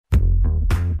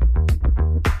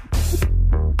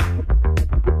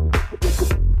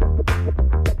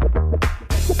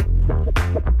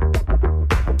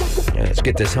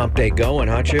Let's get this hump day going,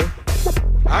 huh, Chew?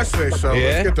 I say so. Yeah?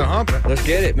 Let's get the humping. Let's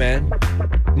get it, man.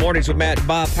 Mornings with Matt and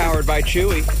Bob, powered by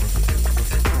Chewy.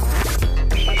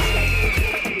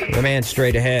 The man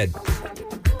straight ahead.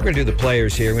 We're going to do the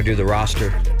players here. We're going to do the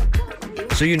roster.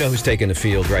 So you know who's taking the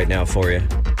field right now for you.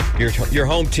 Your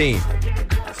home team,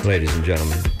 ladies and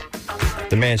gentlemen.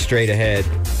 The man straight ahead.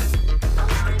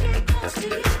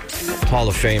 Hall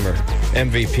of Famer.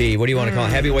 MVP. What do you want to call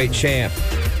him? Heavyweight champ.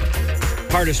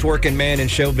 Hardest working man in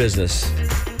show business.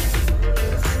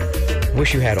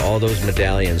 Wish you had all those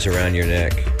medallions around your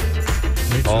neck.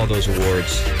 All those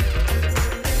awards.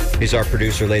 He's our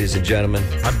producer, ladies and gentlemen.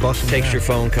 I'd bust him Takes down. your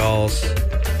phone calls.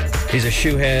 He's a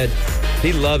shoe head.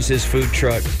 He loves his food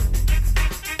truck.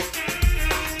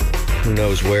 Who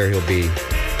knows where he'll be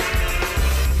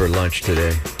for lunch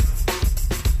today.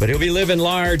 But he'll be living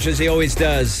large as he always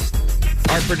does.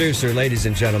 Our producer, ladies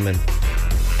and gentlemen.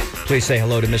 Please say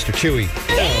hello to Mr. Chewy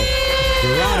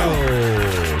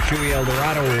Eldorado. Chewy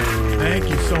Eldorado. Thank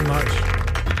you so much.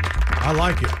 I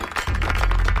like it.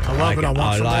 I love it. I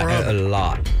want some more of a it.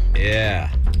 lot. Yeah.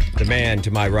 The man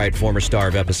to my right, former star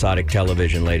of episodic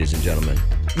television, ladies and gentlemen.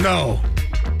 No.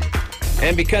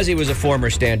 And because he was a former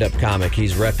stand-up comic,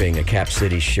 he's repping a Cap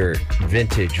City shirt.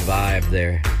 Vintage vibe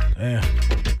there. Yeah.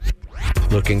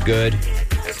 Looking good.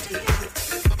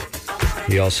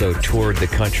 He also toured the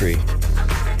country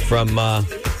from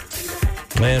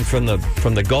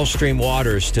the Gulf Stream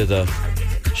waters to the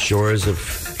shores of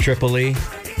Tripoli.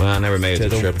 Well, I never made it to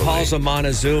the Tripoli. halls of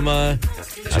Montezuma.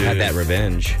 I've had that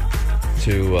revenge.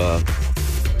 To,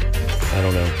 I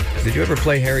don't know. Did you ever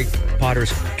play Harry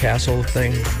Potter's castle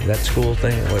thing? That school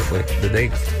thing? What did they?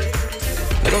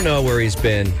 I don't know where he's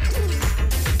been,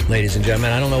 ladies and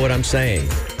gentlemen. I don't know what I'm saying.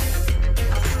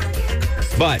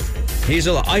 But he's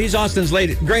Austin's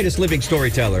greatest living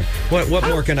storyteller. What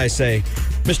more can I say?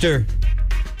 Mr.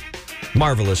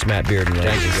 Marvelous Matt Bearden.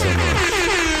 Thank you so much.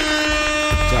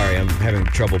 Sorry, I'm having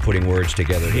trouble putting words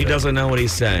together. He today. doesn't know what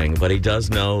he's saying, but he does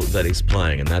know that he's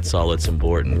playing, and that's all that's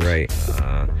important. Right.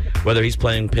 Whether he's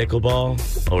playing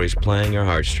pickleball or he's playing your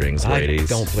heartstrings,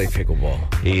 ladies. I don't play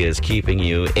pickleball. He is keeping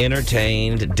you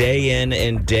entertained day in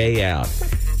and day out.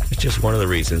 It's just one of the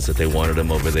reasons that they wanted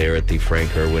him over there at the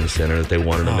Frank Irwin Center, that they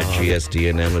wanted him at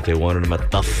GSD&M, that they wanted him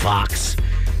at the Fox,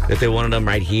 that they wanted him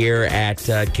right here at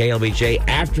KLBJ.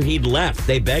 After he'd left,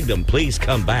 they begged him, please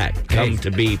come back. Come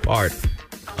to be part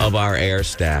of our air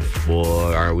staff.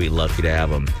 Boy, are we lucky to have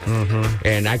him. Mm-hmm.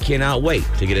 And I cannot wait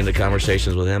to get into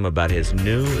conversations with him about his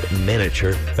new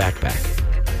miniature backpack.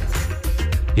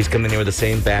 He's come in here with the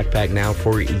same backpack now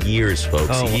for years,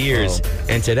 folks. Years.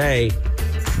 And today,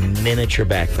 miniature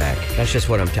backpack. That's just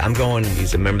what I'm going.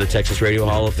 He's a member of the Texas Radio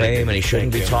Hall of Fame, and he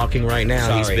shouldn't be talking right now.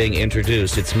 Sorry. He's being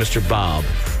introduced. It's Mr. Bob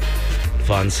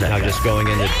Fonseca. I'm just going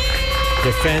into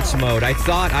defense mode. I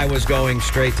thought I was going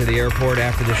straight to the airport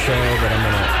after the show, but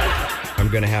I'm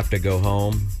gonna have to go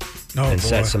home and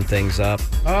set some things up.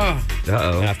 Uh-oh.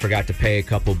 And I forgot to pay a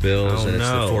couple bills, and it's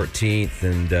the 14th,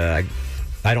 and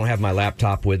I don't have my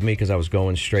laptop with me because I was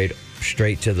going straight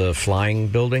to the flying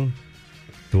building.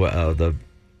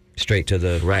 Straight to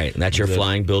the right. And that's your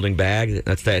flying building bag.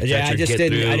 That's that. Yeah, that's I just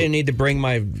didn't. I didn't need to bring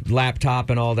my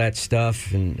laptop and all that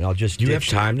stuff, and I'll just. Do you have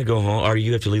time to go home, or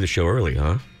you have to leave the show early,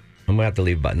 huh? I'm gonna have to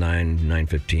leave about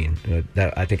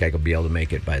 9:15. I think I could be able to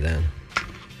make it by then.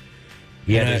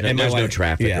 Yeah, there's no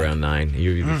traffic around 9.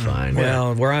 You'll be fine.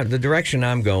 Well, we're on the direction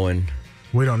I'm going.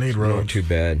 We don't need roads. Not too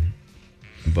bad,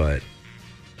 but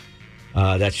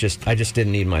that's just. I just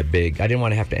didn't need my big. I didn't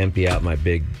want to have to empty out my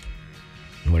big,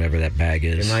 whatever that bag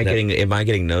is. Am I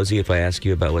getting nosy if I ask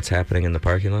you about what's happening in the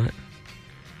parking lot?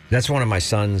 That's one of my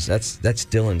sons. That's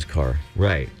Dylan's car.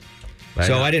 Right.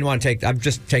 So I didn't want to take. I'm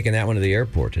just taking that one to the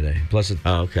airport today. Plus,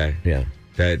 okay. Yeah.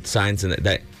 That signs in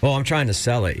that. Oh, I'm trying to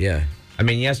sell it. Yeah. I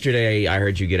mean, yesterday I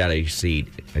heard you get out of your seat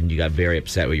and you got very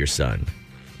upset with your son.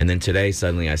 And then today,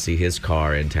 suddenly, I see his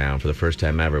car in town for the first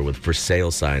time ever with for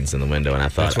sale signs in the window. And I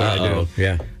thought, that's what I do.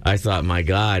 Yeah. I thought, my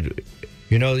God.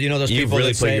 You know those people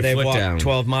really that say they walk down.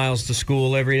 12 miles to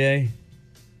school every day?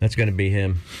 That's going to be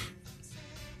him.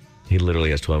 He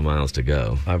literally has 12 miles to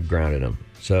go. I've grounded him.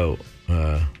 So,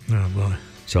 oh, boy.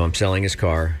 So I'm selling his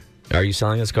car. Are you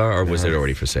selling his car, or was it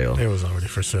already for sale? It was already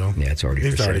for sale. Yeah, it's already for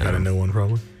sale. He's already got a new one,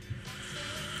 probably.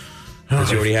 Does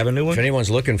he already have a new one? If anyone's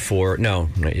looking for... No,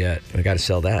 not yet. I got to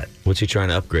sell that. What's he trying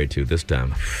to upgrade to this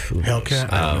time?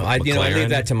 Hellcat. I leave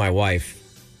that to my wife.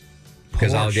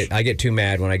 Because I get too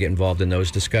mad when I get involved in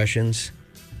those discussions.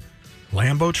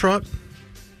 Lambo truck?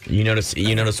 You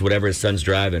notice whatever his son's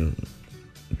driving,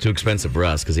 too expensive for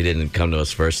us because he didn't come to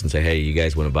us first and say, hey, you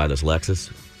guys want to buy this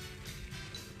Lexus?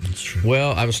 That's true.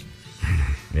 Well, I was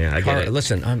Yeah, I get it.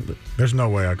 Listen, There's no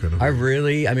way I could have. I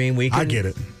mean, I get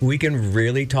it. We can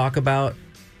really talk about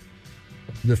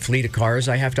the fleet of cars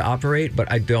I have to operate,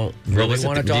 but I don't really want to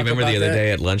talk about that. Do you remember the other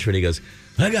day at lunch when he goes,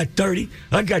 I got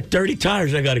 30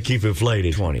 tires I got to keep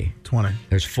inflated. 20.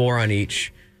 There's 4 on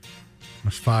each.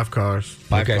 There's 5 cars.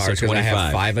 5 Okay, cars, so because I have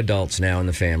 25. 5 adults now in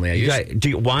the family.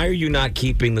 Why are you not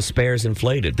keeping the spares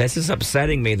inflated? This is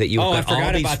upsetting me that you've got I forgot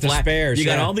all these about flat, the spares. You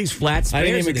got all these flat spares I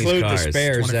didn't even in these include cars. the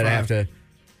spares that I have to.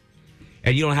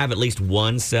 And you don't have at least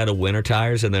one set of winter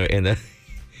tires in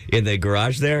the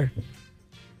garage there?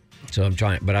 So I'm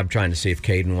trying to see if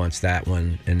Caden wants that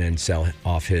one and then sell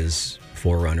off his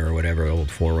 4Runner or whatever old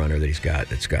 4Runner that he's got.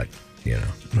 That's got,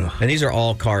 and these are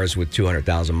all cars with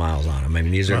 200,000 miles on them. I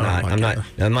mean, these are not. I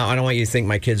don't want you to think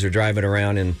my kids are driving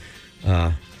around in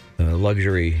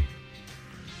luxury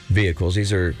vehicles.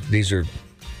 These are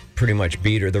pretty much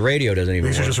beater. The radio doesn't even.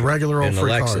 These work are just regular old in the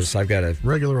free Lexus. cars. I've got a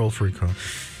regular old free car.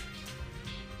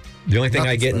 The only thing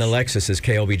Nothing I get in the special. Lexus is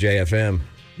KLBJ FM.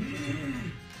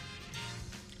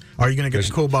 Are you going to get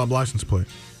the Cool Bob license plate?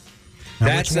 Now,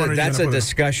 That's a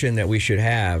discussion that we should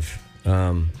have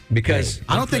because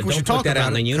I don't think we should talk put that about out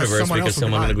in the it universe because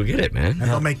someone will go get it, man. And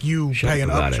they'll make you pay an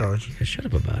upcharge. Yeah, shut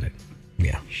up about it.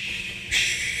 Yeah.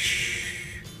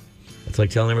 It's like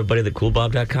telling everybody that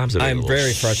coolbob.com's available. I'm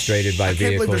very frustrated by I can't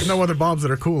vehicles. believe there's no other Bobs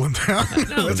that are cool in town.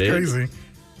 That's dude. crazy.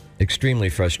 Extremely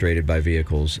frustrated by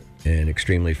vehicles and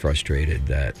extremely frustrated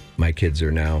that my kids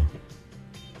are now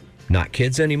not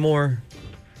kids anymore.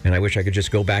 And I wish I could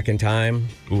just go back in time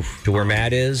to where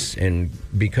Matt is and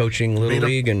be coaching Little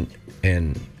League and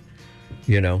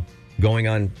going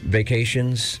on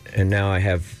vacations. And now I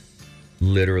have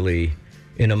literally,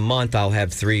 in a month, I'll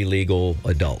have 3 legal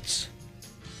adults.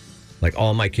 Like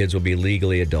all my kids will be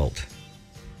legally adult.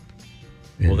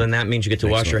 Well, then that means you get to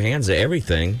wash your hands of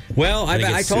everything. Well,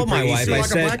 I told my wife,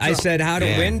 I said, how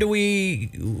do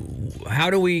we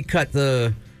cut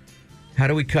the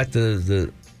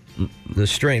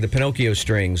string, the Pinocchio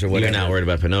strings or whatever? You're not worried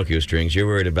about Pinocchio strings. You're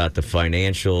worried about the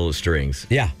financial strings.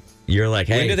 Yeah. You're like,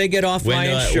 hey, when do they get off my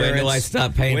insurance? When do I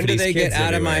stop paying for these kids? When do they get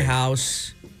out of my anyway?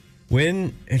 house?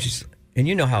 And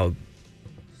you know how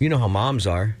moms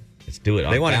are. Let's do it.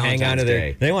 They want to hang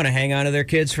on to their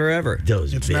kids forever.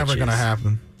 Those It's bitches. never going to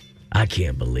happen. I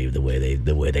can't believe the way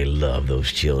they love those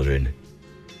children.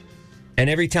 And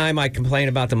every time I complain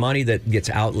about the money that gets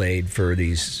outlaid for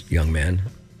these young men,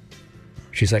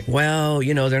 she's like, well,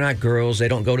 they're not girls. They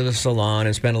don't go to the salon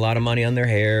and spend a lot of money on their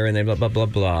hair and they blah, blah, blah,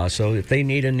 blah. So if they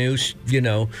need a new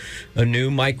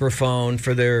microphone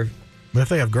for their... But if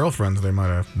they have girlfriends, they might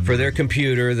have. For their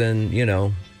computer, then, I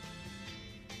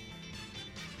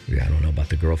don't know about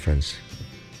the girlfriends.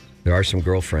 There are some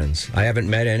girlfriends. I haven't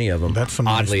met any of them, That's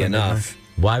oddly enough.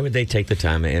 Why would they take the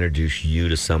time to introduce you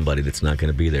to somebody that's not going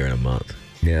to be there in a month?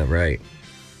 Yeah, right.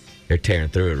 They're tearing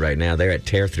through it right now. They're at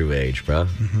tear-through age, bro.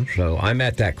 Mm-hmm. So I'm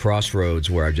at that crossroads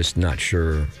where I'm just not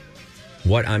sure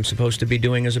what I'm supposed to be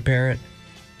doing as a parent.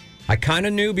 I kind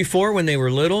of knew before when they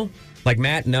were little. Like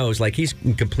Matt knows, like he's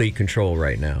in complete control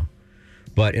right now.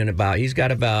 But he's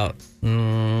got about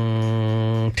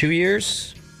 2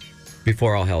 years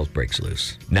before all hell breaks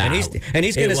loose. Now, and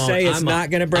he's going to say it's not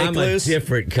going to break loose. I'm a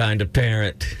different kind of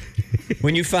parent.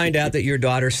 When you find out that your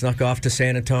daughter snuck off to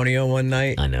San Antonio one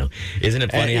night. I know. Isn't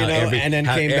it funny and then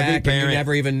came back and you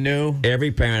never even knew?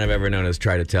 Every parent I've ever known has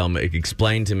tried to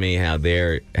explain to me how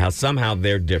somehow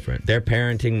they're different. Their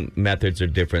parenting methods are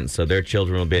different, so their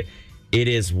children will be. It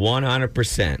is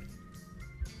 100%,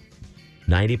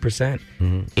 90%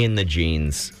 in the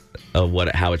genes of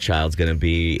how a child's going to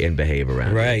be and behave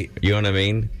around. Right. You know what I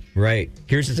mean? Right.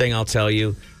 Here's the thing I'll tell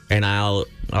you, and I'll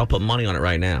put money on it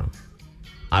right now.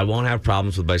 I won't have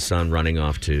problems with my son running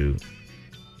off to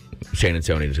San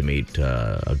Antonio to meet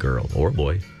a girl or a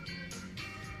boy.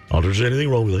 I don't see anything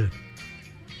wrong with it.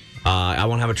 I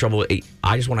won't have trouble with.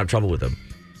 I just won't have trouble with him.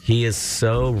 He is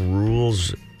so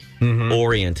rules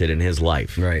oriented in his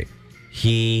life. Right.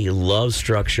 He loves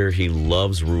structure. He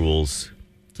loves rules.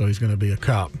 So he's going to be a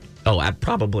cop. Oh,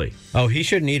 probably. Oh, he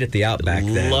shouldn't eat at the Outback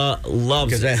then.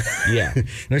 Loves it. Yeah.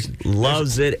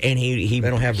 Loves it, and he they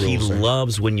don't have rules. He there.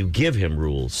 loves when you give him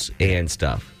rules and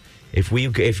stuff. If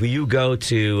you go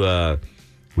to,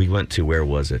 we went to, where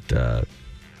was it?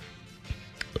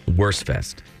 Worst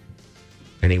Fest.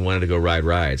 And he wanted to go ride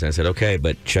rides. And I said, okay,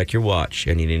 but check your watch.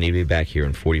 And you need to be back here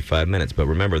in 45 minutes. But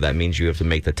remember, that means you have to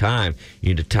make the time. You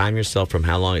need to time yourself from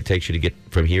how long it takes you to get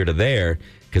from here to there,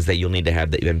 because you'll need to have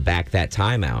then back that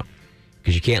time out.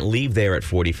 Because you can't leave there at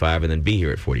 45 and then be here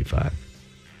at 45.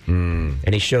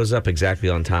 And he shows up exactly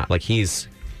on time. Like he's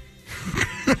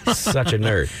Such a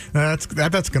nerd.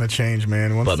 That's going to change,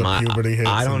 man. Once the puberty hits.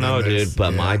 I don't know, dude.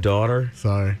 But my daughter.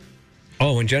 Sorry.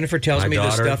 Oh, and Jennifer tells me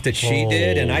the stuff that she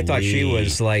did, and I thought she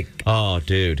was like, oh,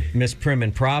 dude, Miss Prim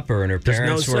and Proper, and her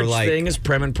parents were like, thing as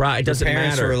Prim and Proper. It doesn't matter.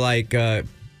 Her parents were like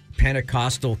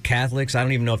Pentecostal Catholics. I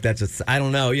don't even know if that's I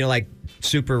don't know. Like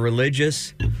super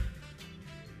religious.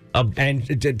 And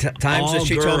times that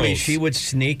she told me she would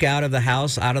sneak out of the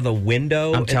house, out of the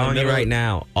window. I'm telling you right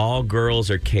now, all girls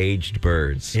are caged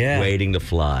birds waiting to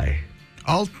fly.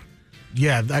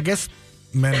 Yeah, I guess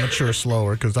men mature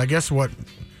slower because I guess what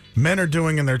men are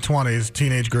doing in their 20s,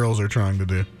 teenage girls are trying to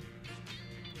do.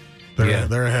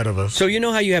 They're ahead of us. So you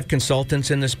know how you have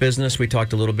consultants in this business? We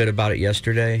talked a little bit about it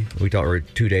yesterday. Or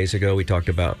 2 days ago. We talked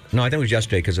about... No, I think it was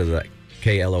yesterday because of the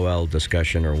KLOL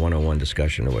discussion or 101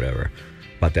 discussion or whatever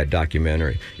about that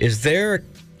documentary. Is there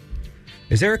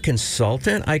a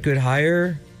consultant I could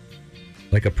hire,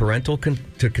 like a parental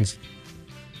to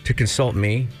consult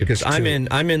me? Because I'm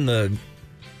in the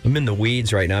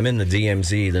weeds right now. I'm in the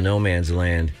DMZ, the no man's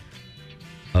land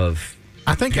of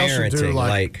I think I should do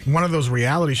like one of those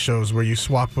reality shows where you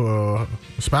swap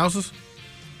spouses.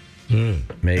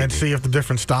 Maybe. And see if the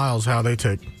different styles, how they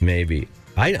take. Maybe.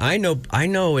 I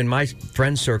know in my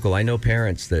friend circle, I know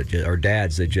parents or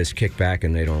dads that just kick back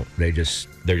and they're just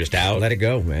out. Let it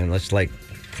go, man. Let's go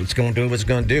and do what it's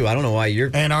going to do. I don't know why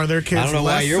you're... And are their kids I don't know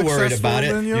why you're worried about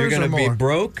it. You're going to be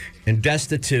broke and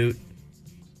destitute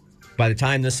by the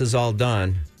time this is all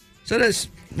done. So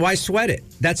why sweat it?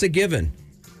 That's a given.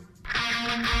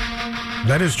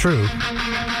 That is true.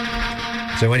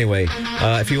 So anyway,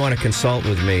 if you want to consult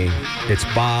with me, it's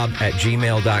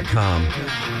bob@gmail.com.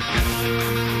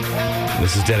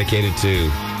 This is dedicated to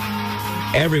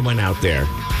everyone out there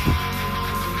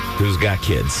who's got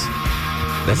kids.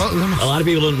 A lot of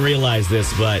people don't realize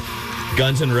this, but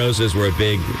Guns N' Roses were a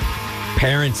big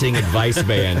parenting advice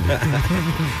band.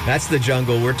 That's the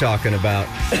jungle we're talking about.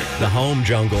 The home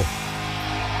jungle.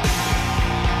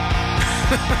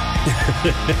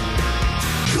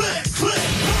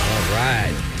 All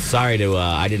right. Sorry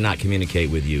I did not communicate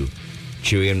with you,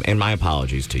 Chewy, and my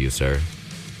apologies to you, sir.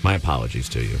 My apologies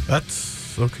to you.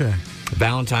 That's okay.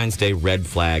 Valentine's Day red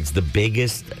flags, the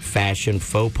biggest fashion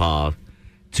faux pas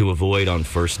to avoid on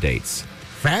first dates.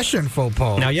 Fashion faux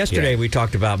pas. Now, yesterday we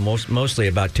talked about mostly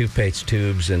about toothpaste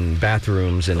tubes and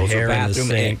bathrooms and hair in the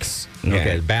sink. Icks.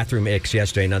 Okay, bathroom icks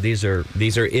yesterday. Now these are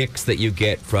icks that you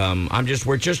get from.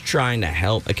 We're just trying to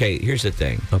help. Okay, here's the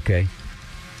thing. Okay.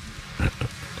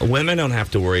 Women don't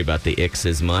have to worry about the icks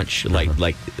as much. Like,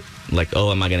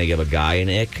 am I going to give a guy an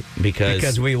ick?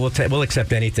 Because we'll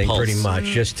accept anything pretty much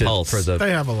just for the.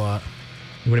 They have a lot.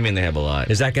 What do you mean they have a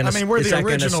lot? Is that going to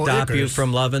stop ickers. you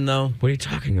from loving though? What are you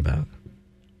talking about?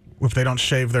 If they don't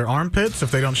shave their armpits,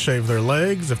 if they don't shave their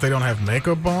legs, if they don't have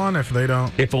makeup on, if they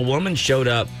don't. If a woman showed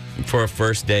up for a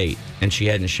first date and she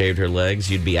hadn't shaved her legs,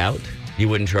 you'd be out? You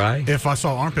wouldn't try? If I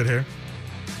saw armpit hair.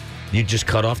 You'd just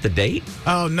cut off the date?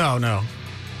 Oh, no.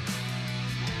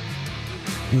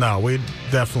 No, we'd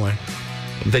definitely.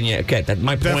 Then yeah, okay. That's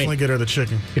my point. Definitely get her the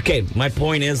chicken. Okay, my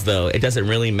point is though, it doesn't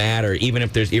really matter. Even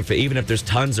if there's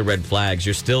tons of red flags,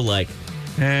 you're still like,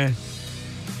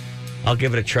 I'll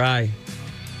give it a try.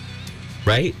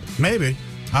 Right? Maybe.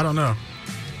 I don't know.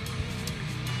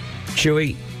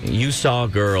 Chewy, you saw a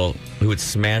girl who had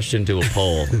smashed into a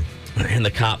pole, and the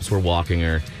cops were walking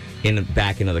her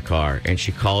back into the car, and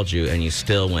she called you, and you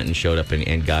still went and showed up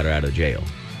and got her out of jail.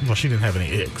 Well, she didn't have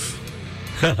any icks.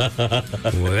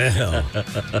 Well,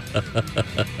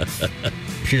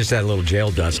 she just had a little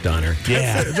jail dust on her.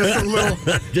 Yeah, just a little.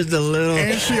 Just a little.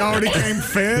 And she already came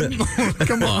fed.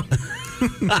 Come on.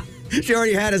 She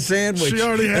already had a sandwich. She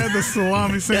already had the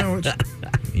salami sandwich.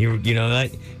 You know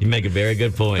that? You make a very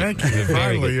good point. Thank you.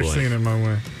 Finally, you're seeing it my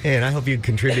way. Hey, and I hope you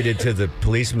contributed to the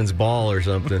policeman's ball or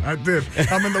something. I did.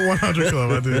 I'm in the 100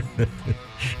 Club. I did.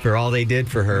 For all they did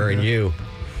for her and you.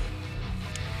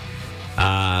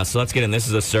 So let's get in. This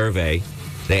is a survey.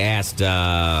 They asked...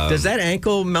 Does that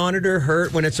ankle monitor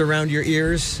hurt when it's around your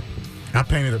ears? I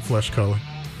painted it flesh color.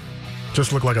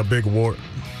 Just look like a big wart.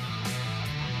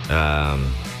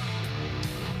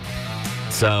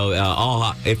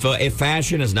 So, if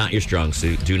fashion is not your strong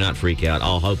suit, do not freak out.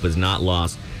 All hope is not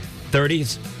lost.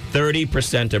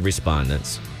 30% of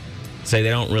respondents say they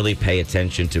don't really pay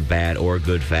attention to bad or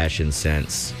good fashion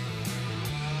sense.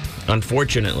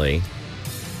 Unfortunately,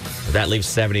 that leaves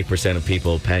 70% of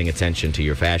people paying attention to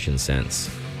your fashion sense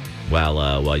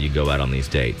while you go out on these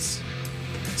dates.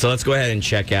 So let's go ahead and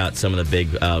check out some of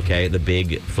the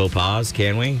big faux pas,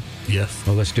 can we? Yes.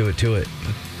 Well, let's do it to it.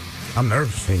 I'm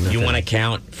nervous. You want to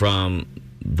count from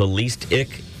the least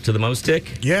ick to the most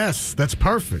ick? Yes, that's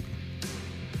perfect.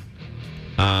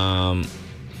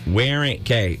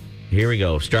 Okay, here we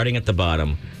go. Starting at the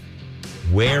bottom.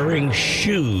 Wearing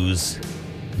shoes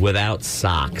without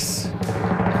socks.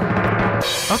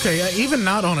 Okay, even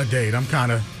not on a date, I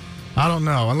don't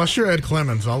know. Unless you're Ed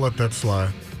Clemens, I'll let that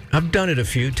slide. I've done it a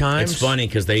few times. It's funny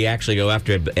because they actually go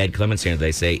after Ed Clemens here.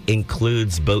 They say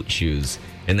includes boat shoes.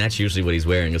 And that's usually what he's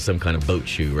wearing is some kind of boat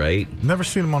shoe, right? Never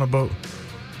seen him on a boat.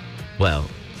 Well,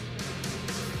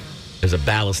 there's a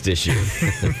ballast issue.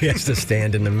 He has to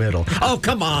stand in the middle. Oh,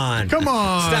 come on. Come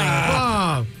on.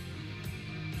 Stop.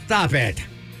 Stop it.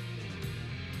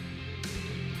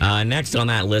 Next on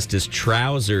that list is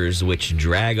trousers which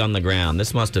drag on the ground.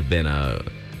 This must have been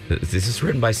Is this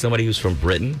written by somebody who's from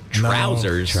Britain?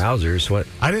 Trousers. Trousers, what?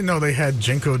 I didn't know they had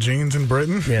Jinko jeans in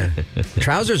Britain. Yeah.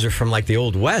 Trousers are from like the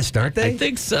Old West, aren't they? I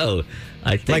think so.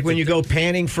 Like when you go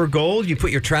panning for gold, you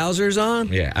put your trousers on?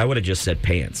 Yeah, I would have just said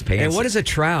pants. And what is a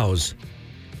trouse?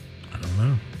 I don't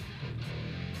know.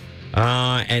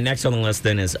 And next on the list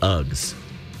then is Uggs.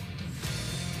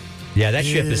 Yeah, that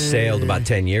ship has sailed about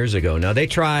 10 years ago. Now, they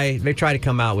try to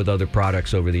come out with other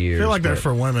products over the years. I feel like they're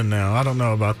for women now. I don't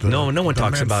know about No one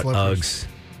talks about slippers. Uggs.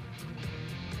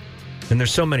 And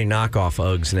there's so many knockoff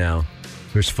Uggs now.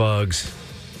 There's Fugs.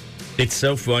 It's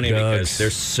so funny because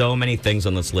there's so many things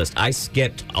on this list. I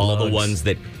skipped all the ones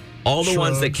that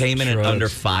came in at under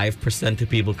 5% of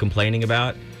people complaining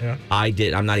about. Yeah. I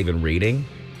did. I'm not even reading.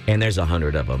 And there's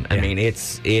 100 of them. I mean,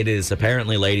 it is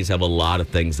apparently ladies have a lot of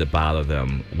things that bother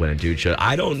them when a dude shows.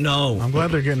 I don't know. I'm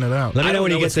glad they're getting it out. Let me know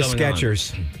when you get the what's going on.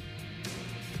 Skechers.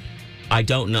 I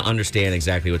don't understand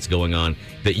exactly what's going on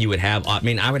that you would have. I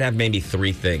mean, I would have maybe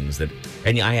 3 things that,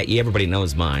 and everybody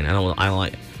knows mine. I don't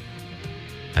like.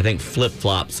 I think flip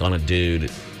flops on a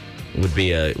dude would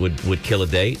be would kill a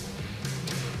date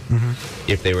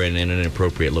if they were in an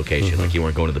inappropriate location, like you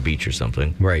weren't going to the beach or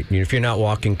something. Right. If you're not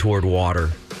walking toward water.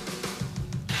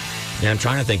 Yeah, I'm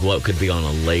trying to think what could be on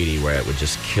a lady where it would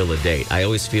just kill a date. I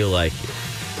always feel like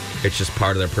it's just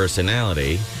part of their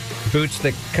personality. Boots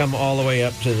that come all the way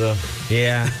up to the...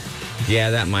 Yeah,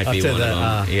 that might be one of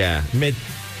them. Yeah. Mid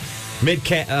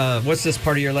calf. What's this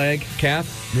part of your leg?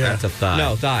 Calf? Yeah. That's a thigh.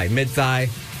 No, thigh. Mid thigh.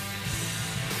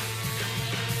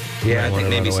 Yeah, I think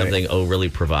maybe something overly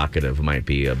provocative might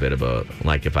be a bit of a,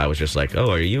 like if I was just like,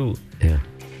 oh, are you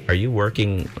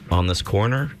working on this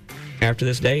corner after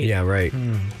this date? Yeah, right.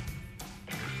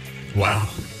 Wow.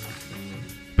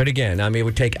 But again, I mean,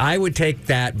 I would take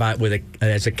that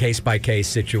as a case by case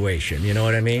situation. You know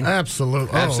what I mean?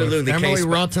 Absolutely. Absolutely. If Emily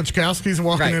Ratajkowski's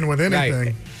walking in with anything.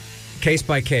 Right. Case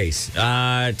by case.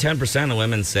 10% of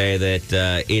women say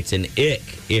that it's an ick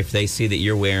if they see that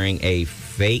you're wearing a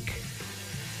fake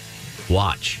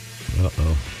watch.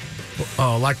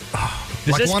 Oh, like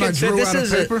one I drew out of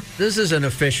paper? This is an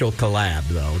official collab,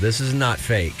 though. This is not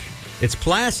fake. It's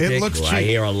plastic. It looks cheap. I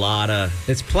hear a lot of...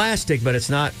 It's plastic, but it's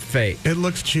not fake. It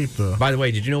looks cheap, though. By the way,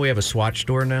 did you know we have a Swatch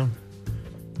store now?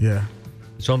 Yeah.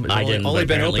 It's only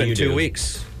been open 2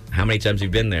 weeks. How many times have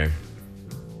you been there?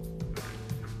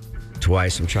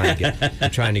 Twice. I'm trying to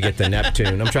get the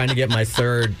Neptune. I'm trying to get my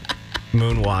third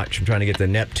moon watch. I'm trying to get the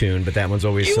Neptune, but that one's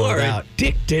always sold out. You are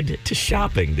addicted to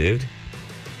shopping, dude.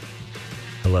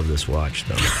 I love this watch,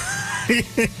 though.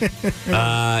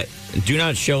 Do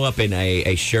not show up in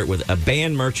a shirt with a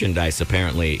band merchandise.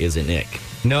 Apparently, is an ick.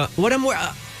 No, what I'm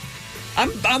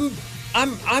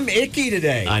icky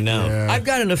today. I know. Yeah. I've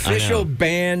got an official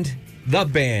band, the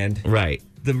band, Right.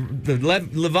 the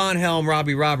Levon Helm,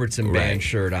 Robbie Robertson band Right.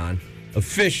 shirt on,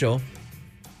 official,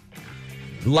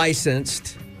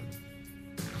 licensed.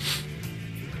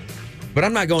 But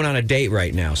I'm not going on a date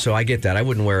right now, so I get that. I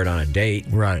wouldn't wear it on a date.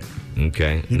 Right.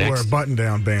 Okay. You'd wear a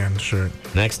button-down band shirt.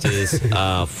 Next is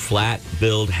flat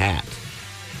billed hat.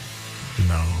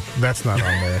 No, that's not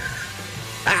on there.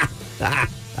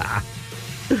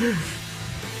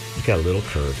 It's got a little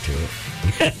curve to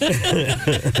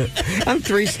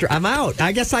it. I'm out.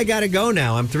 I guess I got to go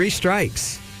now. I'm 3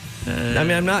 strikes. I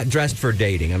mean, I'm not dressed for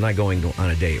dating. I'm not going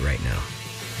on a date right now.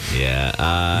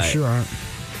 Yeah. You sure aren't.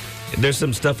 There's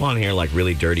some stuff on here like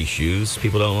really dirty shoes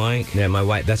people don't like. Yeah, my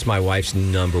wife. That's my wife's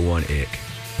number one ick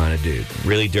on a dude.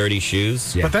 Really dirty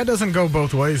shoes? Yeah. But that doesn't go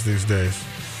both ways these days.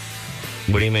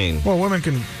 What do you mean? Well, women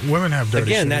have dirty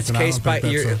shoes. Again, that's and I case don't by.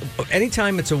 think that's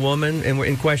Anytime it's a woman and we're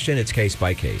in question, it's case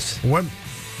by case.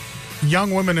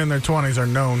 young women in their 20s are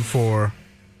known for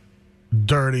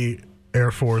dirty white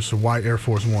Air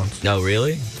Force Ones. Oh,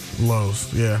 really?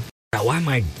 Lows, yeah. Why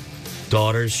my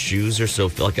daughter's shoes are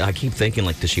so like I keep thinking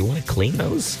like, does she want to clean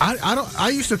those? I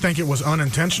used to think it was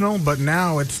unintentional, but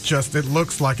now it's just it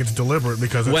looks like it's deliberate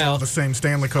because it's all the same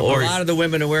Stanley Cup. Or a lot of the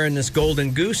women are wearing this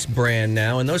Golden Goose brand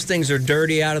now, and those things are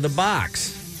dirty out of the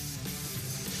box.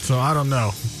 So I don't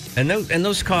know. And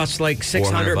those cost like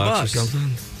 $600 or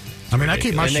something. I mean, I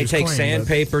keep my and they shoes take clean,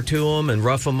 sandpaper to them and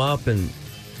rough them up, and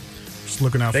just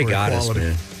looking out they for got us, equality.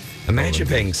 man. Imagine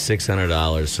paying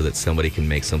 $600 so that somebody can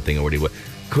make something already.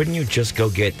 Couldn't you just go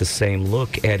get the same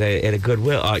look at a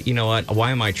Goodwill? You know what?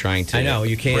 Why am I trying to I know,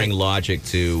 you can't. bring logic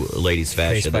to ladies'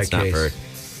 fashion? Case by That's not case.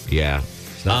 for. Yeah.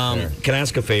 not fair. Can I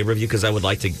ask a favor of you? Because I would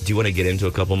like to. Do you want to get into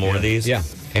a couple more of these? Yeah.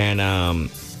 And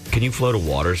can you float a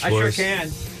waters for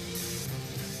us?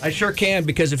 I sure can,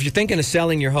 because if you're thinking of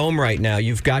selling your home right now,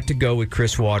 you've got to go with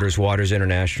Chris Waters, Waters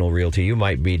International Realty. You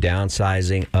might be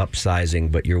downsizing,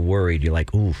 upsizing, but you're worried. You're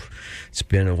like, oof, it's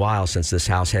been a while since this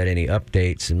house had any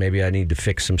updates, and maybe I need to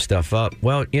fix some stuff up.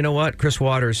 Well, you know what? Chris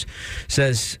Waters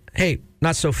says, hey,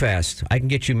 not so fast. I can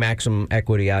get you maximum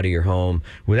equity out of your home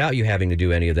without you having to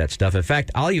do any of that stuff. In fact,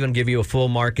 I'll even give you a full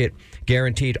market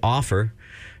guaranteed offer.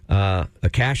 A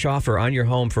cash offer on your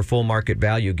home for full market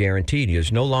value guaranteed.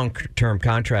 There's no long-term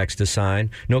contracts to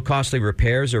sign. No costly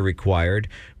repairs are required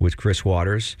with Chris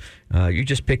Waters. You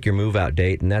just pick your move-out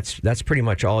date, and that's pretty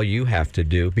much all you have to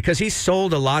do. Because he's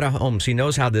sold a lot of homes. He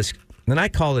knows how this... And I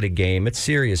call it a game. It's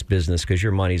serious business because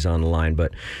your money's on the line.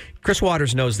 But Chris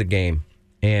Waters knows the game.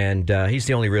 And he's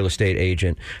the only real estate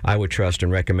agent I would trust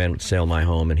and recommend to sell my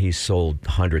home. And he's sold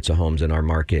hundreds of homes in our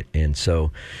market. And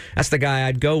so that's the guy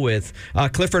I'd go with.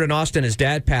 Clifford in Austin, his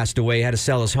dad passed away. He had to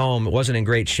sell his home. It wasn't in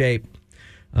great shape.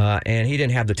 And he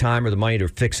didn't have the time or the money to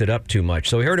fix it up too much.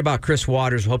 So he heard about Chris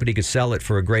Waters, hoping he could sell it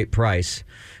for a great price.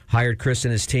 Hired Chris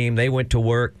and his team. They went to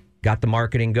work, got the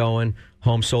marketing going.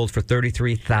 Home sold for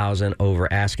 $33,000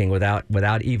 over asking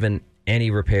without even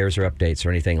any repairs or updates or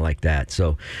anything like that.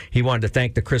 So he wanted to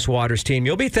thank the Chris Waters team.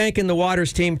 You'll be thanking the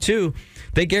Waters team, too.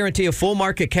 They guarantee a full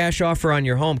market cash offer on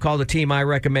your home. Call the team I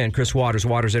recommend, Chris Waters,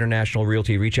 Waters International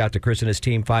Realty. Reach out to Chris and his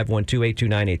team,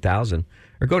 512-829-8000.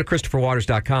 Or go to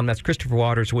ChristopherWaters.com. That's Christopher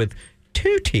Waters with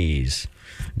 2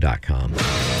 T's.com.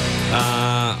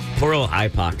 Poor old Eye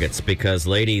Pockets, because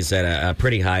ladies at a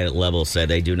pretty high level said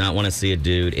they do not want to see a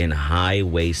dude in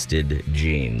high-waisted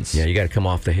jeans. Yeah, you got to come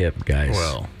off the hip, guys.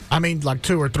 Well, I mean, like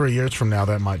 2 or 3 years from now,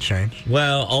 that might change.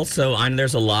 Well, also,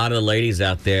 there's a lot of ladies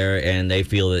out there, and they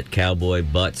feel that cowboy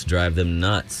butts drive them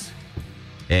nuts.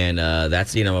 And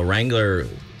that's, a Wrangler.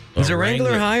 Is a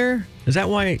Wrangler higher? Is that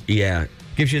why it Yeah.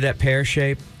 gives you that pear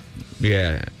shape?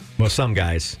 Yeah. Well, some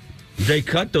guys. They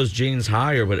cut those jeans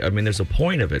higher, but, there's a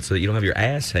point of it so that you don't have your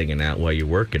ass hanging out while you're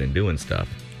working and doing stuff.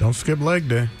 Don't skip leg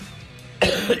day.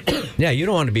 Yeah, you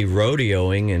don't want to be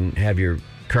rodeoing and have your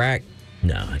crack.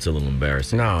 No, it's a little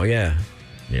embarrassing. No, yeah.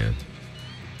 Yeah.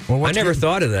 Well, I never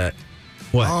thought of that.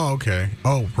 What? Oh, okay.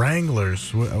 Oh,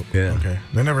 Wranglers. Yeah. Okay.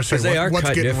 They never say Because they are what's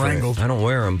cut getting different. wrangled. I don't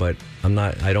wear them, but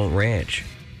I don't ranch.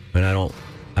 And I don't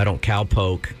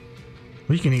cowpoke.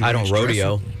 Well, you can eat I don't ranch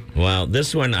rodeo. dressing. Well,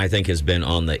 this one I think has been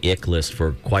on the ick list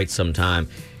for quite some time.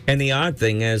 And the odd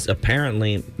thing is,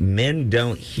 apparently, men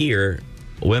don't hear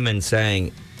women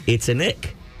saying, it's an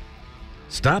ick.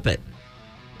 Stop it.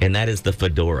 And that is the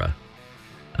fedora.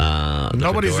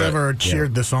 Nobody's fedora, ever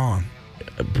cheered this on.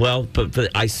 Well, but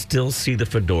I still see the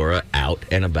fedora out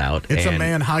and about. It's a and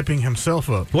man hyping himself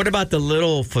up. What about the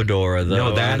little fedora, though?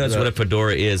 No, that is what a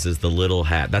fedora is the little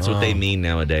hat. That's what they mean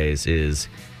nowadays, is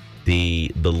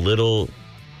the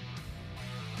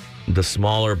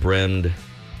smaller brimmed.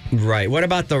 Right. What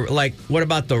about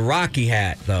the Rocky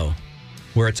hat, though,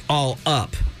 where it's all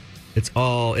up?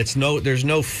 There's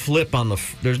no flip on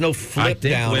there's no flip I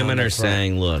think down. women on the are front.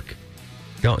 saying, look.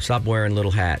 Don't stop wearing little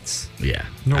hats. Yeah,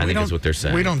 No, I we think don't- that's what they're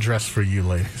saying. We don't dress for you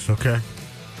ladies, okay?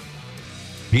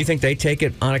 Do you think they take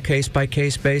it on a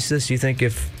case-by-case basis? You think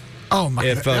if Ryan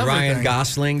everything.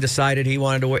 Gosling decided he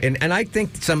wanted to wear... And I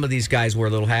think some of these guys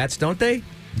wear little hats, don't they?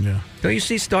 Yeah. Don't you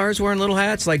see stars wearing little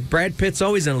hats? Like Brad Pitt's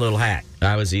always in a little hat.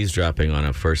 I was eavesdropping on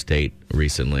a first date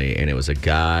recently, and it was a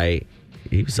guy.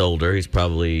 He was older. He's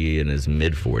probably in his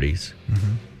mid-40s.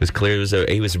 Mm-hmm. It was clear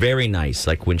he was very nice.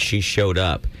 Like, when she showed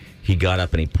up, he got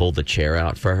up and he pulled the chair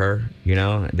out for her,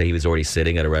 that he was already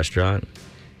sitting at a restaurant.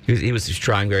 He was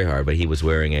trying very hard, but he was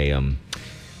wearing a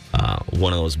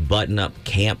one of those button-up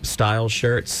camp-style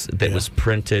shirts that was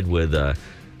printed with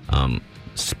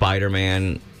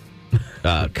Spider-Man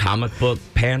comic book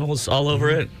panels all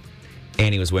over it.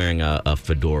 And he was wearing a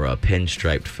fedora, a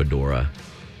pinstriped fedora.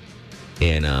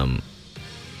 And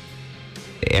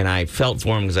I felt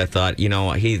for him because I thought,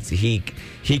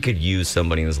 he could use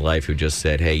somebody in his life who just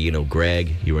said, hey,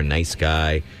 Greg, you're a nice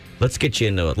guy. Let's get you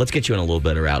in a little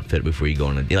better outfit before you go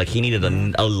on. Like, he needed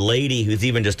a lady who's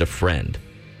even just a friend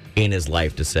in his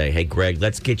life to say, hey, Greg,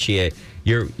 let's get you.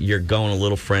 You're going a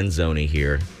little friend zoney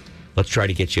here. Let's try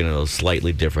to get you in a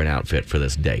slightly different outfit for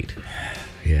this date.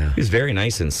 Yeah. He was very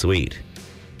nice and sweet.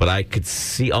 but I could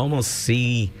almost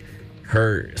see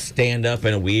her stand up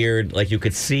in a weird, like you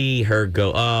could see her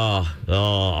go,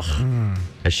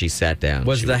 as she sat down.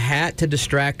 Was the hat to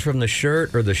distract from the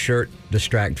shirt or the shirt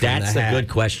distract from the hat? That's a good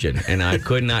question, and I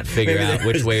could not figure out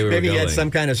which way we were going. Maybe he had some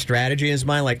kind of strategy in his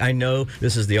mind, like, I know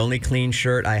this is the only clean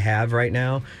shirt I have right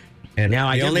now, and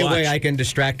now the only way I can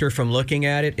distract her from looking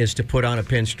at it is to put on a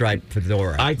pinstripe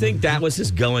fedora. I think that was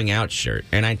his going out shirt,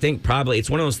 and I think probably it's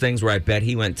one of those things where I bet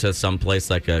he went to some place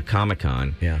like a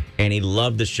Comic-Con, and he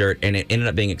loved the shirt, and it ended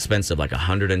up being expensive, like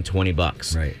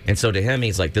 $120. Right. And so to him,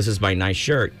 he's like, this is my nice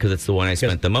shirt because it's the one I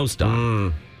spent the most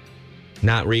on.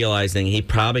 Not realizing he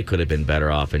probably could have been better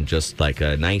off in just like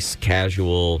a nice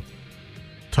casual,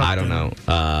 I don't know,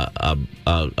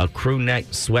 a crew neck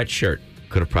sweatshirt.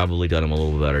 Could have probably done him a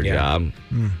little better job.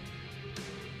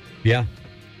 Yeah.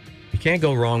 You can't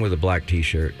go wrong with a black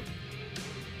T-shirt.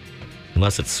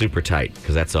 Unless it's super tight,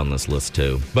 because that's on this list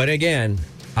too. But again,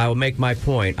 I will make my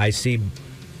point. I see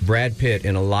Brad Pitt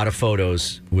in a lot of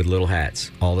photos with little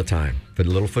hats all the time. For the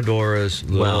little fedoras,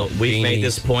 we've made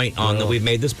this point on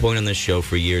this show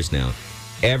for years now.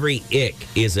 Every ick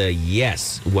is a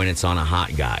yes when it's on a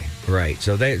hot guy. Right.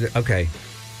 So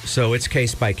So it's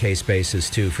case-by-case basis,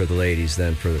 too, for the ladies,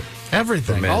 then, for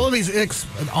everything. All of these icks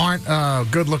aren't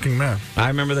good-looking men. I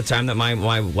remember the time that my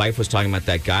wife was talking about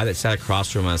that guy that sat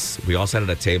across from us. We all sat at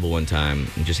a table one time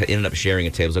and just ended up sharing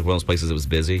a table. It was like one of those places that was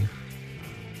busy.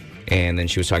 And then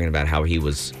she was talking about how he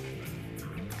was,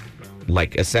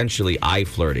 like, essentially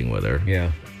eye-flirting with her.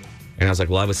 Yeah. And I was like,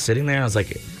 well, I was sitting there. I was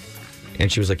like,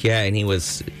 and she was like, yeah, and he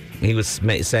was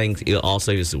saying,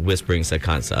 also he was whispering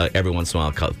every once in a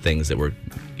while things that were,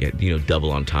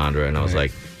 double entendre. And I was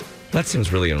like, that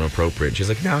seems really inappropriate. And she's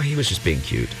like, no, he was just being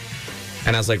cute.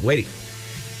 And I was like, wait,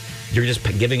 you're just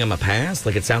giving him a pass?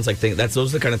 Like, it sounds like those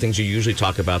are the kind of things you usually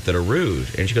talk about that are rude.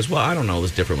 And she goes, well, I don't know, it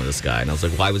was different with this guy. And I was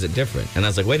like, why was it different? And I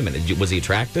was like, wait a minute, was he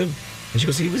attractive? And she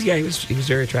goes, he was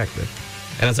very attractive.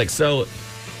 And I was like, so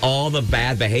all the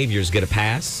bad behaviors get a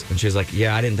pass? And she's like,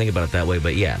 yeah, I didn't think about it that way,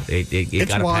 but yeah, it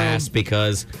got a pass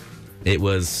because it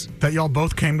was... That y'all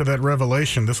both came to that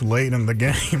revelation this late in the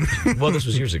game. Well, this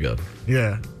was years ago.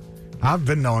 Yeah. I've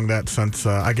been knowing that since,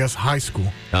 I guess, high school.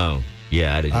 Oh,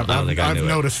 yeah, I don't think I knew I've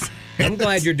noticed. I'm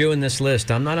glad you're doing this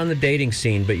list. I'm not on the dating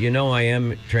scene, but I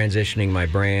am transitioning my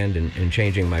brand and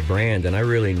changing my brand, and I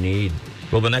really need...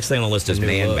 Well, the next thing on the list is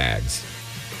man bags.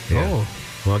 Yeah. Oh.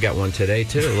 Well, I got one today,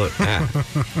 too. Look.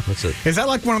 What's it? Is that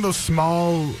like one of those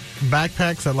small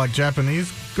backpacks that like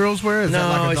Japanese girls wear? Is that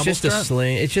like a it's just strap? A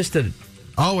sling. It's just a...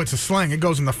 Oh, it's a sling. It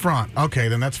goes in the front. Okay,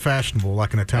 then that's fashionable,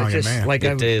 like an Italian man.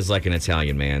 It is like an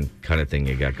Italian man kind of thing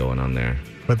you got going on there.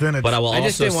 But then it's... I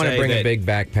just didn't want to bring a big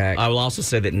backpack. I will also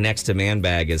say that next to man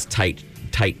bag is tight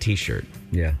T-shirt.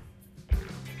 Yeah.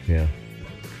 Yeah.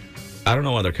 I don't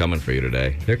know why they're coming for you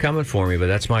today. They're coming for me, but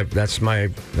that's my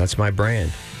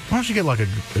brand. Why don't you get like a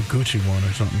Gucci one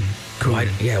or something? Cool. Why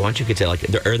don't you get to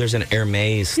there's an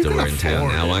Hermes store in town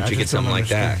now. Why don't you get something like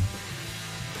that?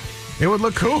 It would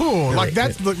look cool.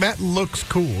 That looks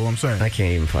cool. I'm saying. I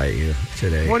can't even fight you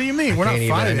today. What do you mean? We're not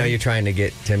fighting. I know you're trying to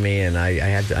get to me, and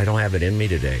I don't have it in me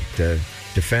today to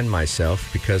defend myself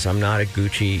because I'm not a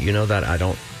Gucci. You know that I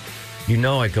don't.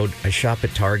 I shop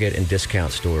at Target and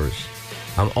discount stores.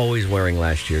 I'm always wearing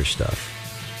last year's stuff.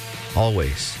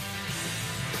 Always.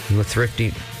 I'm a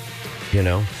thrifty.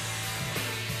 All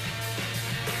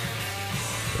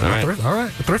right,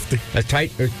 thrifty.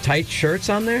 Tight shirts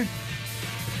on there?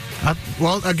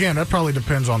 Well, again, that probably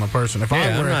depends on the person. If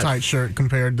I wear a tight shirt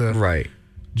compared to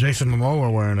Jason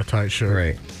Momoa wearing a tight shirt.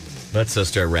 Right. Let's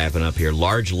start wrapping up here.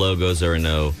 Large logos are a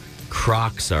no.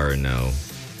 Crocs are a no.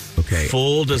 Okay.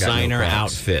 Full designer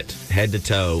outfit, head to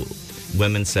toe.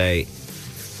 Women say,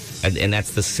 and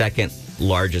that's the second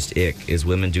largest ick, is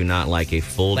women do not like a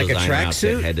full designer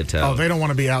outfit head to toe. Oh, they don't want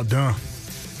to be outdone.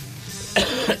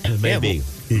 Maybe.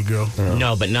 Ego.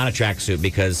 No, but not a tracksuit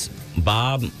because,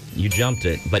 Bob, you jumped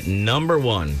it. But the number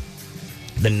one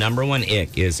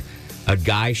ick is a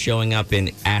guy showing up in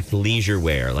athleisure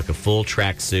wear, like a full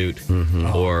tracksuit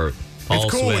or all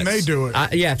It's cool sweats. when they do it.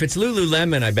 If it's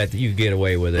Lululemon, I bet that you could get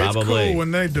away with it. Probably. It's cool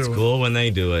when they do it. It's cool when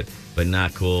they do it, but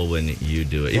not cool when you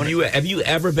do it. Have you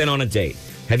ever been on a date?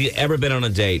 Have you ever been on a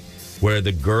date where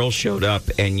the girl showed up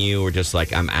and you were just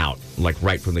like, I'm out, like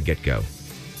right from the get-go?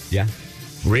 Yeah.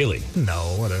 Really?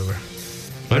 No, whatever.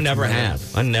 I never have.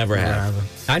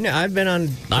 I've been on.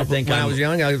 When I was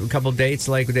young, a couple dates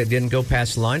like that didn't go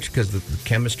past lunch because the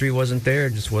chemistry wasn't there.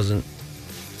 It just wasn't.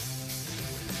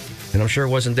 And I'm sure it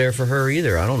wasn't there for her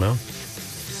either. I don't know.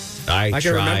 I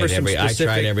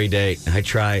tried every date. I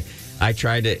tried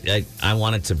it. I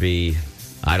want it to be.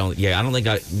 I don't think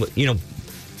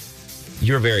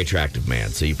You're a very attractive man,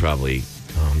 so you probably...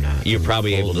 I'm not. You're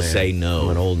probably able to say no. I'm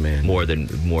an old man. More than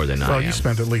I So am. you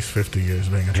spent at least 50 years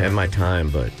being attractive. I had my time,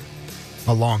 but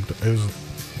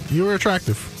You were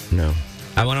attractive. no.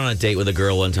 I went on a date with a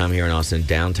girl one time here in Austin,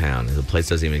 downtown. The place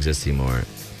doesn't even exist anymore.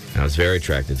 I was very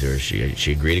attracted to her.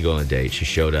 She agreed to go on a date. She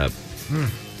showed up,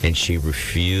 and she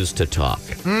refused to talk.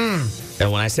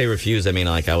 And when I say refused, I mean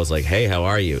I was like, hey, how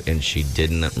are you? And she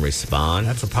didn't respond.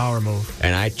 That's a power move.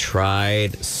 And I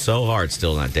tried so hard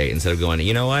still on that date. Instead of going,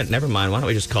 you know what? Never mind. Why don't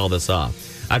we just call this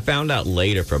off? I found out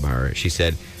later from her. She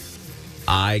said,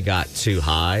 I got too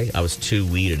high. I was too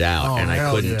weeded out, and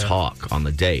I couldn't talk on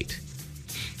the date.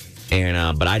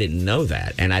 And but I didn't know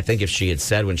that. And I think if she had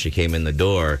said when she came in the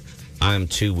door, I'm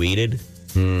too weeded,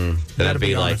 that'd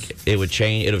be like, it would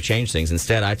have changed things.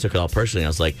 Instead, I took it all personally. I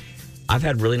was like, I've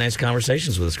had really nice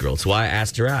conversations with this girl. That's why I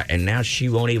asked her out. And now she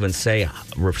won't even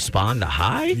respond to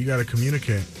hi? You got to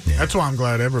communicate. Yeah. That's why I'm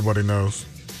glad everybody knows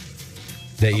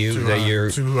that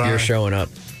you're showing up.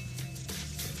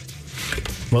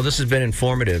 Well, this has been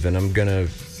informative, and I'm going to...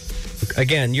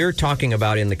 Again, you're talking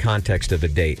about in the context of a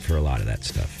date for a lot of that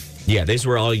stuff. Yeah, these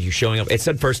were all you showing up. It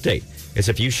said first date. It's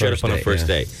if you showed up on a first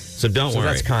date. So don't worry.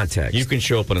 That's context. You can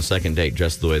show up on a second date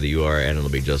just the way that you are, and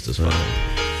it'll be just as fun.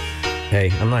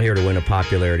 Hey, I'm not here to win a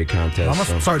popularity contest. I'm going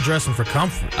to start dressing for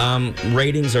comfort.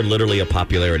 Ratings are literally a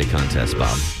popularity contest,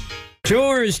 Bob.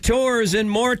 Tours, and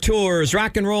more tours.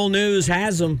 Rock and Roll News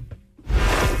has them.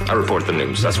 I report the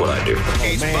news. That's what I do.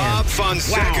 It's Bob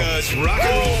Fonseca's Rock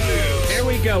and Roll News. Here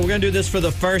we go. We're going to do this for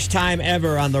the first time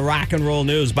ever on the Rock and Roll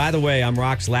News. By the way, I'm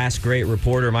Rock's last great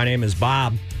reporter. My name is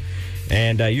Bob.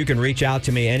 And you can reach out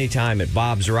to me anytime at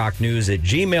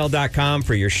bobsrocknews@gmail.com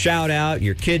for your shout-out,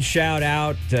 your kid's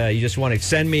shout-out. You just want to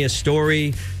send me a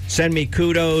story, send me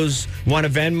kudos, want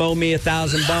to Venmo me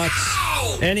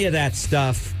 $1,000, any of that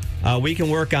stuff. We can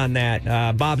work on that.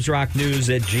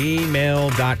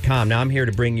 bobsrocknews@gmail.com. Now, I'm here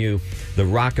to bring you the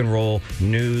rock and roll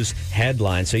news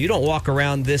headline. So you don't walk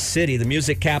around this city, the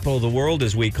music capital of the world,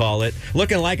 as we call it,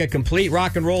 looking like a complete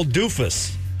rock and roll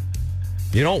doofus.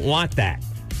 You don't want that.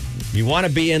 You want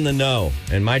to be in the know.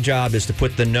 And my job is to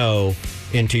put the know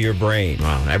into your brain.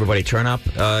 Wow. Everybody turn up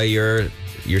your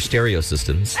stereo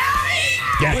systems.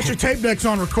 Yeah. Put your tape decks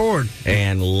on record.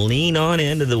 And lean on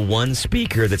into the one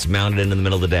speaker that's mounted into the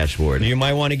middle of the dashboard. You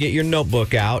might want to get your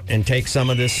notebook out and take some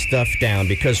of this stuff down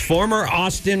because former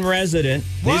Austin resident.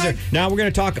 Now we're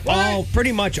going to talk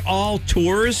pretty much all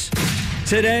tours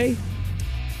today.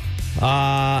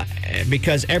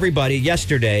 Because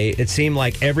yesterday, it seemed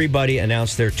like everybody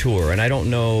announced their tour. And I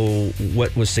don't know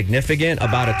what was significant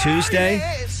about a Tuesday,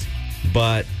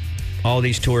 but all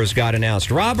these tours got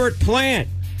announced. Robert Plant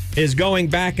is going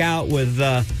back out with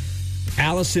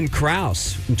Alison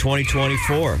Krauss in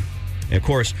 2024. And, of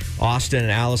course, Austin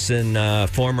and Alison,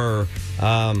 former...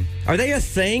 are they a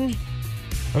thing?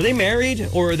 Are they married?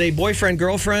 Or are they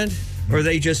boyfriend-girlfriend? Or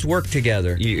they just work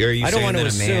together? Are you saying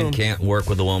that a man can't work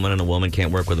with a woman and a woman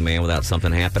can't work with a man without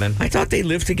something happening? I thought they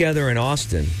lived together in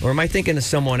Austin. Or am I thinking of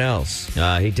someone else?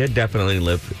 He did definitely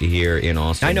live here in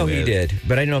Austin. I know he did,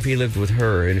 but I don't know if he lived with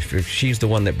her and if she's the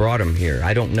one that brought him here.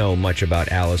 I don't know much about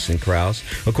Alison Krauss.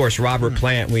 Of course, Robert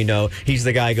Plant, we know. He's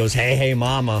the guy who goes, hey, hey,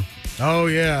 mama. Oh,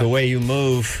 yeah. The way you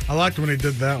move. I liked when he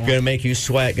did that one. Gonna make you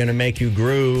sweat, gonna make you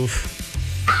groove.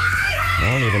 I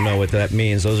don't even know what that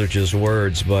means. Those are just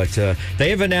words. But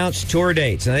they have announced tour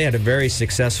dates, and they had a very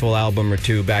successful album or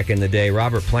two back in the day.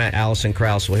 Robert Plant, Alison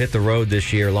Krauss will hit the road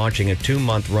this year, launching a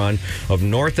 2-month run of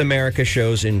North America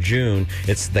shows in June.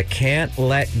 It's the Can't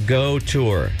Let Go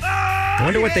Tour. I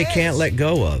wonder what they can't let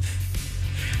go of.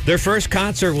 Their first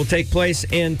concert will take place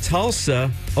in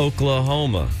Tulsa,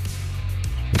 Oklahoma.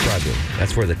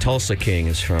 That's where the Tulsa King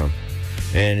is from.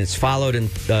 And it's followed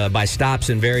by stops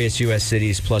in various U.S.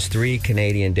 cities, plus 3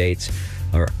 Canadian dates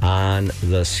are on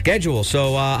the schedule.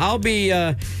 So I'll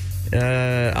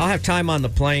have time on the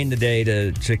plane today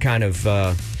to kind of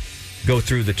go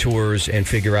through the tours and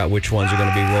figure out which ones are going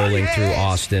to be rolling through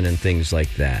Austin and things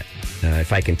like that.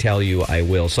 If I can tell you, I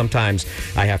will. Sometimes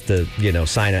I have to,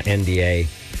 sign an NDA,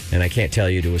 and I can't tell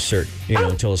you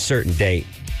until a certain date.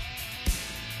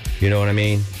 You know what I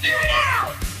mean?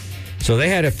 So they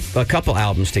had a couple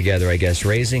albums together, I guess.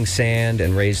 Raising Sand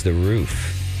and Raise the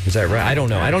Roof. Is that right? I don't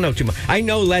know. I don't know too much. I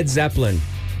know Led Zeppelin,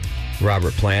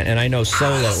 Robert Plant, and I know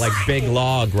Solo, like Big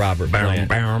Log, Robert Plant.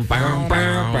 Big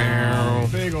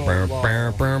old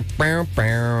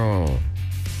log.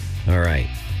 All right.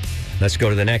 Let's go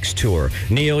to the next tour.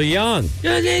 Neil Young.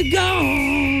 Does it go?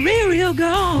 Real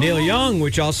go. Neil Young,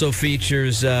 which also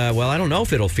features, I don't know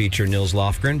if it'll feature Nils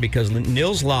Lofgren, because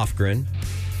Nils Lofgren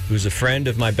who's a friend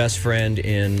of my best friend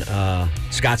in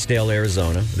Scottsdale,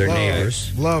 Arizona. They're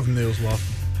neighbors. Love Nils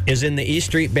Lofgren. Is in the E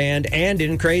Street Band and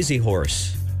in Crazy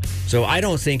Horse. So I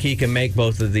don't think he can make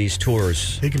both of these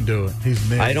tours. He can do it. He's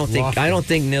Nils I don't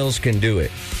think Nils can do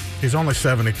it. He's only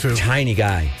 72. Tiny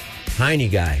guy.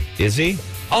 Is he?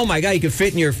 Oh my God, he could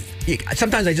fit in your.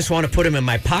 Sometimes I just want to put him in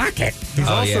my pocket. He's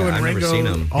also in I've never seen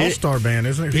him. Ringo's All-Star Band,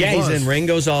 isn't he? He's in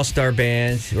Ringo's All-Star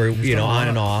Band, or on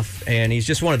and off, and he's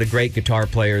just one of the great guitar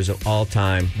players of all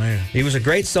time. Man. He was a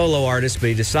great solo artist, but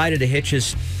he decided to hitch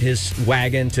his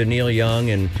wagon to Neil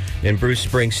Young and Bruce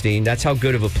Springsteen. That's how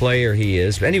good of a player he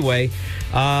is. But anyway,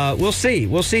 we'll see.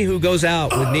 We'll see who goes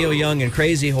out with Neil Young and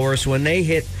Crazy Horse when they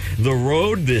hit the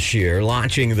road this year,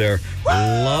 launching their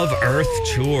Love Earth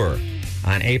tour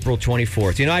on April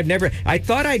 24th. I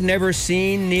thought I'd never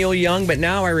seen Neil Young, but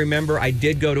now I remember I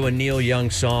did go to a Neil Young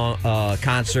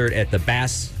concert at the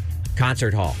Bass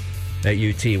Concert Hall at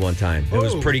UT one time. It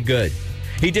was pretty good.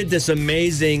 He did this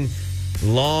amazing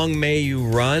Long May You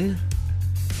Run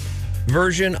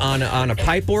version on a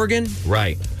pipe organ.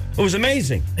 Right. It was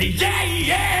amazing.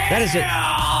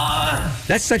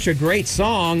 That's such a great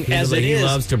song He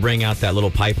loves to bring out that little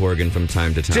pipe organ from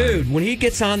time to time. Dude, when he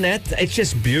gets on that, it's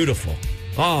just beautiful.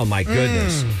 Oh, my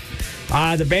goodness.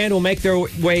 The band will make their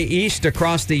way east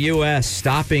across the U.S.,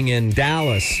 stopping in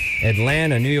Dallas,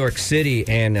 Atlanta, New York City,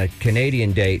 and a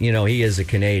Canadian date. He is a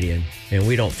Canadian, and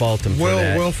we don't fault him for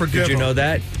that. We'll forgive him. Did you know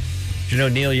that? Did you know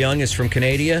Neil Young is from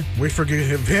Canada? We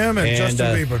forgive him and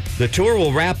Justin Bieber. The tour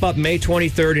will wrap up May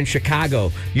 23rd in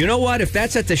Chicago. You know what? If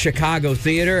that's at the Chicago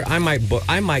Theater, I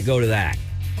might go to that.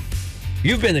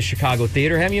 You've been to Chicago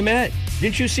Theater, haven't you, Matt?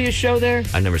 Didn't you see a show there?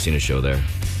 I've never seen a show there.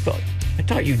 I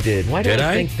thought you did. Why did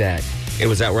I think that?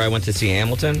 Was that where I went to see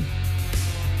Hamilton?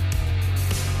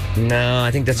 No, I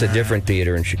think that's a different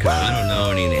theater in Chicago. I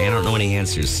don't know any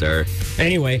answers, sir.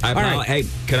 Anyway, all right. Hey,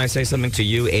 can I say something to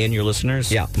you and your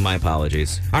listeners? Yeah. My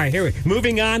apologies. All right, here we go.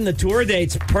 Moving on, the tour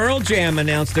dates. Pearl Jam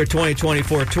announced their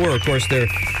 2024 tour. Of course, their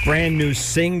brand new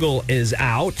single is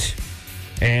out,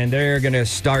 and they're going to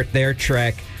start their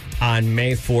trek on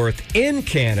May 4th in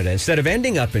Canada. Instead of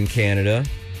ending up in Canada,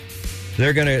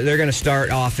 they're gonna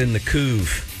start off in the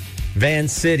Couve, Van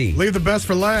City. Leave the best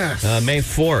for last. May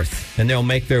 4th, and they'll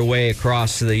make their way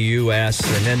across to the U.S.,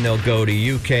 and then they'll go to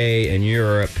U.K. and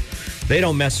Europe. They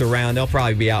don't mess around. They'll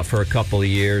probably be out for a couple of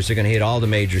years. They're going to hit all the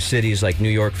major cities like New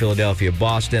York, Philadelphia,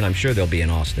 Boston. I'm sure there'll be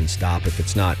an Austin stop if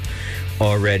it's not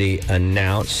already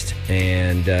announced.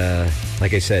 And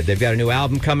like I said, they've got a new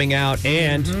album coming out,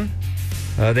 and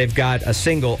they've got a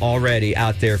single already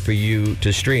out there for you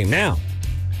to stream. Now,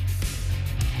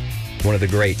 one of the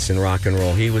greats in rock and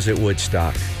roll. He was at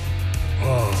Woodstock.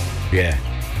 Oh. Yeah.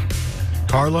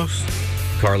 Carlos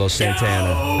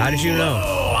Santana. How did you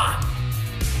know?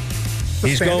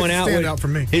 He's going out for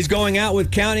me. He's going out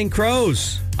with Counting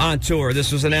Crows on tour.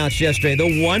 This was announced yesterday.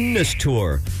 The Oneness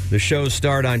Tour. The shows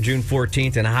start on June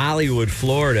 14th in Hollywood,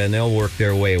 Florida, and they'll work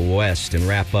their way west and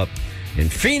wrap up in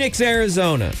Phoenix,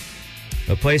 Arizona.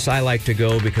 A place I like to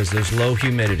go because there's low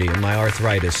humidity and my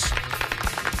arthritis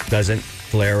doesn't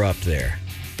flare up there.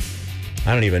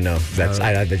 I don't even know if that's.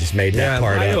 I just made that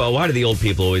part up. Why do the old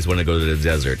people always want to go to the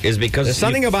desert? Is because there's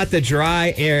something about the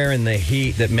dry air and the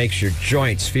heat that makes your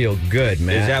joints feel good,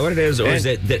 man. Is that what it is, or is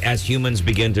it that as humans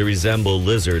begin to resemble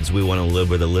lizards, we want to live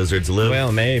where the lizards live?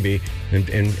 Well, maybe. In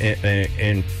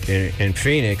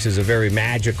Phoenix is a very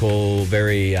magical,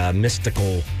 very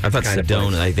mystical. I thought kind Sedona. Of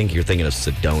place. I think you're thinking of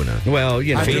Sedona. Well,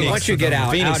 once you get out,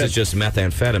 Phoenix is just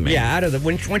methamphetamine. Yeah,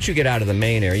 once you get out of the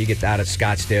main area, you get out of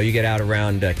Scottsdale, you get out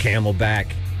around Camelback.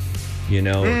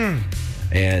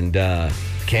 And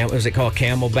what was it called?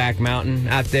 Camelback Mountain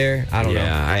out there? I don't know.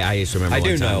 Yeah, I used to remember. I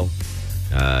do know.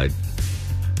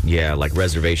 Like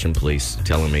reservation police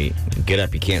telling me, "Get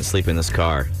up, you can't sleep in this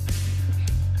car."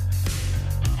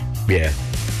 Yeah,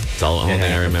 it's all the only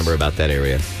thing I remember about that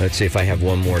area. Let's see if I have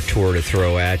one more tour to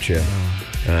throw at you.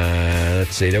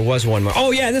 Let's see. There was one more.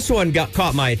 Oh yeah, this one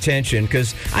caught my attention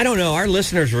because I don't know. Our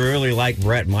listeners really like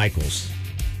Bret Michaels.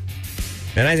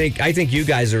 And I think you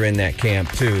guys are in that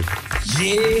camp, too.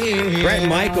 Yeah. Bret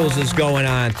Michaels is going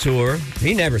on tour.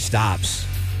 He never stops.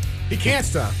 He can't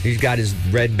stop. He's got his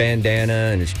red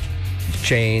bandana and his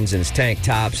chains and his tank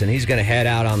tops, and he's going to head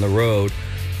out on the road.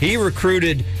 He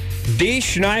recruited Dee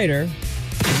Snider,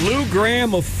 Lou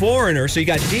Gramm of Foreigner. So you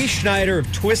got Dee Snider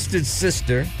of Twisted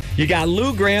Sister. You got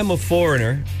Lou Gramm of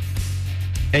Foreigner.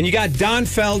 And you got Don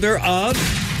Felder of,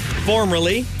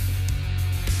 formerly,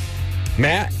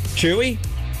 Matt, Chewy,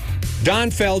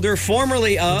 Don Felder,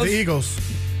 formerly of the Eagles.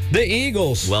 The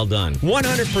Eagles. Well done.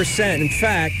 100%. In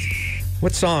fact,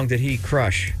 what song did he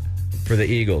crush? for the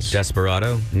Eagles.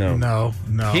 Desperado? No. No.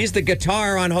 He's the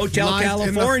guitar on Hotel Live in the-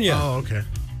 California. Oh, okay.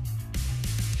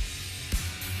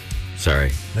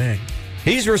 Sorry. Dang.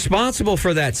 He's responsible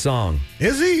for that song.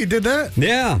 Is he? You did that?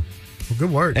 Yeah. Well,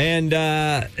 good work. And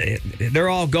they're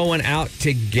all going out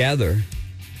together.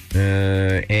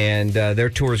 And their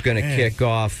tour is going to kick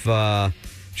off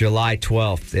July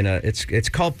 12th. It's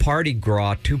called Party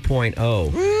Gras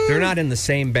 2.0. They're not in the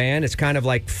same band. It's kind of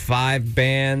like 5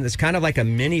 bands. It's kind of like a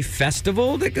mini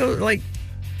festival that goes like...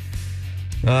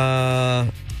 So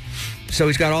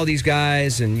he's got all these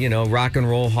guys and, Rock and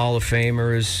Roll Hall of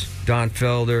Famers, Don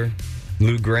Felder,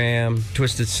 Lou Gramm,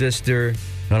 Twisted Sister.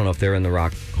 I don't know if they're in the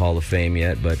Rock Hall of Fame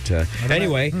yet, but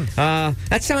anyway,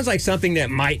 that sounds like something that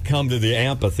might come to the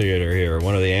amphitheater here,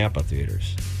 one of the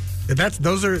amphitheaters.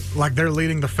 Those are like they're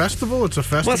leading the festival? It's a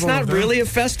festival? Well, it's not really a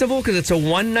festival because it's a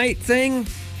one-night thing.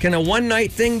 Can a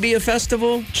one-night thing be a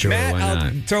festival? Sure, Matt, why not?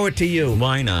 I'll throw it to you.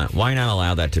 Why not? Why not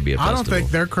allow that to be a festival? I don't think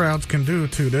their crowds can do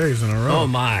 2 days in a row. Oh,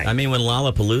 my. I mean, when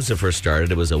Lollapalooza first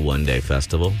started, it was a one-day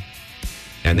festival.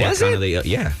 And they Was kind it? of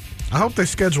yeah. I hope they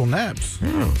schedule naps.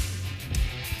 All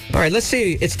right, let's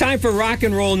see. It's time for Rock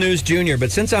and Roll News Junior,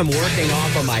 but since I'm working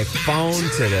off of my phone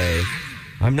today,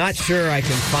 I'm not sure I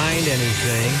can find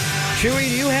anything. Chewy,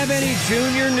 do you have any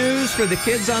junior news for the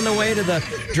kids on the way to the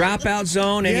dropout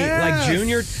zone? Any Yes.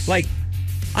 junior?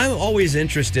 I'm always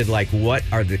interested, what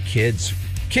are the kids?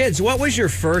 Kids, what was your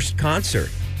first concert?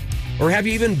 Or have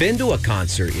you even been to a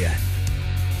concert yet?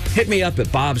 Hit me up at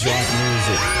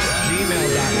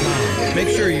bobsrocknews@gmail.com. Make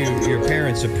sure your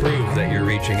parents approve that you're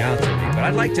reaching out to me. But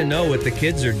I'd like to know what the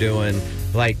kids are doing.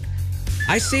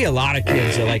 I see a lot of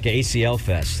kids at ACL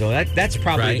Fest, so that's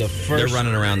probably Right. the first. They're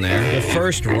running around there. The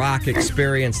first rock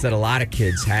experience that a lot of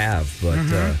kids have, but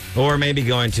Or maybe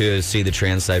going to see the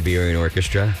Trans-Siberian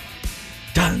Orchestra.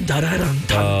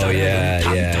 oh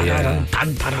yeah.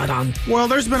 Well,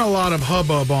 there's been a lot of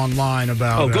hubbub online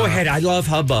about... Oh, go ahead. I love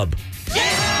hubbub.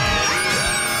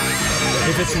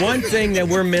 If it's one thing that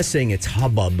we're missing, it's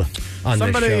hubbub on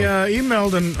Somebody this show.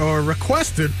 emailed or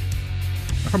requested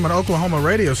from an Oklahoma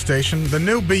radio station the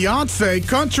new Beyonce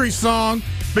country song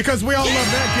because we all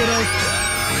love that,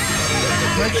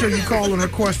 kiddos. Make sure you call and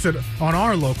request it on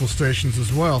our local stations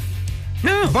as well.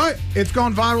 No. But it's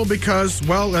gone viral because,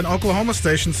 an Oklahoma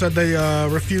station said they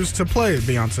refused to play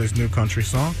Beyonce's new country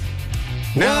song.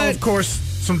 Now, What? of course,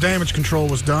 some damage control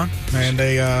was done, and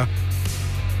they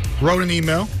wrote an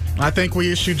email. I think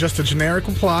we issued just a generic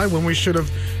reply when we should have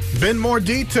been more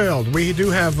detailed. We do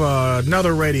have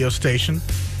another radio station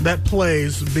that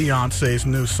plays Beyonce's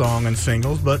new song and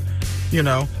singles, but,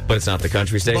 But it's not the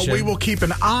country station. but we will keep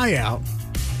an eye out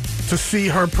to see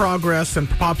her progress and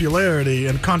popularity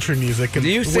in country music, and Do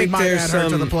you we think might there's add her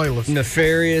to the some playlist.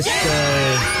 nefarious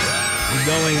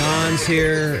going-ons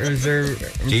here? Or is there?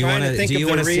 Do you want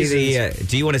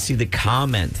to see the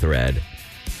comment thread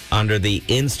under the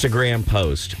Instagram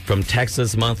post from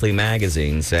Texas Monthly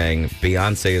Magazine saying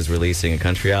Beyonce is releasing a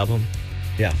country album?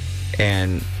 Yeah.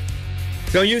 And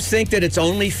Don't you think that it's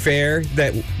only fair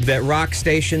that rock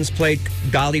stations play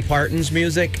Dolly Parton's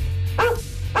music?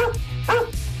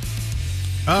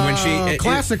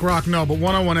 Classic rock, no, but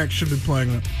 101X should be playing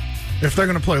it if they're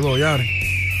going to play Lil Yachty.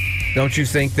 Don't you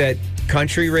think that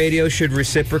country radio should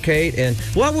reciprocate? And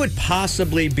what would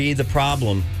possibly be the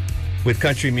problem with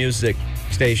country music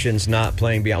stations not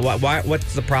playing Beyonce?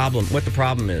 What's the problem? What the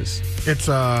problem is? It's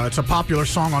a popular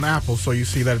song on Apple, so you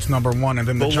see that it's number one, and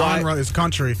then the genre is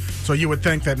country, so you would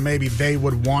think that maybe they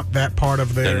would want that part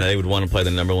of their... And they would want to play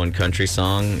the number one country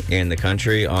song in the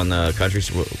country on the country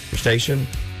station?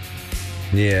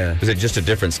 Yeah. Is it just a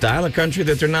different style of country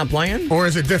that they're not playing? Or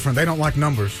is it different? They don't like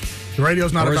numbers. The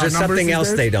radio's not Or about is there numbers something these else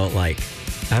days? they don't like?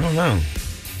 I don't know.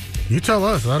 You tell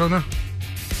us. I don't know.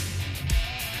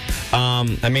 I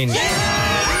mean,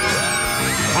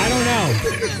 I don't know,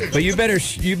 but you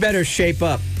better shape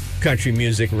up, country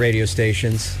music radio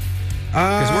stations,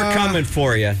 because we're coming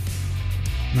for you.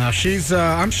 Now she's.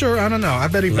 I'm sure. I don't know. I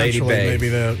bet eventually Lady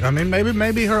Bay.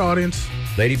 maybe her audience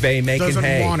Lady Bay making doesn't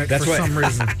hay. want it That's for what, some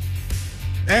reason.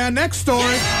 And next story.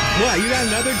 What? You got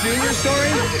another junior story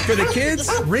for the kids?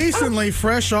 Recently,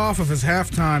 fresh off of his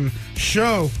halftime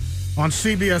show on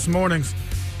CBS Mornings,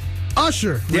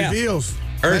 Usher reveals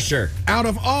Usher. that out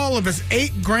of all of his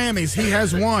 8 Grammys he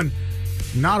has won,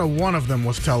 not a one of them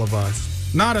was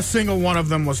televised. Not a single one of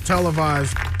them was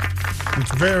televised.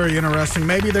 It's very interesting.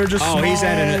 Maybe they're just small, he's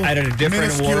at a different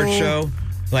minuscule award show?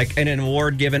 Like an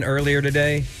award given earlier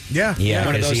today? Yeah. Yeah,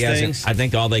 one of because those he hasn't. things. I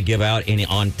think all they give out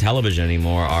on television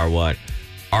anymore are what?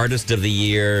 Artist of the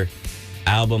Year,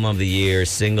 Album of the Year,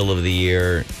 Single of the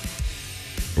Year.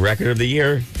 Record of the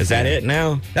year. Is that it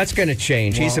now? That's going to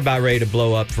change. He's about ready to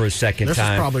blow up for a second This is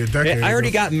time. probably a decade I already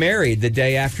ago. got married the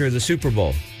day after the Super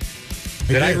Bowl.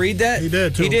 Did I read that? He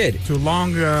did. He did. To a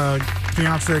long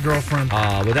fiance girlfriend.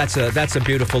 Well, that's a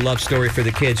beautiful love story for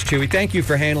the kids, Chewy. Thank you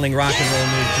for handling Rock and Roll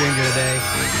News Junior today.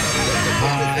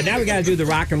 Now we got to do the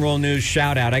Rock and Roll News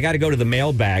shout out. I got to go to the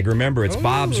mailbag. Remember, it's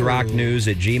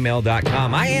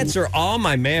bobsrocknews@gmail.com. I answer all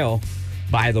my mail,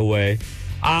 by the way.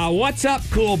 What's up,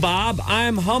 Cool Bob?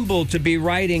 I'm humbled to be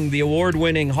writing the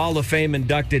award-winning Hall of Fame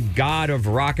inducted God of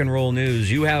Rock and Roll News.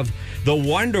 You have the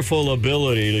wonderful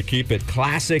ability to keep it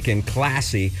classic and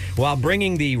classy while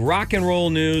bringing the rock and roll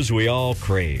news we all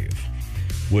crave.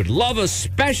 Would love a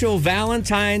special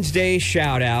Valentine's Day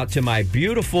shout-out to my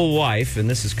beautiful wife, and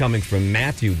this is coming from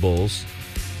Matthew Bulls.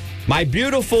 My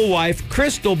beautiful wife,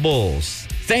 Crystal Bulls.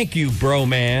 Thank you, bro,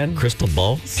 man. Crystal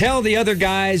Bulls? Tell the other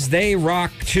guys they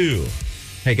rock, too.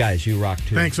 Hey, guys, you rock,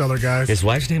 too. Thanks, other guys. His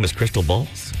wife's name is Crystal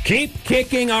Bulls? Keep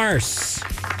kicking arse.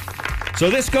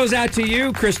 So this goes out to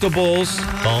you, Crystal Bulls.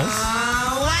 Bulls?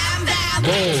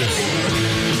 Bulls.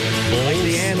 Like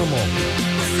the animal.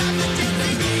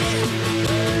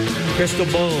 Crystal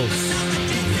Bulls.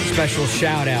 Special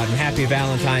shout out and happy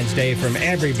Valentine's Day from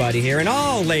everybody here. And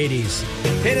all ladies,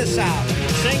 hit us out.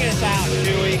 Sing us out,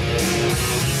 Chewy.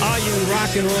 All you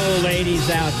rock and roll ladies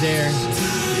out there.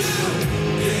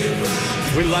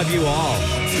 We love you all.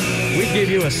 We give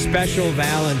you a special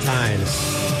Valentine's.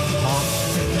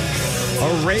 A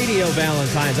radio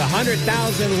Valentine's.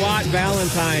 100,000 watt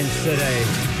Valentine's today.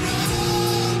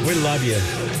 We love you.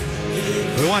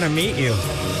 We want to meet you.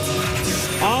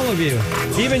 All of you.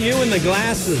 Even you in the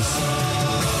glasses.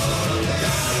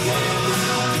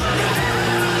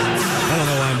 I don't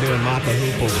know why I'm doing Mata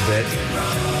Hoople's bit.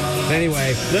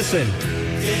 Anyway, listen.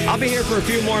 I'll be here for a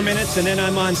few more minutes, and then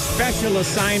I'm on special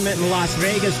assignment in Las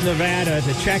Vegas, Nevada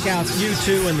to check out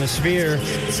U2 and the Sphere.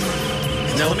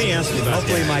 Now, let me ask you about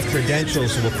Hopefully that. my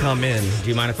credentials will come in. Do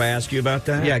you mind if I ask you about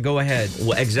that? Yeah, go ahead.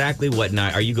 Well, exactly what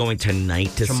night? Are you going tonight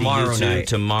to Tomorrow see U2? night.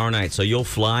 Tomorrow night. So you'll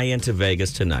fly into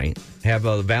Vegas tonight. Have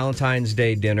a Valentine's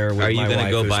Day dinner with Are you my going wife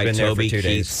to go who's by been there Toby for 2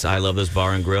 days. Keith's I Love This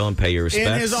Bar and Grill and pay your respects?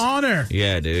 In his honor.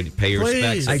 Yeah, dude. Pay your Please.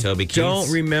 respects to I Toby Keith's. don't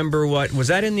remember what was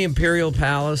that in the Imperial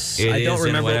Palace. It I don't is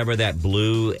remember in whatever that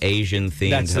blue Asian themed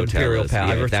That's the hotel Imperial is.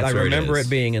 Palace. Yeah, that's I where remember it is. it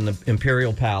being in the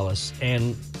Imperial Palace,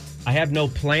 and I have no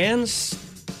plans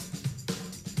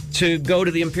to go to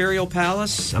the Imperial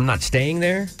Palace. I'm not staying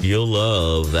there. You'll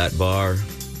love that bar.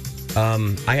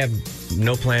 I have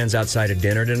no plans outside of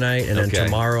dinner tonight, and then Okay.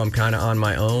 tomorrow I'm kind of on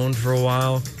my own for a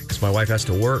while because my wife has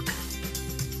to work.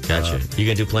 Gotcha. You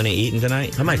gonna do plenty of eating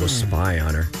tonight? I might go spy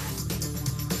on her.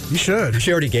 You should.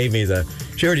 She already gave me the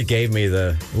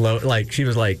she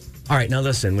was like, all right, now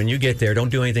listen, when you get there, don't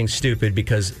do anything stupid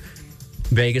because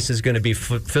Vegas is going to be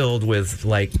filled with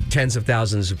like tens of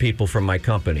thousands of people from my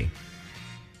company.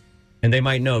 And they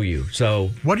might know you. So,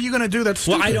 What are you going to do that's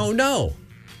stupid? well, I don't know.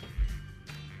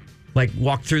 Like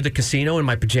walk through the casino in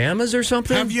my pajamas or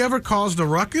something? Have you ever caused a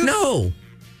ruckus? No.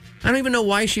 I don't even know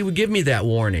why she would give me that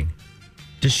warning.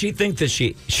 Does she think that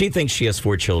she thinks she has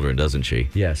 4 children, doesn't she?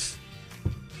 Yes.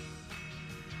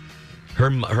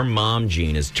 Her mom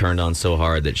gene is turned on so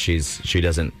hard that she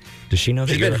doesn't. Does she know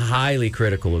that She's you're been highly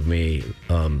critical of me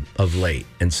of late.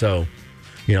 And so,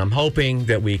 I'm hoping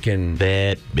that we can...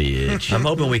 that bitch? I'm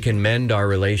hoping we can mend our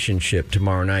relationship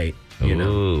tomorrow night.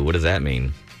 Ooh, what does that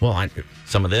mean? Well,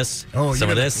 Some of this? Oh, some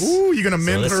of this? Ooh, you're going to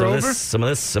mend her over? Some of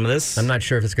this? Some of this? I'm not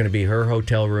sure if it's going to be her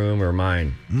hotel room or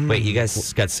mine. Wait, you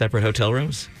guys got separate hotel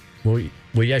rooms? Well,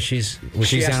 yeah, she's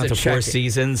She's has out to check Four it.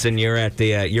 Seasons, and you're at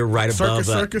the you're right above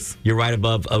Circus? You're right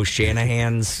above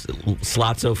O'Shanahan's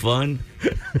Slots of Fun.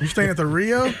 You staying at the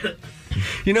Rio?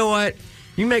 You know what?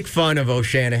 You make fun of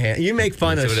O'Shanahan. You make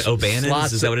fun Is of that what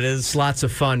O'Bannon's? Is that what it is? Slots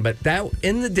of Fun. But that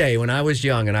in the day when I was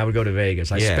young and I would go to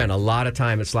Vegas, I Yeah. spent a lot of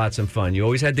time at Slots and Fun. You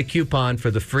always had the coupon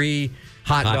for the free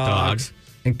hot dogs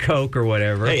and Coke or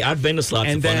whatever. Hey, I've been to Slots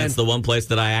And of Fun. then- It's the one place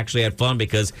that I actually had fun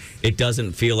because it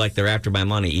doesn't feel like they're after my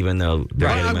money, even though they're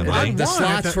Right. getting my money. I'm- The Why?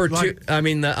 slots That, were like- two. I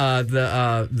mean,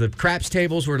 the craps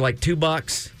tables were like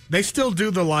 $2. They still do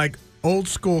the, old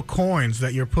school coins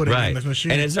that you're putting in Right. this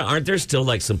machine. And aren't there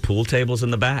still some pool tables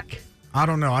in the back? I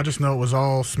don't know. I just know it was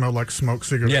all smelled like smoked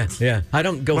cigarettes. Yeah. I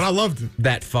don't go But I loved it.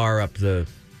 that far up the.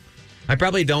 I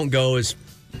probably don't go as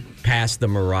past the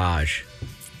Mirage.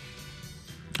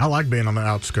 I like being on the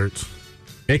outskirts.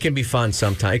 It can be fun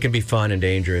sometimes. It can be fun and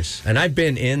dangerous. And I've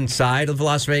been inside of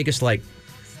Las Vegas. Like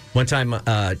one time,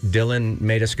 Dylan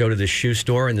made us go to this shoe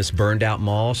store in this burned out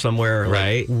mall somewhere,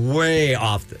 Right. way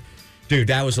off. Dude,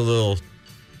 that was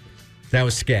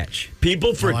sketch. People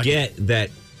like forget that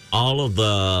all of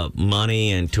the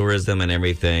money and tourism and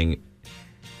everything,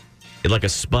 like a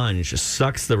sponge,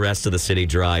 sucks the rest of the city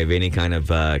dry of any kind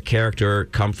of character,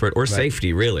 comfort, or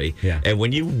safety, really. Yeah. And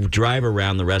when you drive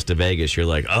around the rest of Vegas, you're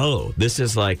like, oh, this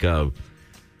is like a...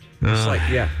 It's like,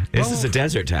 yeah. This is a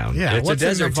desert town. Yeah, It's what's a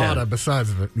desert in Nevada town. besides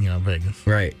Vegas?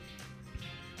 Right.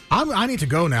 I need to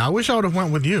go now. I wish I would have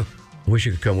went with you. Wish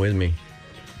you could come with me.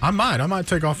 I might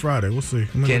take off Friday. We'll see.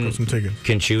 I'm gonna look up some tickets.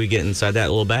 Can Chewy get inside that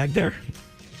little bag there?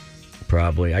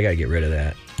 Probably. I got to get rid of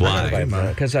that. Why?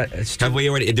 Because it's too...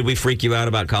 Did we freak you out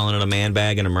about calling it a man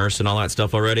bag and a Merce and all that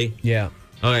stuff already? Yeah.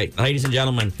 All right, ladies and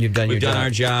gentlemen, We've done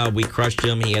our job. We crushed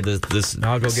him. He had this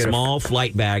I'll go get small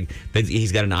flight bag that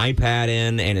he's got an iPad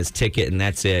in and his ticket, and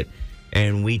that's it.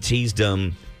 And we teased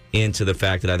him into the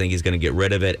fact that I think he's going to get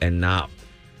rid of it and not.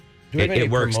 Do we have any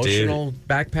it works, promotional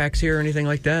backpacks here or anything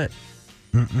like that?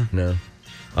 No.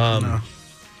 No.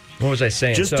 What was I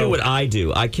saying? Just do what I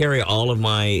do. I carry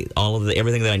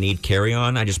everything that I need carry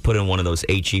on. I just put in one of those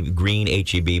green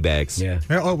HEB bags. Yeah.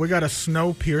 Oh, we got a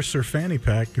Snowpiercer fanny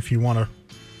pack if you want to.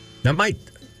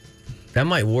 That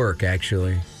might work,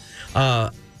 actually.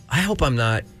 I hope I'm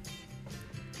not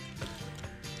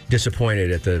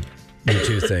disappointed at the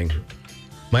U2 thing.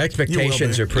 My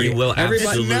expectations are pretty. You will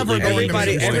absolutely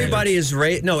be. Everybody is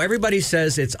right. No, everybody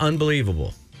says it's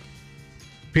unbelievable.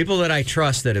 People that I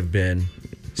trust that have been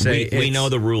say we know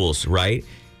the rules, right?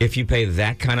 If you pay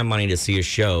that kind of money to see a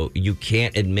show, you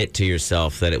can't admit to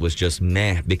yourself that it was just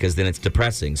meh, because then it's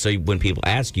depressing. So when people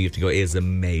ask you, you have to go, it's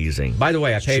amazing. By the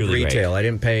way, I paid truly retail. great. I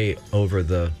didn't pay over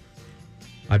the.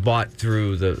 I bought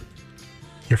through the.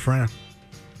 Your friend.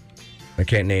 I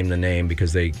can't name the name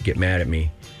because they get mad at me,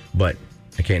 but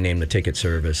I can't name the ticket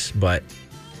service. But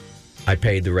I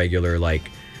paid the regular,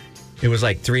 like, it was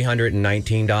like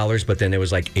 $319, but then there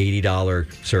was like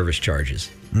 $80 service charges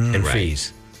and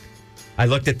fees. I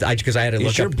looked at because I had to look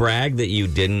up. Is your brag that you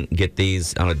didn't get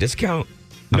these on a discount?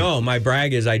 No, my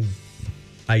brag is I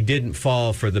didn't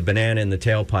fall for the banana in the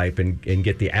tailpipe and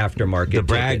get the aftermarket. The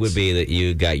brag tickets. would be that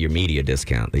you got your media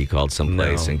discount, that you called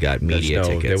someplace and got media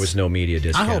tickets. There was no media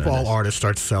discount. I hope on all this. artists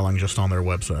start selling just on their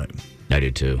website. I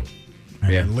did too.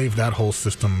 And leave that whole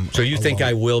system. So you think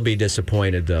I will be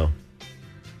disappointed, though,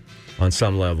 on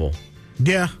some level?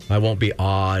 Yeah. I won't be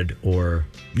odd or...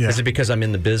 Yeah. Is it because I'm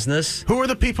in the business? Who are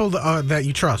the people that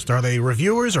you trust? Are they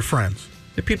reviewers or friends?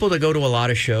 The people that go to a lot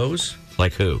of shows.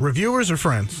 Like who? Reviewers or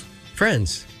friends?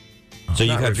 Friends. So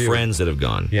you've not had reviewers. friends that have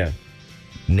gone. Yeah.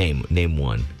 Name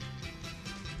one.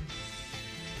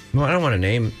 Well, I don't want to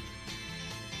name...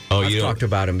 Oh, I've you talked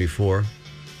about them before.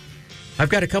 I've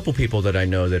got a couple people that I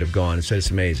know that have gone and said it's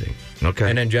amazing. Okay.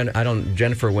 And then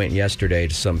Jennifer went yesterday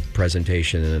to some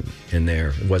presentation in there.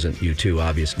 It wasn't U2,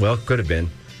 obviously. Well, it could have been.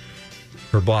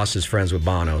 Her boss is friends with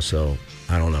Bono, so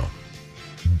I don't know.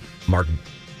 Mark.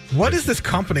 What is this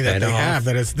company that they have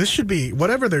that is, this should be,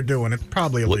 whatever they're doing, it's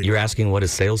probably illegal. You're asking what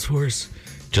is Salesforce?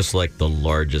 Just like the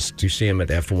largest. You see him at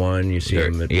F1, you see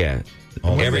him at... Yeah.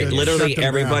 all over Literally Shut them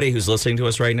everybody down. who's listening to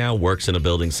us right now works in a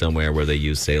building somewhere where they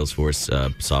use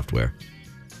Salesforce software.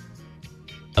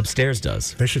 Upstairs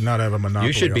does. They should not have a monopoly.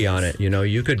 You should be on on this. it. You know,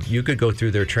 you could go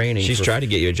through their training. She's tried to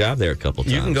get you a job there a couple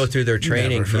times. You can go through their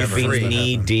training for Never. You've free. been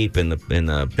knee deep in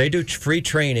the. They do free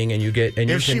training, and you get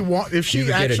and If you can, she you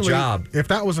can actually get a job. If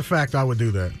that was a fact, I would do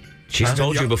that. She's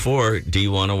told you before. Do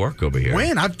you want to work over here?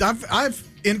 When I've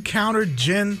encountered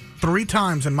Jen 3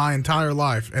 times in my entire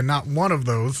life, and not one of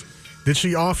those did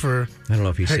she offer. I don't know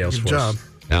if he's Heck, good Salesforce. job.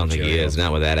 I don't think he is.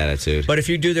 Not with that attitude. But if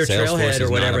you do their Salesforce trailhead is or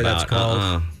not whatever that's about,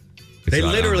 called, they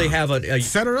literally have a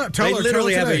Set her up. they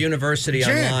literally have a today. university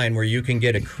Jen, online where you can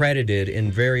get accredited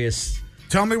in various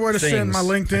Tell me where to things. send my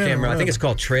LinkedIn. I can't remember. I think it's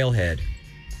called Trailhead,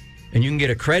 and you can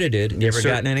get accredited. You ever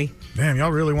gotten any? Damn,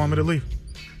 y'all really want me to leave?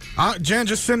 Jen,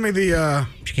 just send me the.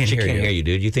 She can't She hear can't you. hear you,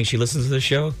 dude. You think she listens to the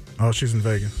show? Oh, she's in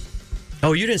Vegas.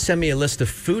 Oh, you didn't send me a list of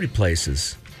food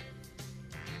places.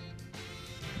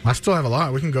 I still have a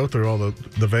lot. We can go through all the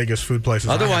Vegas food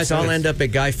places. Otherwise, I'll end up at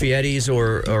Guy Fieri's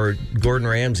or Gordon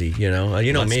Ramsay. You know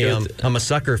Let's me. go I'm a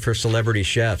sucker for celebrity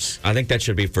chefs. I think that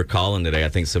should be for Colin today. I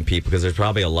think some people, because there's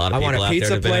probably a lot of I people want a out pizza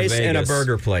there that have been in place and a Vegas.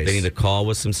 burger place. They need to call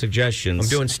with some suggestions. I'm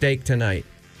doing steak tonight,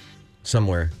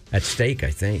 somewhere at Steak,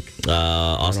 I think.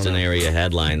 Austin area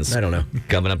headlines. I don't know.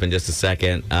 Coming up in just a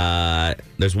second.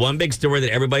 There's one big story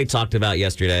that everybody talked about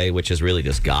yesterday, which is really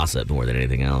just gossip more than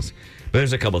anything else. But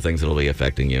there's a couple things that'll be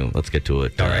affecting you. Let's get to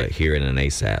it All right. here in an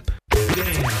ASAP.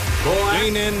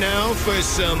 Lean in now for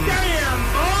some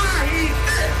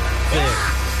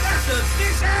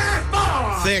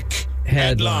thick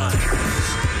Headline.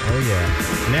 Oh,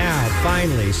 yeah. Now,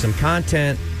 finally, some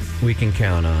content we can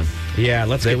count on. Yeah,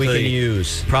 let's That get we to can the-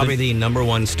 use. Probably the number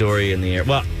one story in the air.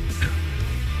 Well,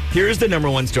 Here's the number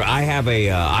one story. I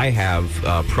have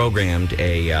programmed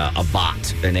a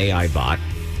bot, an AI bot.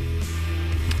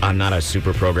 I'm not a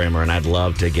super programmer, and I'd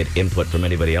love to get input from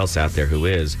anybody else out there who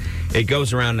is. It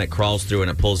goes around and it crawls through and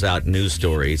it pulls out news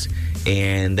stories,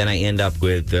 and then I end up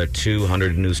with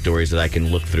 200 news stories that I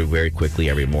can look through very quickly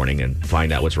every morning and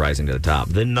find out what's rising to the top.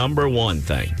 The number one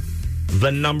thing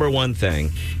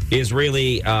is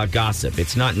really gossip.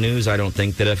 It's not news, I don't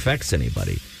think, that affects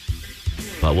anybody.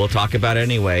 But we'll talk about it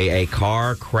anyway. A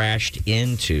car crashed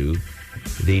into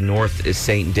the North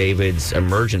St. David's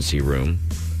emergency room,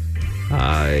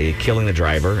 killing the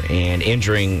driver and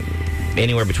injuring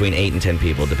anywhere between 8 and 10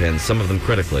 people. Depends. Some of them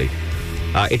critically.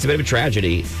 It's a bit of a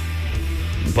tragedy,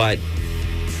 but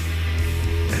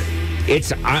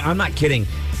I'm not kidding.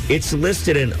 It's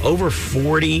listed in over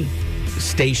 40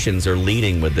 stations are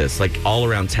leading with this, like all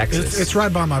around Texas. It's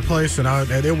right by my place, and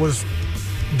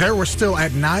there were still,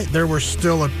 at night, there were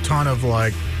still a ton of,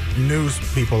 like, news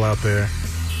people out there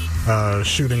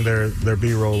shooting their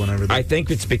B-roll and everything. I think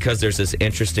it's because there's this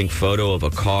interesting photo of a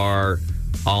car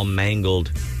all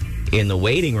mangled in the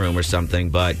waiting room or something,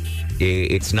 but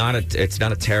it's not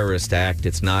a terrorist act.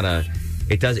 It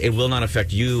will not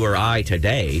affect you or I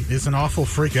today. It's an awful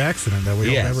freak accident that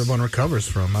we hope everyone recovers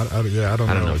from. I don't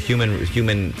know. Human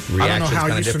reaction. I don't know how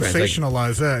you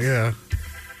sensationalize that. Yeah.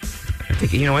 I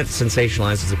think, you know what,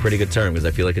 sensationalized is a pretty good term, because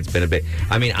I feel like it's been a bit.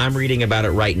 I mean, I'm reading about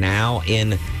it right now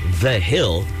in The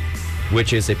Hill,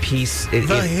 which is a piece. The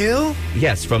Hill?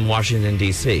 Yes, from Washington,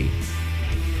 D.C.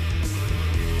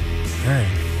 Hey,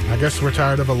 I guess we're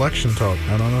tired of election talk.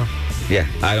 I don't know. Yeah,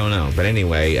 I don't know. But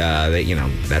anyway,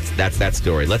 that's that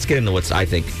story. Let's get into what's, I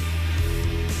think.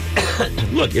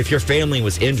 Look, if your family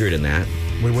was injured in that,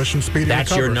 we wish them speedy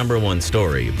That's recovery. Your number one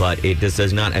story, but it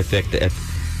does not affect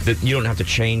you don't have to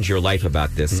change your life about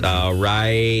this.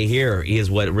 Right here is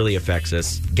what really affects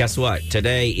us. Guess what?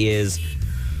 Today is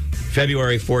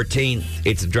February 14th.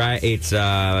 It's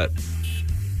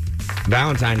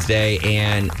Valentine's Day,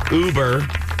 and Uber,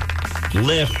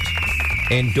 Lyft,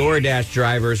 and DoorDash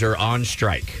drivers are on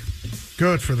strike.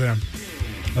 Good for them.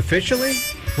 Officially?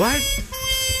 What?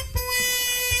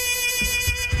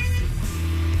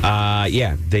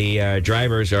 Yeah, the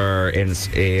drivers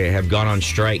have gone on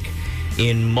strike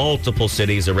in multiple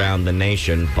cities around the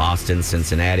nation: Boston,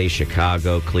 Cincinnati,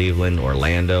 Chicago, Cleveland,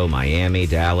 Orlando, Miami,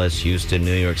 Dallas, Houston,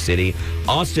 New York City.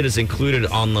 Austin is included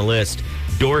on the list.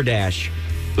 DoorDash,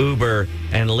 Uber,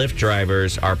 and Lyft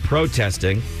drivers are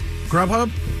protesting.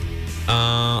 Grubhub?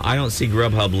 I don't see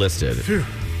Grubhub listed. Phew.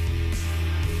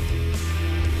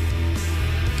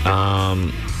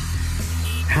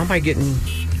 How am I getting...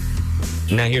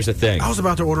 Now, here's the thing. I was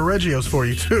about to order Reggios for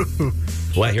you, too.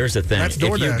 Well, here's the thing. That's If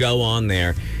DoorDash. you go on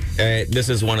there, this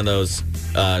is one of those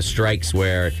strikes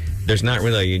where there's not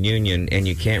really a union, and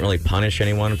you can't really punish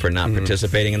anyone for not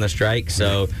participating in the strike.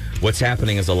 So what's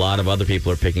happening is a lot of other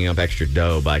people are picking up extra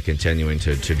dough by continuing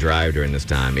to drive during this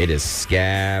time. It is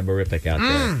scaberific out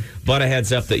there. But a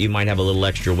heads up that you might have a little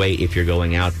extra weight if you're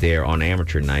going out there on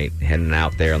amateur night, heading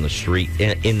out there on the street,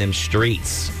 in them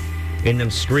streets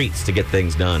to get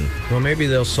things done. Well, maybe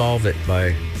they'll solve it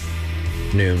by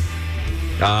noon.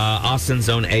 Austin's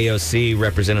own AOC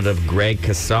Representative Greg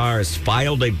Casar has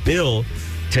filed a bill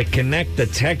to connect the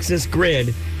Texas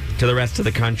grid to the rest of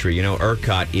the country. You know,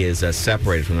 ERCOT is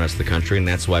separated from the rest of the country, and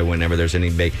that's why whenever there's any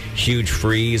big, huge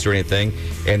freeze or anything,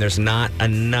 and there's not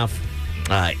enough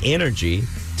energy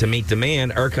to meet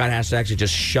demand, ERCOT has to actually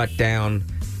just shut down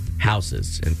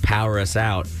houses and power us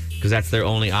out, because that's their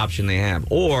only option they have.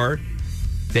 Or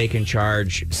they can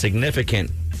charge significant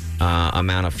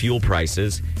amount of fuel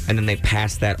prices, and then they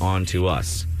pass that on to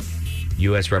us.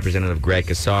 U.S. Representative Greg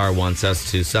Casar wants us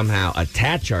to somehow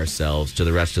attach ourselves to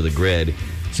the rest of the grid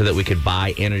so that we could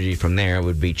buy energy from there. It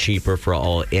would be cheaper for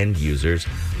all end users.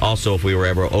 Also, if we were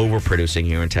ever overproducing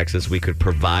here in Texas, we could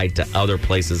provide to other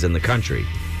places in the country.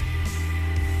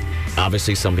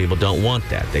 Obviously, some people don't want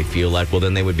that. They feel like, well,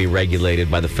 then they would be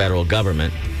regulated by the federal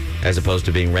government as opposed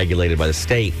to being regulated by the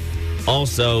state.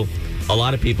 Also, a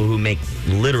lot of people who make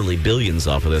literally billions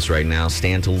off of this right now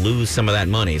stand to lose some of that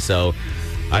money. So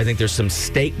I think there's some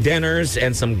steak dinners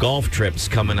and some golf trips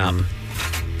coming up.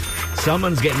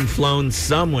 Someone's getting flown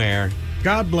somewhere.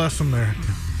 God bless them there.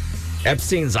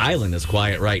 Epstein's Island is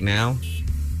quiet right now.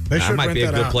 They should that might rent be a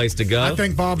that good out. place to go. I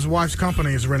think Bob's wife's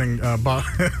company is renting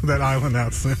that island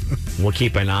out soon. We'll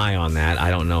keep an eye on that. I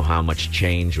don't know how much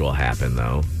change will happen,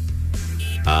 though.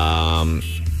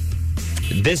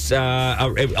 This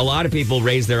a lot of people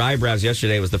raised their eyebrows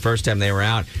yesterday. It was the first time they were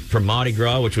out for Mardi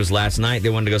Gras, which was last night. They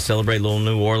wanted to go celebrate a little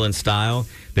New Orleans style.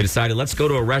 They decided, let's go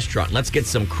to a restaurant. Let's get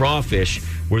some crawfish,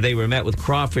 where they were met with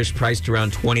crawfish priced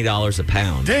around $20 a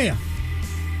pound. Damn.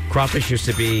 Crawfish used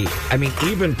to be, I mean,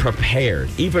 even prepared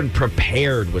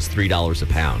was $3 a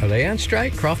pound. Are they on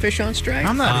strike? Crawfish on strike?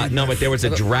 I'm not. No, but there was a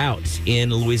drought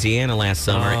in Louisiana last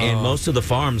summer, and most of the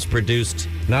farms produced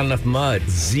Not enough mud.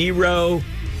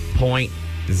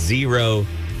 0.0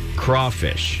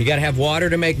 crawfish. You got to have water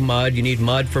to make mud. You need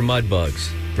mud for mud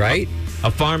bugs, right? A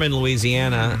farm in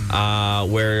Louisiana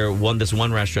where this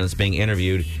one restaurant that's being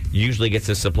interviewed usually gets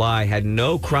a supply, had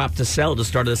no crop to sell at the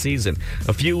start of the season.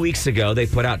 A few weeks ago, they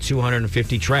put out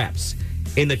 250 traps.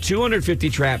 In the 250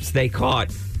 traps, they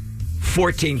caught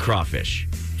 14 crawfish.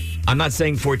 I'm not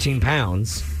saying 14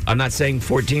 pounds. I'm not saying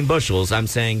 14 bushels. I'm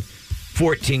saying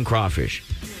 14 crawfish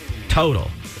total.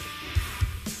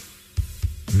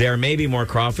 There may be more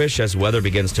crawfish as weather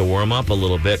begins to warm up a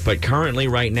little bit, but currently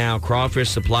right now, crawfish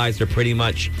supplies are pretty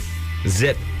much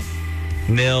zip,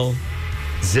 nil,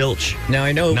 zilch, Now,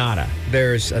 I know nada.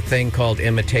 there's a thing called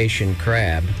imitation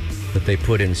crab that they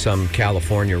put in some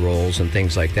California rolls and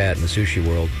things like that in the sushi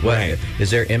world. What, Right. Is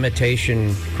there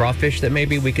imitation crawfish that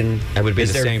maybe we can... That would be is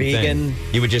the there same vegan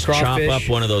thing. You would just crawfish? chop up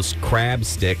one of those crab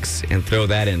sticks and throw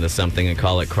that into something and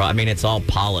call it I mean, it's all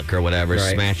pollock or whatever,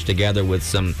 Right. smashed together with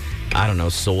some, I don't know,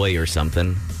 soy or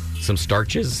something, some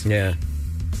starches. Yeah.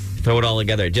 Throw it all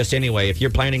together. Just anyway, if you're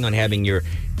planning on having your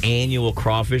annual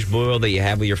crawfish boil that you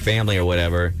have with your family or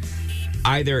whatever,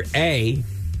 either A,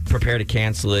 prepare to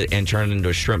cancel it and turn it into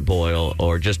a shrimp boil,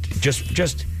 or just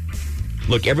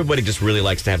look, everybody just really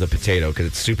likes to have the potato because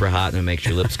it's super hot and it makes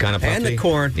your lips kind of puffy. And the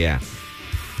corn. Yeah.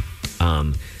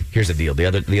 Here's the deal. The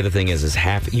other thing is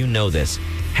half, you know this,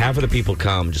 half of the people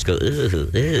come, just go, ugh,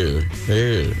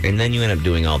 and then you end up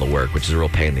doing all the work, which is a real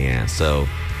pain in the ass. So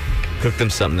cook them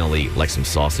something they'll eat, like some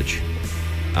sausage.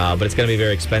 But it's going to be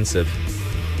very expensive.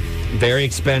 Very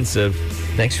expensive.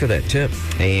 Thanks for that tip.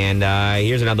 And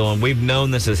here's another one. We've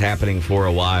known this is happening for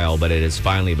a while, but it has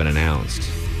finally been announced.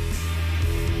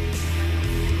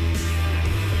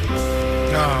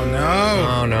 Oh, no.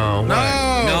 Oh, no.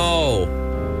 No.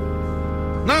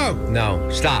 No. No. No.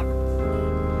 Stop.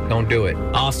 Don't do it.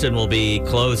 Austin will be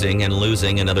closing and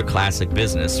losing another classic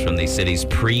business from the city's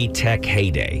pre-tech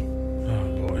heyday.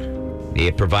 Oh, boy.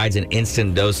 It provides an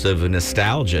instant dose of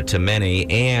nostalgia to many,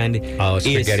 and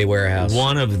Spaghetti is Warehouse.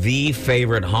 one of the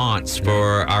favorite haunts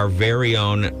for our very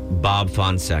own Bob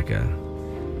Fonseca.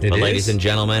 But ladies and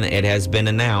gentlemen, it has been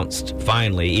announced,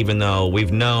 finally, even though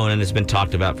we've known and it's been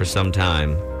talked about for some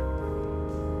time,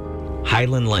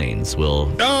 Highland Lanes will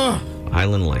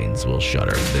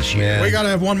shutter this year. Yeah. We got to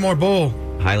have one more bowl.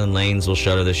 Highland Lanes will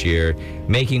shutter this year,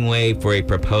 making way for a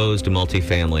proposed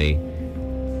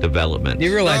multifamily development.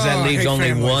 You realize that I leaves hate only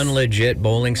families. one legit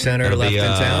bowling center It'll left be, in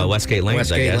town? Westgate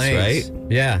Lanes, I guess, Lanes.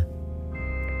 right? Yeah.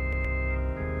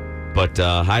 But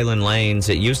Highland Lanes,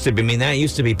 it used to be, that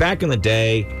used to be back in the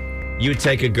day, you would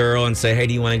take a girl and say, hey,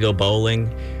 do you want to go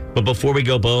bowling? But before we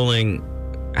go bowling,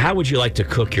 how would you like to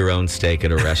cook your own steak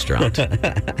at a restaurant?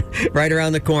 Right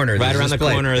around the corner. Right There's around this the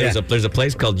place. corner, Yeah. there's a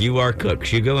place called You Are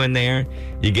Cooks. You go in there,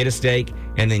 you get a steak,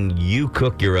 and then you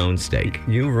cook your own steak.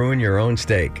 You ruin your own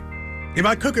steak. If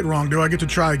I cook it wrong, do I get to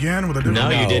try again with a different No,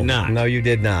 you did not. No, you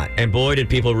did not. And boy, did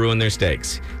people ruin their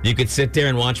steaks. You could sit there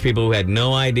and watch people who had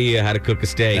no idea how to cook a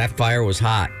steak. That fire was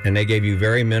hot, and they gave you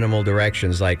very minimal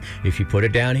directions. Like, if you put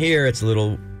it down here, it's a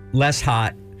little less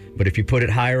hot. But if you put it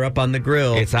higher up on the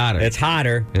grill, It's hotter. It's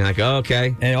hotter. And like, oh,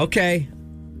 okay. And okay.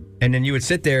 And then you would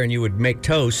sit there and you would make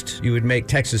toast. You would make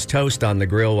Texas toast on the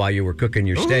grill while you were cooking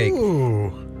your steak. Ooh.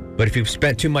 But if you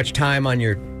spent too much time on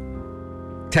your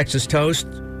Texas toast,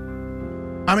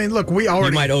 I mean, look, we you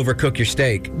already... might overcook your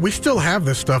steak. We still have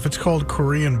this stuff. It's called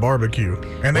Korean barbecue.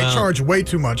 And they Well- charge way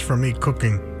too much for me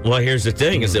cooking. Well, here's the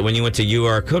thing, is that when you went to You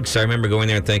Are Cooks, I remember going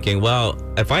there and thinking, well,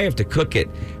 if I have to cook it,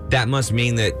 that must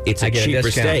mean that it's I a get a cheaper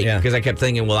discount, steak. yeah. Because I kept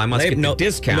thinking, well, I must get the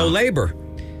discount. No labor.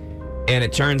 And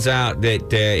it turns out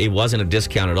that it wasn't a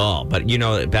discount at all. But, you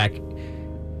know,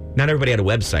 not everybody had a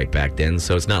website back then,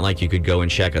 so it's not like you could go and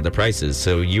check out the prices.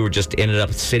 So you were just ended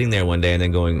up sitting there one day and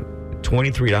then going,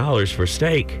 $23 for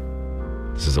steak.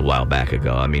 This is a while back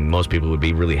ago. I mean, most people would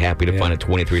be really happy to find a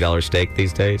 $23 steak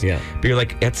these days. Yeah. But you're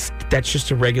like, that's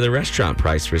just a regular restaurant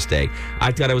price for steak.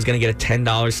 I thought I was going to get a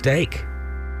 $10 steak.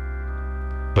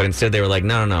 But instead they were like,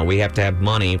 no, we have to have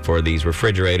money for these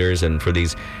refrigerators and for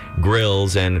these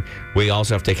grills, and we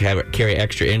also have to carry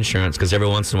extra insurance because every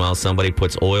once in a while somebody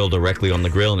puts oil directly on the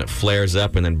grill and it flares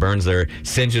up and then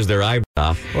singes their eyebrow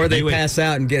off. Or they pass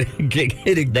out and get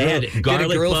a They had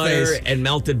garlic butter and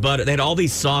melted butter. They had all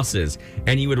these sauces,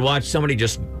 and you would watch somebody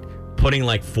just putting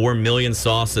like 4 million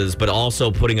sauces, but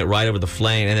also putting it right over the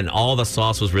flame, and then all the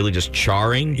sauce was really just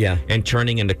charring and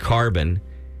turning into carbon.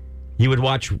 You would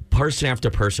watch person after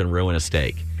person ruin a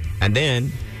steak. And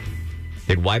then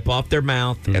they'd wipe off their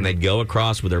mouth and they'd go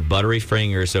across with their buttery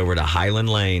fingers over to Highland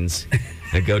Lanes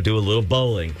and go do a little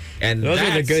bowling. And those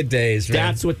are the good days, man.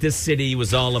 That's what this city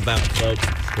was all about, folks.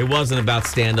 It wasn't about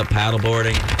stand-up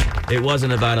paddleboarding. It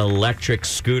wasn't about electric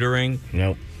scootering.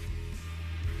 Nope.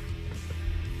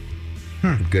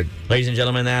 Good. Ladies and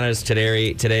gentlemen, that is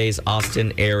today's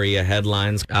Austin area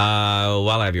headlines. While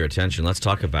I have your attention, let's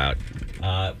talk about,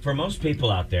 for most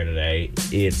people out there today,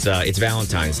 it's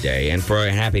Valentine's Day. And for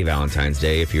a happy Valentine's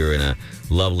Day, if you're in a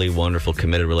lovely, wonderful,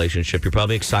 committed relationship, you're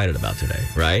probably excited about today,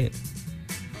 right?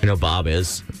 I know Bob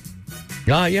is.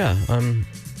 Yeah.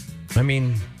 I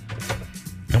mean,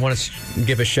 I want to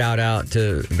give a shout out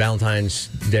to Valentine's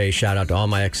Day. Shout out to all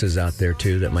my exes out there,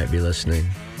 too, that might be listening.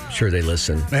 Sure they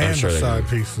listen. And I'm sure the side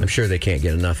pieces. I'm sure they can't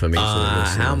get enough of me.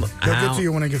 They'll get to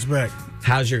you when it gets back.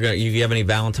 How's you have any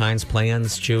Valentine's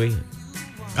plans, Chewy?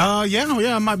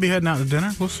 Yeah, I might be heading out to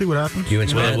dinner. We'll see what happens. You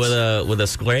and with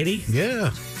a lady? Yeah.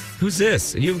 Who's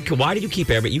this? Why do you keep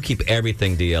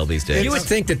everything DL these days? You would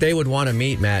think that they would want to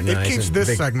meet Matt and I. It keeps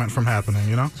this segment from happening,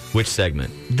 you know? Which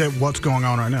segment? What's going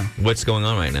on right now? What's going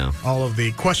on right now? All of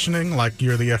the questioning, like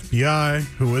you're the FBI.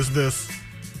 Who is this?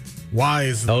 Why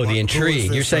is the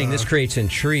intrigue? You're saying this creates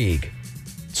intrigue.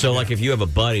 So, like, if you have a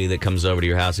buddy that comes over to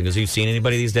your house and goes, "Have you seen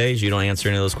anybody these days?" You don't answer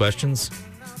any of those questions.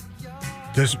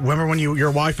 Remember when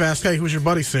your wife asked, "Hey, who's your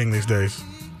buddy seeing these days?"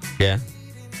 Yeah.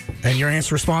 And your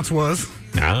response was,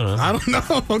 "I don't know." I don't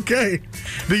know. Okay.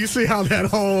 Do you see how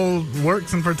that all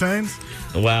works and pertains?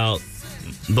 Well,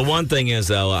 the one thing is,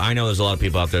 though, I know there's a lot of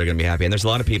people out there that are going to be happy, and there's a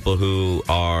lot of people who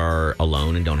are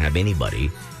alone and don't have anybody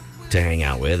to hang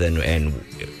out with, and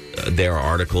there are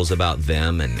articles about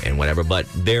them and whatever, but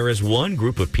there is one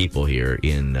group of people here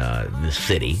in the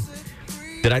city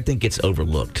that I think gets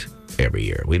overlooked every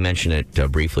year. We mentioned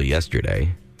it briefly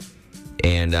yesterday,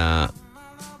 and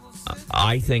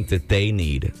I think that they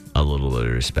need a little bit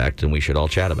of respect, and we should all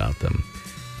chat about them.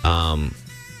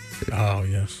 Oh,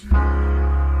 yes.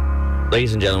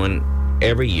 Ladies and gentlemen,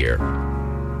 every year,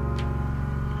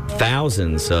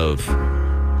 thousands of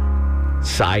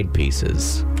side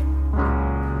pieces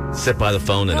sit by the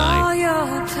phone tonight,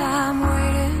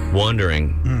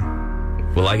 wondering,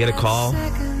 will I get a call?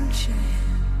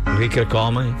 He could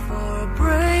call me.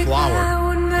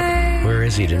 Flower. Where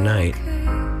is he tonight?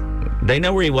 They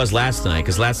know where he was last night,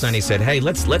 because last night he said, "Hey,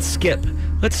 let's skip.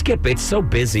 Let's skip. It's so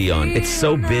busy on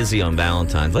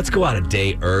Valentine's. Let's go out a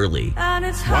day early." Why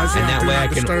is he And that way I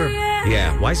can. disturb?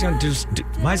 Yeah. Why is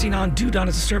he on Do Not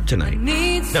Disturb tonight?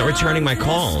 Not returning my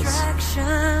calls.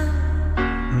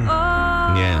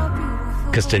 Yeah.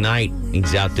 Because tonight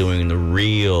he's out doing the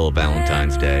real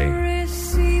Valentine's Day.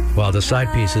 While the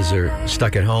side pieces are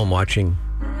stuck at home watching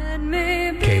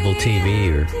cable TV.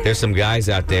 Or there's some guys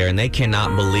out there, and they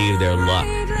cannot believe their luck.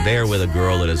 They're with a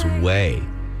girl that is way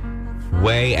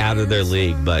out of their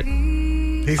league. But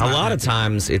a lot of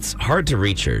times it's hard to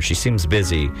reach her. She seems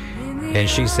busy. And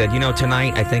she said,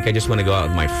 tonight I think I just want to go out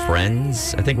with my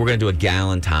friends. I think we're going to do a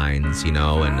Valentines, and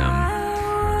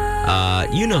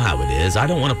you know how it is. I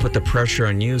don't want to put the pressure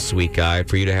on you, sweet guy,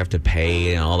 for you to have to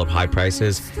pay all the high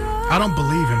prices. I don't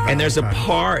believe in Valentine's. And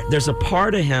there's a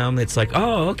part of him that's like,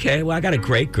 oh, okay, well, I got a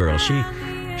great girl. She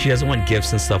doesn't want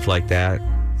gifts and stuff like that.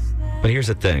 But here's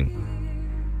the thing.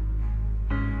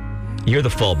 You're the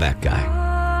fallback guy.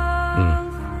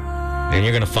 And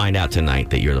you're going to find out tonight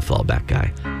that you're the fallback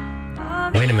guy.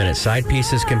 Wait a minute. Side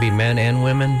pieces can be men and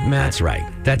women, Matt? That's right.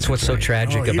 That's what's so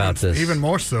tragic about this. Even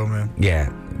more so, man.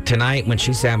 Yeah. Tonight, when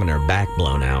she's having her back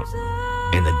blown out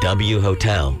in the W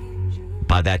Hotel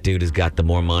by that dude who's got the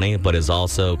more money but is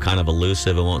also kind of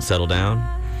elusive and won't settle down,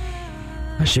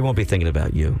 she won't be thinking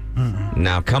about you.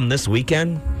 Now, come this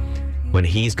weekend, when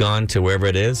he's gone to wherever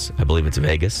it is, I believe it's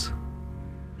Vegas,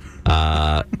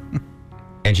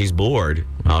 and she's bored,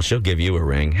 well, she'll give you a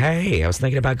ring. Hey, I was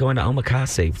thinking about going to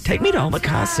Omakase. Take me to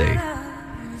Omakase.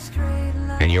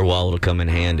 And your wallet will come in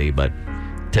handy, but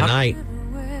tonight,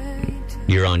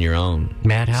 you're on your own,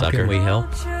 Matt, how sucker. can we help?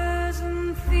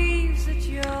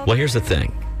 Well, here's the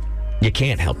thing. You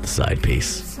can't help the side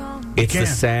piece. It's the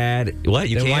sad... What?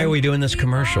 You Then can't? why are we doing this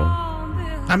commercial?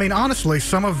 I mean, honestly,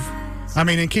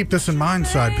 and keep this in mind,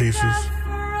 side pieces.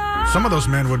 Some of those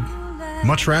men would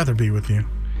much rather be with you.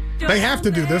 They have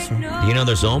to do this one. You know,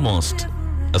 there's almost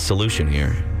a solution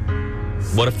here.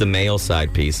 What if the male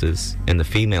side pieces and the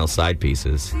female side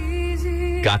pieces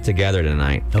got together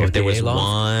tonight? Oh, if there the was A-loft?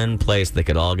 one place they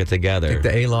could all get together, Like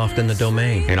the A-loft and the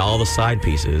domain. and all the side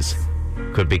pieces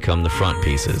could become the front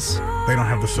pieces. They don't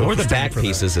have the Or the self-esteem back for that.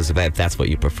 pieces, if that's what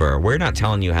you prefer. We're not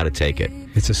telling you how to take it.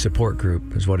 It's a support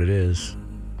group is what it is.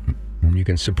 You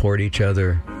can support each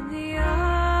other.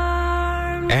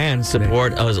 And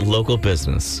support a local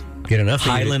business. Get enough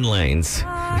Highland Lanes.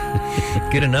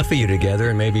 Get enough of you together,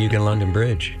 and maybe you can London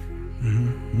Bridge.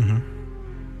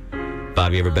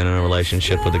 Bob, you ever been in a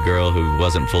relationship with a girl who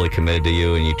wasn't fully committed to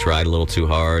you, and you tried a little too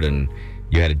hard, and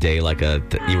you had a day like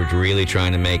you were really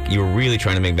trying to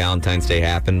make Valentine's Day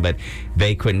happen, but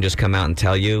they couldn't just come out and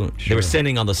tell you? They were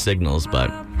sending all the signals, but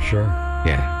Sure.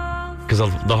 yeah. Because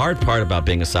the hard part about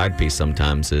being a side piece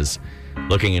sometimes is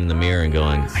looking in the mirror and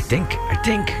going, I think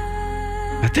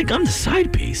I'm the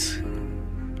side piece.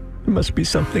 There must be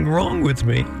something wrong with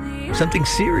me. Something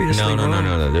seriously No.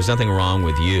 wrong. There's nothing wrong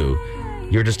with you.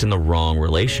 You're just in the wrong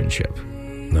relationship.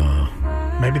 No.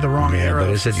 Maybe the wrong Yeah, era. but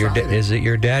of is it society.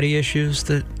 your daddy issues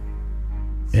that?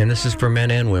 And this is for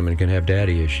men and women can have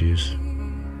daddy issues.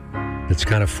 That's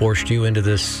kind of forced you into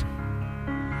this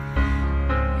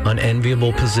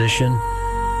unenviable position,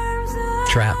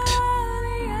 trapped,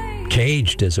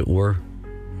 caged, as it were,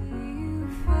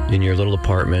 in your little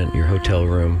apartment, your hotel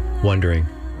room, wondering,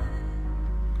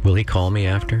 will he call me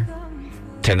after?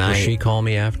 Tonight, Will she call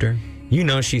me after? you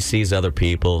know she sees other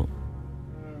people.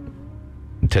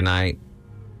 Tonight,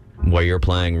 while you're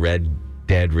playing Red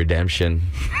Dead Redemption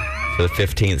for the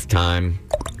 15th time,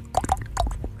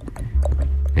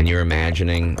 and you're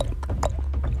imagining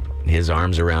his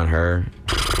arms around her.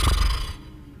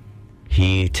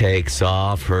 He takes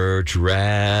off her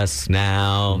dress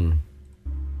now.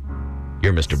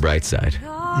 You're Mr. Brightside.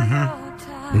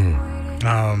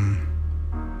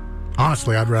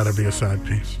 Honestly, I'd rather be a side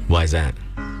piece. Why's that?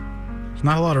 It's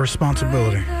not a lot of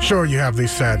responsibility. Sure, you have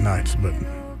these sad nights, but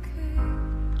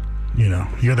you know,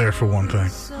 you're there for one thing.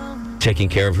 Taking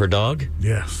care of her dog?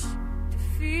 Yes.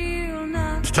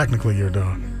 It's technically your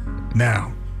dog.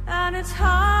 Now.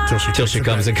 Till she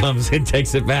comes and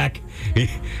takes it back.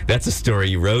 That's a story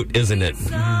you wrote, isn't it?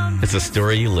 It's a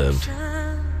story you lived.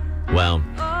 Well,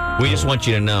 we just want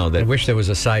you to know I that wish there was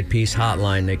a side piece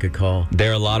hotline they could call.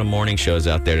 there are a lot of morning shows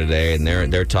out there today, and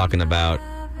they're talking about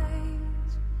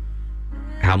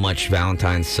how much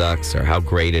Valentine's sucks or how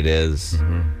great it is,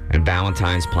 and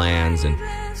Valentine's plans,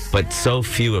 but so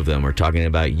few of them are talking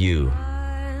about you,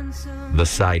 the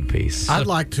side piece. I'd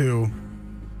like to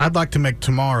make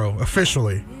tomorrow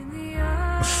officially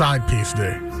a side piece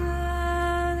day.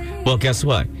 Well, guess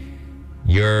what?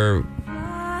 Your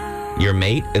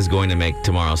mate is going to make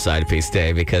tomorrow side piece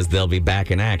day because they'll be back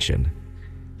in action.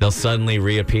 They'll suddenly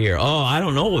reappear. Oh, I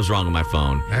don't know what was wrong with my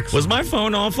phone. Excellent. Was my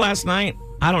phone off last night?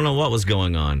 I don't know what was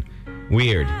going on.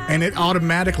 Weird. And it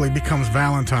automatically becomes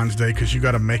Valentine's Day because you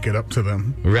got to make it up to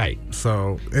them. Right.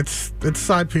 So it's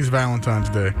side piece Valentine's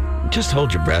Day, Just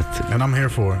hold your breath. and I'm here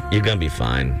for it. You're going to be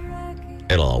fine.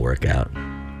 It'll all work out.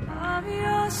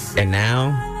 And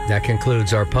now, That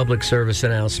concludes our public service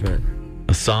announcement.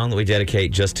 a song that we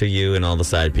dedicate just to you and all the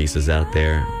side pieces out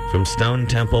there. From Stone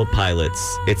Temple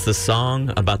Pilots, it's the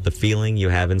song about the feeling you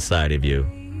have inside of you.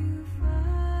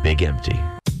 Big Empty.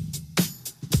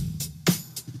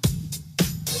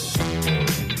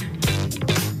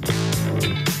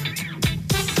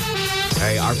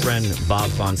 Hey, our friend Bob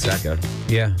Fonseca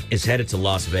Yeah, is headed to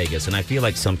Las Vegas, and I feel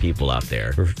like some people out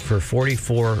there, for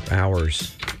 44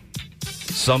 hours.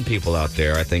 some people out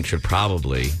there, I think, should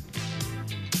probably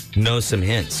know some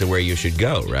hints of where you should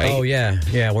go, right? Oh yeah.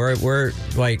 We're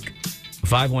like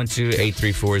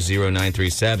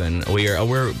 512-834-0937.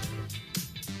 We're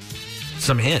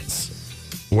some hints.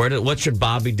 What should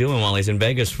Bob be doing while he's in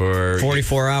Vegas for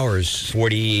 44 hours.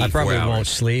 44 I probably hours? won't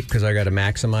sleep because I got to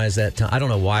maximize that time. I don't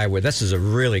know why. This is a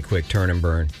really quick turn and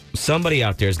burn. Somebody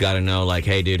out there's got to know, like,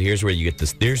 hey, dude, here's where you get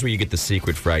this. Here's where you get the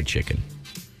secret fried chicken.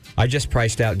 I just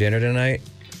priced out dinner tonight.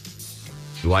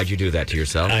 Why'd you do that to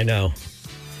yourself? I know.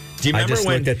 Do you I remember just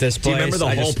when? looked at this Do you place.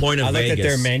 remember the whole point of I looked Vegas? at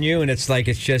their menu and it's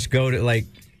just go to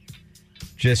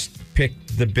just pick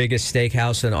the biggest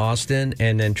steakhouse in Austin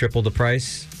and then triple the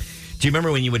price. Do you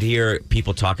remember when you would hear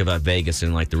people talk about Vegas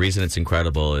and the reason it's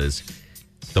incredible is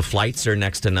the flights are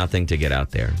next to nothing to get out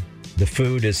there. The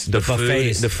food is the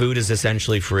buffets The food is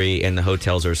essentially free, and the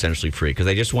hotels are essentially free because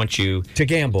they just want you to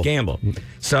gamble.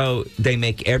 So they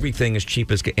make everything as cheap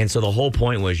as, and so the whole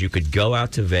point was you could go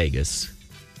out to Vegas,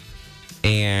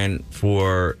 and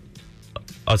for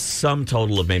a sum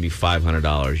total of maybe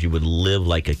 $500, you would live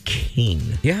like a king.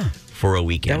 Yeah. For a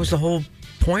weekend. That was the whole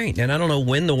point. And I don't know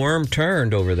when the worm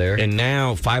turned over there. And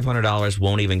now $500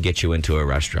 won't even get you into a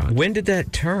restaurant. When did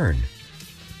that turn?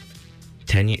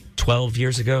 12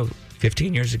 years ago?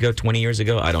 15 years ago? 20 years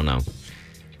ago? I don't know.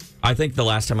 I think the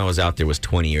last time I was out there was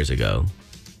 20 years ago.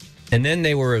 And then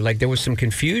there was some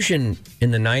confusion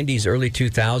in the 90s, early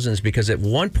 2000s, because at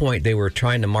one point they were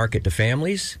trying to market to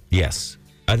families. Yes.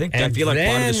 I feel like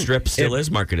part of the strip still is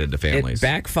marketed to families. It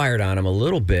backfired on them a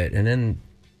little bit. And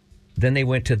then they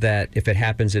went to that, if it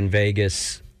happens in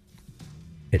Vegas,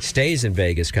 it stays in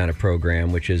Vegas kind of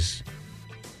program,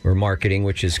 or marketing,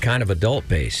 which is kind of adult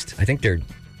based. I think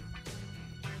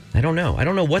I don't know. I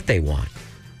don't know what they want.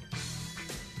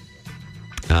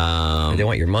 They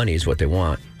want your money is what they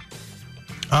want.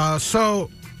 So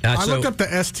I looked up the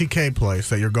STK place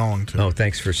that you're going to. Oh,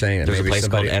 thanks for saying that. There's a place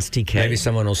called STK. Maybe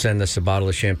someone will send us a bottle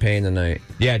of champagne tonight.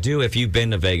 Yeah, do. If you've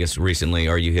been to Vegas recently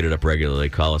or you hit it up regularly,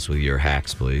 call us with your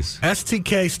hacks, please.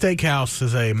 STK Steakhouse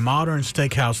is a modern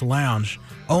steakhouse lounge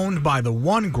owned by the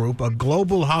One Group, a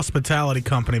global hospitality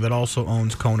company that also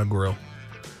owns Kona Grill.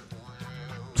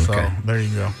 So there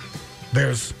you go.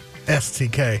 There's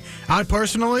STK. I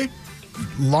personally,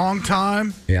 long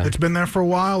time. Yeah. It's been there for a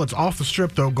while. It's off the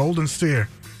strip, though. Golden Steer.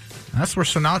 That's where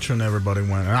Sinatra and everybody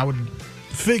went. And I would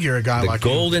figure a guy like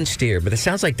Golden Steer, but it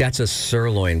sounds like that's a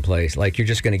sirloin place. Like you're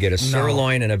just going to get a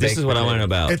sirloin and a bacon. This is what I want to know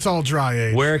about. It's all dry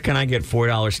aged. Where can I get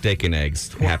 $4 steak and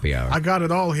eggs happy hour? I got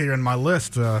it all here in my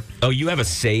list. Oh, you have a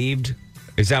saved?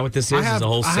 Is that what this is? Is a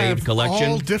whole saved collection?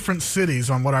 All different cities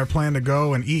on what I plan to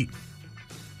go and eat.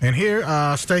 And here,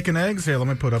 steak and eggs. Here, let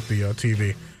me put up the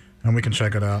TV, and we can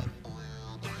check it out.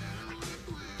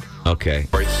 Okay.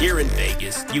 Or here in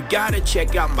Vegas, you gotta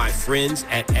check out my friends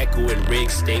at Echo and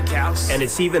Riggs Steakhouse. And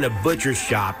it's even a butcher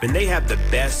shop, and they have the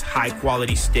best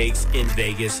high-quality steaks in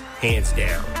Vegas, hands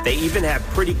down. They even have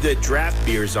pretty good draft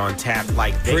beers on tap,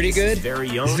 like pretty good.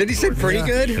 Very own. Did he say pretty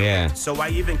good? Yeah. So I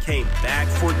even came back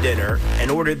for dinner and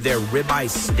ordered their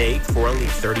ribeye steak for only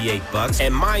 $38.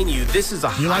 And mind you, this is a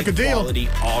high-quality,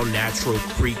 all-natural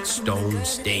creek stone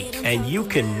steak, and you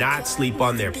cannot sleep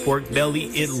on their pork belly.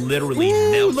 It literally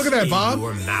melts. Look at that, Bob.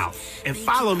 Your mouth. And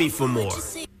follow me for more.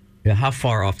 Yeah, how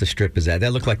far off the strip is that?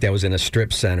 That looked like that was in a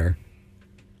strip center.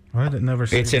 I didn't never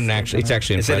see It's actually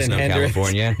in Fresno,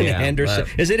 California. Yeah, Henderson.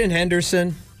 Is it in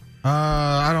Henderson?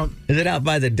 I don't. Is it out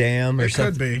by the dam or something?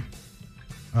 It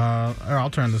could be. I'll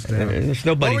turn this down. There's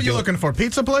nobody. What were you looking for?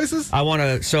 Pizza places? I want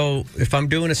to. So if I'm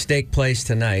doing a steak place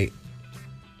tonight,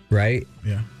 right?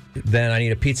 Yeah. Then I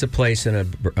need a pizza place and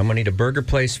I'm gonna need a burger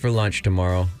place for lunch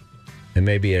tomorrow, and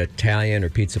maybe an Italian or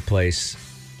pizza place.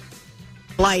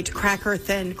 Light cracker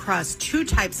thin crust, 2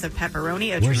 types of pepperoni,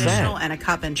 a Where's traditional that? and a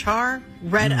cup and char,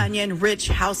 red onion, rich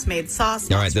house-made sauce.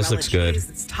 All right, this mozzarella looks good. cheese.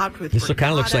 It's topped with This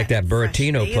kind of looks like that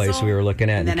Buratino place we were looking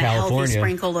at and in then a healthy California.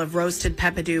 sprinkle of roasted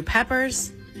peppadew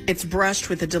peppers. It's brushed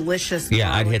with a delicious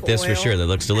Yeah, I'd hit garlic this for oil, sure. That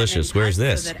looks delicious. and then Where's cut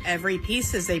this? So that every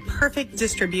piece is a perfect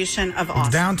distribution of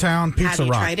awesome. downtown Pizza Have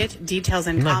you Rock. tried it? Details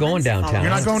and I'm not going comments. downtown. Follow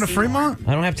You're us not going to see more. Fremont?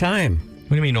 I don't have time. What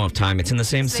do you mean you don't have time? It's in the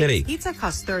same city. Pizza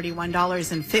costs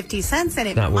 $31.50, and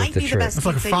it Not worth might the be the trip. best It's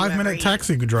like a pizza you 5-minute ever eat.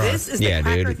 taxi drive. This is Yeah, the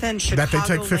Cracker dude. Thin That they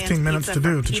take Chicagoland 15 minutes pizza to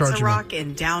do from to charge Pizza you. Rock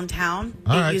in downtown.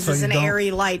 All It right, so uses you an don't-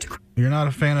 airy light. You're not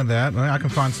a fan of that? I can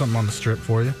find something on the strip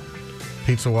for you,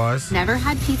 pizza-wise. Never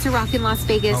had Pizza Rock in Las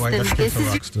Vegas. Oh, wait, then that's this Pizza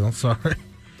is Rock still. Sorry.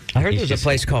 I heard He's there's a just-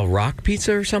 place called Rock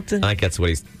Pizza or something. I think that's what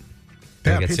he's.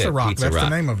 Yeah, think it's Pizza it, Rock. Pizza That's Rock.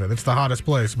 the name of it. It's the hottest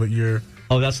place, but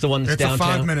Oh, that's the one that's it's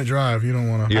downtown. a 5-minute drive. You don't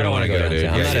want to. You I don't want to go, dude.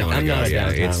 downtown. Yeah, I'm not a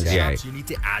downtown it's, guy. yeah. You need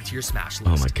to add to your smash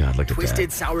list. Oh my God, look at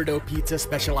Twisted that. Sourdough Pizza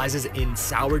specializes in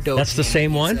sourdough. That's the pan same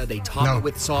pizza. one? They top No. it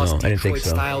with sauce, No, I didn't think Detroit so.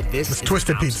 style. This It's is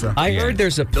Twisted absolute- Pizza. I heard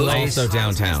there's a Those place. Also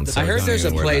downtown. so I heard don't there's a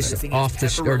even worry about place it. off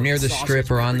the or near the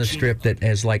strip or on the strip that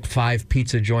has like 5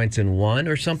 pizza joints in one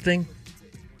or something.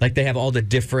 Like they have all the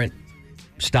different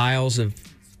styles of,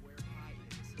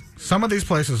 Some of these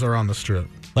places are on the strip.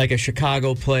 like a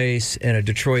Chicago place and a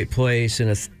Detroit place and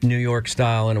a New York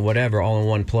style and a whatever, all in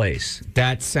one place.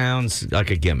 That sounds like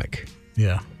a gimmick.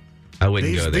 Yeah. I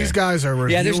wouldn't These, go there. these guys are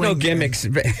reviewing. Yeah, there's no gimmicks.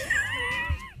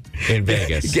 in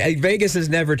Vegas. Vegas has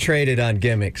never traded on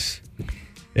gimmicks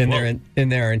in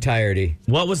their entirety.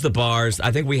 What was the bars?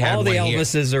 I think we had All the one here.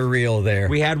 Elvises are real there.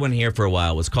 We had one here for a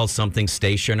while. It was called something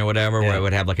Station or whatever, where Yeah. it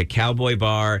would have like a cowboy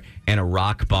bar and a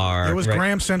rock bar. It was Right.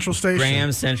 Graham Central Station.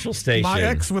 Graham Central Station. My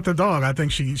ex with the dog, I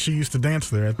think she used to dance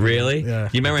there. At the, Really? Yeah.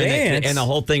 You remember? Dance? And the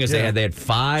whole thing is Yeah. they had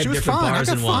 5 She was different fine. I bars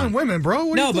got in fine one. women, bro.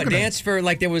 What are No, you but looking at? dance for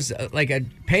like there was like a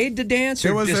paid to dance. Or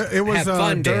It was just have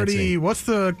fun dirty. dancing? What's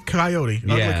the coyote?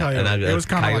 Ugly Yeah, coyote. and it was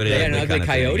kind of like coyote, They that. had an ugly ugly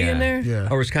kinda thing, coyote in yeah. there, Yeah.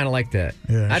 or was kind of like that.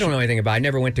 Yeah. Yeah, I don't know anything about it. I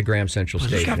never went to Graham Central Look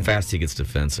Station. how fast he gets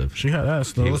defensive. She had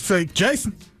us. So let's say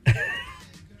Jason.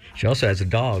 She also has a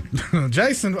dog.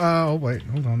 Jason. Oh, wait.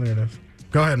 Hold on. There it is.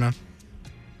 Go ahead, man.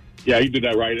 Yeah, you did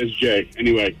that right. It's Jay.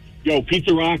 Anyway,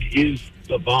 Pizza Rock is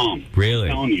the bomb. Really?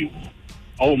 I'm telling you.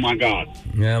 Oh, my God.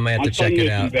 Yeah, I might have to check it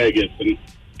out. in Vegas,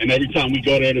 and every time we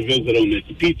go there to visit them,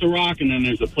 it's Pizza Rock, and then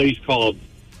there's a place called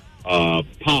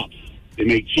Pops. They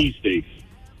make cheesesteaks.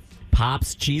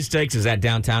 Pops Cheesesteaks, is that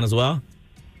downtown as well?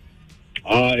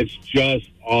 It's just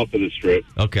off of the strip.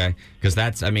 Okay, because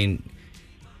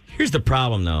here's the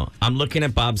problem, though. I'm looking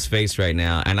at Bob's face right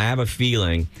now, and I have a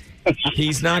feeling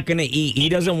he's not going to eat. He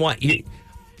doesn't want...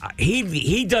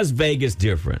 He does Vegas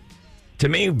different. To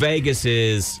me, Vegas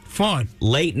is fun,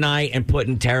 late night, and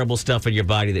putting terrible stuff in your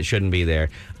body that shouldn't be there.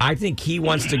 I think he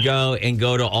wants to go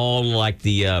to all like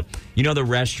the the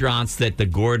restaurants that the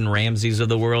Gordon Ramsays of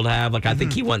the world have. Like I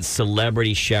think he wants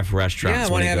celebrity chef restaurants. Yeah, I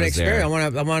want to have an experience.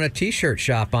 I want a T-shirt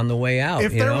shop on the way out.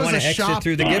 If there I was want a to exit shop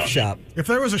through the gift shop. If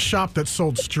there was a shop that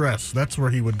sold stress, that's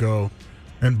where he would go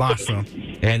and buy some.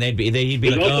 And he'd be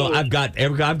like, "Oh, I've got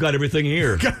everything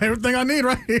here. Got everything I need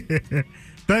right here."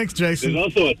 Thanks, Jason. There's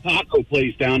also a taco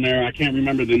place down there. I can't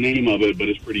remember the name of it, but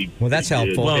it's pretty... Well, that's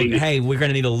helpful. Well, hey, we're going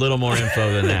to need a little more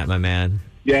info than that, my man.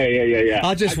 Yeah.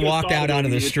 I'll just walk out onto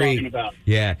the street.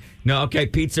 Yeah. No, okay,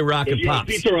 Pizza Rock and Pops.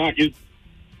 Pizza Rock is...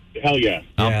 Hell yeah.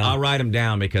 I'll write them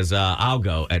down because I'll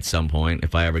go at some point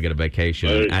if I ever get a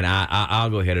vacation, and I'll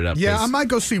go hit it up. Yeah, I might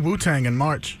go see Wu-Tang in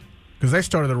March because they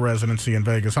started a residency in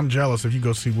Vegas. I'm jealous if you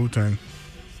go see Wu-Tang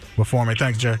before me.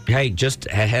 Thanks, Jay. Hey, just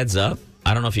a heads up.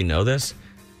 I don't know if you know this,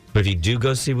 but if you do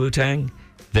go see Wu-Tang,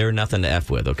 they're nothing to F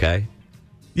with, okay?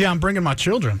 Yeah, I'm bringing my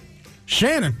children.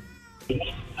 Shannon.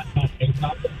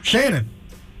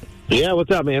 Yeah,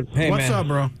 what's up, man? Hey, what's up,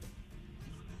 bro?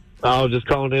 I was just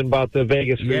calling in about the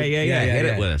Vegas food. Yeah. Hit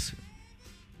it with us.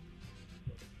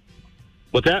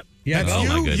 What's that? Yeah, That's oh, my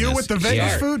you? goodness. You with the Vegas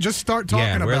Yeah. food? Just start talking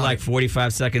about it. Yeah, we're like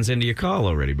 45 seconds into your call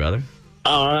already, brother.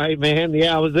 All right, man.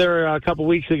 Yeah, I was there a couple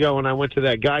weeks ago, and I went to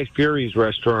that Guy Fieri's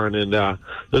restaurant, and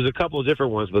there's a couple of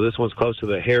different ones, but this one's close to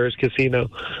the Harris Casino,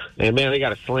 and, man, they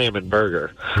got a slamming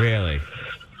burger. Really?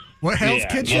 What, Hell's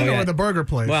Kitchen or the burger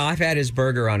place? Well, I've had his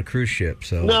burger on cruise ship,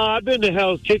 so... No, I've been to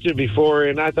Hell's Kitchen before,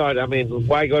 and I thought,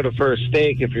 why go to for a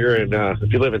steak if you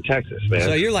live in Texas, man?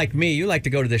 So you're like me. You like to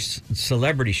go to the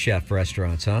celebrity chef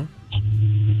restaurants, huh?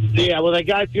 Yeah, well, that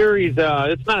Guy Fieri's,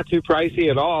 it's not too pricey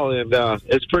at all, and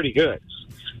it's pretty good.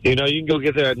 You can go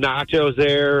get the nachos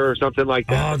there or something like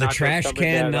that. Oh, the trash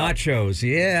can nachos.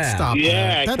 Yeah. Stop Yeah,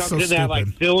 that. it That's comes so in that like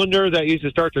cylinder that used to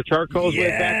start the charcoals with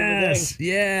back in the day.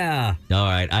 Yeah. All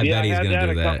right, I bet he's going to do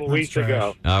a that. couple weeks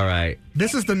ago. All right.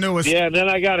 This is the newest. Yeah, and then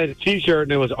I got a T-shirt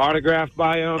and it was autographed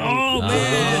by him. Oh, man.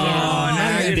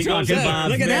 Now you're talking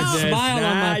Bob's Look at that business. smile on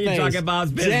Now my you're face. talking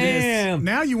Bob's business. Damn.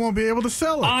 Now you won't be able to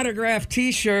sell it. Autographed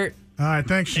T-shirt. All right,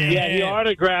 thanks, Shannon. Yeah, he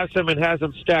autographs them and has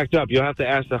them stacked up. You'll have to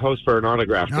ask the host for an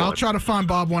autograph. I'll try to find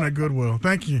Bob one at Goodwill.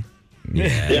 Thank you.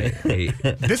 Yeah.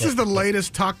 This is the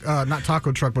latest not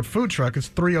taco truck, but food truck. It's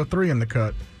 303 in the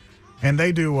cut, and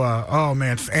they do. Oh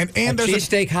man, and A there's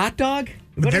cheesesteak hot dog?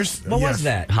 What was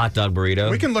that? Hot dog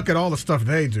burrito. We can look at all the stuff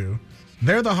they do.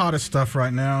 They're the hottest stuff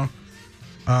right now.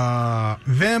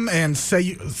 Them and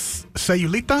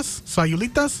Sayulitas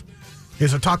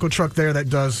is a taco truck there that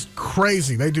does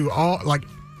crazy. They do all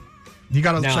you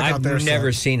got to check out their I've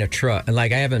never site. seen a truck. I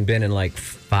haven't been in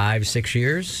 5-6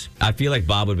 years. I feel like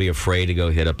Bob would be afraid to go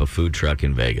hit up a food truck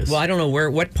in Vegas. Well, I don't know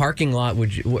what parking lot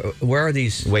would you. Where are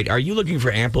these? Wait, are you looking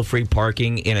for ample free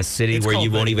parking in a city where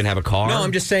you won't even have a car? No,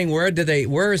 I'm just saying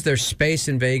where is there space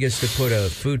in Vegas to put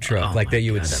a food truck that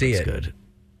you would see it? Good.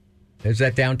 Is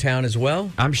that downtown as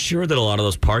well? I'm sure that a lot of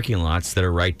those parking lots that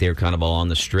are right there, kind of all on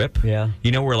the strip. Yeah. You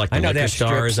know where the liquor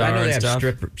stars are I know they and have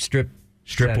stuff.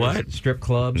 Strip what? Strip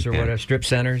clubs or whatever. Strip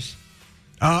centers.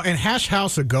 And Hash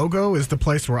House A Go-Go is the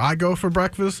place where I go for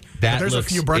breakfast. That but there's looks a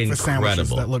few breakfast sandwiches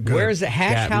incredible. that look good. Where is it?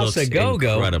 Hash House A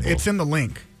Go-Go. Incredible. It's in the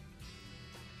link.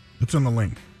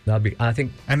 I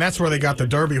think. And that's where they got the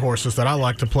derby horses that I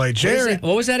like to play. Jerry.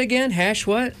 What was that again? Hash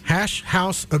what? Hash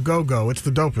House A Go-Go. It's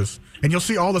the dopest. And you'll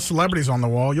see all the celebrities on the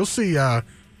wall. You'll see a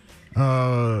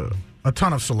ton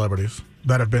of celebrities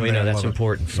that have been there. That's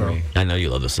important for me. I know you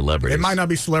love the celebrities. It might not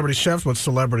be celebrity chefs, but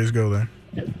celebrities go there.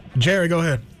 Jerry, go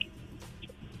ahead.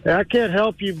 I can't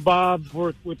help you, Bob,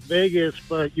 with Vegas,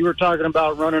 but you were talking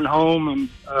about running home, and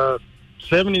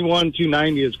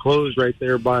 71-290 is closed right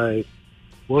there by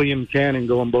William Cannon,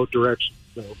 going both directions.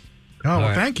 So,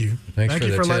 thank you. Thank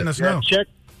you for letting us know.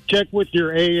 Check with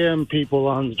your AM people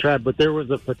on the track, but there was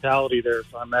a fatality there,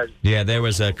 so I imagine. Yeah, there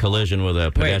was a collision with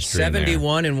a pedestrian. Wait,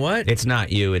 71 and what? It's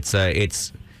not you. It's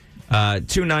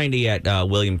 $290 at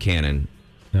William Cannon.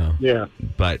 No. Yeah.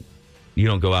 But you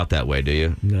don't go out that way, do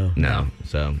you? No.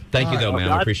 So thank you, though, man.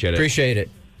 I appreciate it. Appreciate it.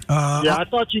 Yeah, I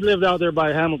thought you lived out there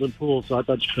by Hamilton Pool, so I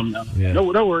thought you'd come down. Yeah.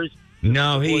 No worries.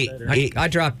 No, I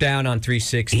dropped down on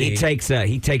 360.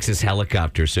 He takes his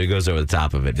helicopter, so he goes over the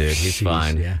top of it, dude. He's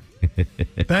fine. Yeah.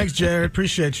 Thanks, Jared.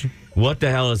 Appreciate you. What the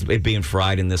hell is it being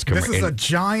fried in this commercial? This is a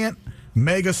giant,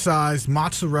 mega-sized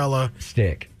mozzarella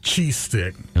cheese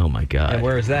stick. Oh my God! And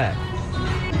where is that?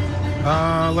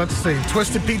 Let's see,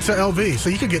 Twisted Pizza LV. So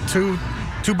you could get two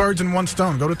birds in one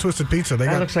stone. Go to Twisted Pizza.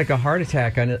 That looks like a heart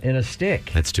attack in a stick.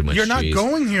 That's too much. You're not cheese.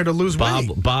 going here to lose weight.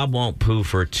 Bob won't poo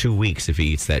for 2 weeks if he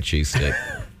eats that cheese stick.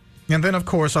 And then, of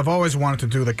course, I've always wanted to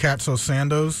do the Katso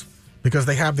Sandos because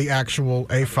they have the actual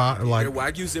A5. Like their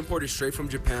Wagyu's imported straight from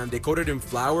Japan. They coat it in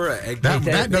flour, egg.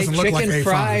 That doesn't look like A5.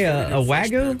 Fry a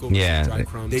Wagyu? Yeah.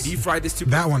 They deep fried this too.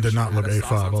 That one did not look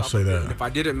A5. I'll say that. If I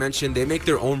didn't mention, they make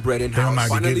their own bread in house.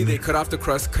 Finally, they cut off the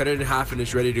crust, cut it in half, and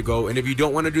it's ready to go. And if you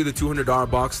don't want to do the $200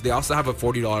 box, they also have a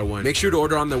 $40 one. Make sure to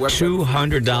order on their website.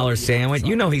 $200 sandwich?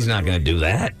 You know he's not going to do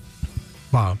that.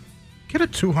 Bob, get a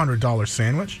 $200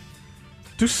 sandwich.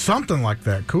 Do something like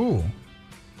that. Cool.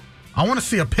 I want to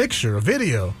see a picture, a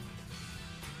video.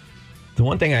 The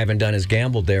one thing I haven't done is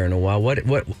gambled there in a while. What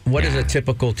is a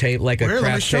typical table, like a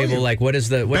craps table? Like what's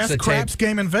Best the craps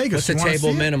game in Vegas? What's the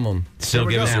table minimum? Still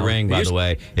give us a ring, by the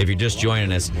way. If you're just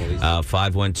joining us,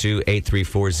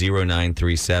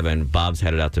 512-834-0937. Bob's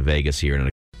headed out to Vegas here in a...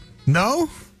 No?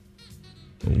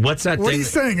 What's that What thing? are you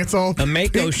saying? It's all a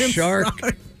Mako pink shark.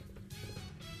 inside.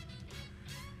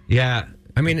 Yeah.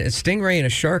 I mean, a stingray and a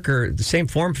shark are the same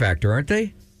form factor, aren't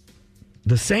they?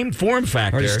 The same form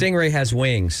factor. Or the stingray has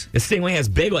wings. The stingray has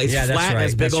big, it's that's flat, right,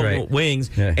 has big that's old right.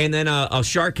 wings, Yeah. and then a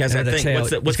shark has And that the thing. tail.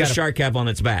 What's the It's got shark have on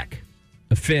its back?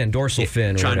 A fin, dorsal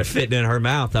fin. Trying to fit in her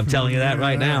mouth. I'm telling you that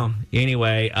right now.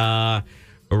 Anyway,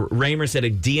 Raymer said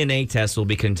a DNA test will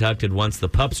be conducted once the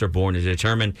pups are born to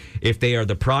determine if they are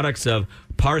the products of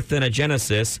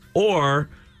parthenogenesis or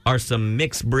are some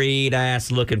mixed breed ass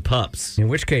looking pups. In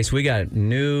which case, we got a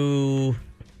new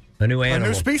animal. A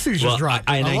new species just dropped.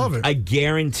 I love it. I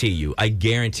guarantee you,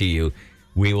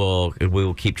 we will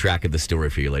keep track of the story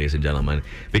for you, ladies and gentlemen,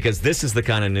 because this is the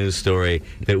kind of news story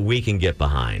that we can get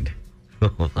behind.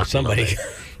 Somebody,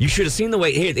 you should have seen the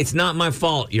way. Here, it's not my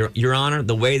fault, Your Honor.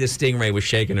 The way the stingray was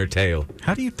shaking her tail.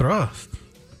 How do you thrust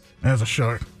as a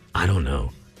shark? I don't know.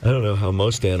 I don't know how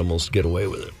most animals get away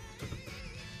with it.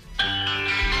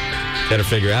 Better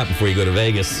figure out before you go to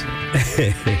Vegas.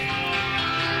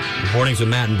 Mornings with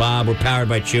Matt and Bob. We're powered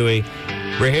by Chewy.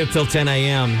 We're here till 10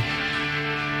 a.m.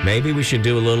 Maybe we should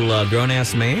do a little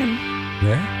grown-ass man?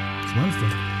 Yeah. It's Wednesday.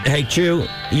 Hey, Chew,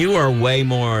 you are way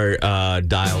more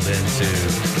dialed into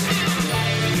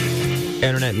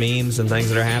internet memes and things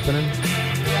that are happening.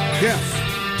 Yes.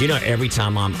 Do you know every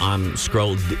time I'm doom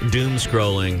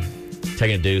scrolling,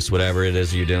 taking a deuce, whatever it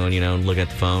is you're doing, and looking at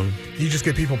the phone? You just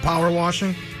get people power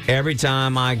washing?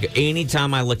 Anytime I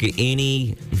look at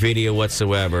any video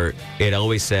whatsoever, it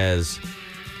always says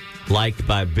liked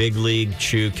by Big League,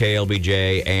 Chew,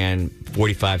 KLBJ, and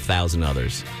 45,000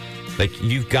 others. Like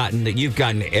you've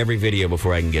gotten every video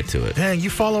before I can get to it. Dang, you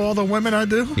follow all the women I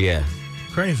do? Yeah.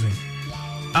 Crazy.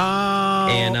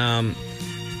 And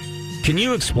can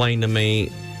you explain to me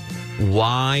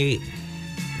why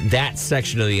that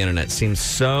section of the internet seems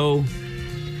so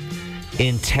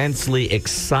intensely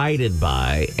excited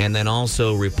by and then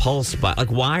also repulsed by?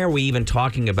 Like, why are we even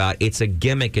talking about it's a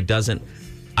gimmick? I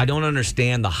don't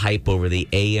understand the hype over the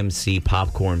AMC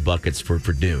popcorn buckets for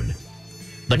Dune.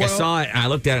 Like, I saw it and I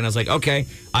looked at it and I was like, okay,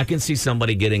 I can see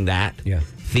somebody getting that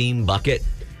theme bucket,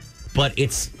 but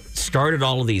it's started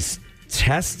all of these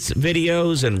tests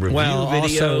videos and review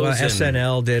videos. Also,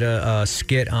 SNL did a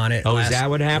skit on it. Is that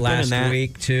what happened last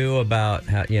week too? About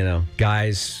how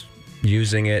guys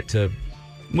using it to.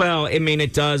 Well, I mean,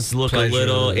 it does look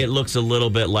It looks a little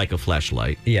bit like a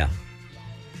fleshlight. Yeah,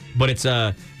 but it's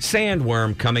a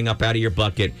sandworm coming up out of your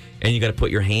bucket, and you got to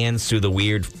put your hands through the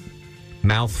weird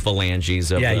mouth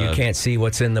phalanges of. Yeah, you can't see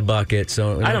what's in the bucket,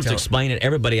 so I don't have to explain it.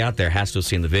 Everybody out there has to have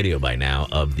seen the video by now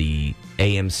of the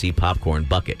AMC popcorn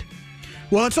bucket.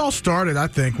 Well, it's all started, I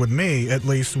think, with me, at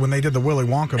least, when they did the Willy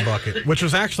Wonka bucket, which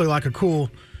was actually like a cool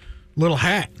little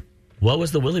hat. What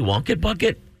was the Willy Wonka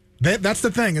bucket? That's the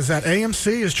thing, is that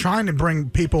AMC is trying to bring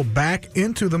people back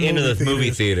into the movie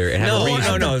theater and have a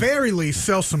reason. At the very least,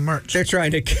 sell some merch. They're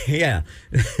trying to,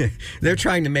 they're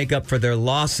trying to make up for their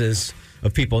losses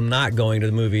of people not going to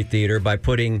the movie theater by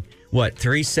putting,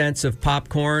 3 cents of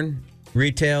popcorn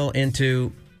retail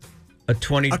into a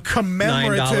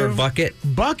 $29 bucket.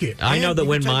 Bucket. I know that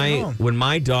when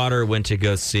my daughter went to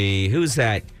go see, who's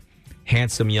that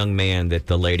handsome young man that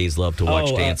the ladies love to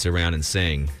watch dance around and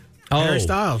sing. Harry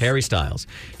Styles. Harry Styles.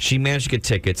 She managed to get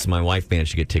tickets. My wife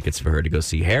managed to get tickets for her to go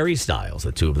see Harry Styles.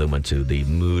 The two of them went to the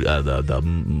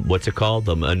what's it called?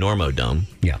 The Normo Dome.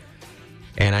 Yeah.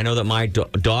 And I know that my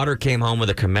daughter came home with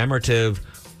a commemorative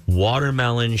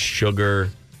watermelon sugar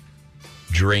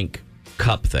drink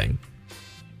cup thing.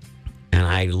 And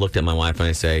I looked at my wife and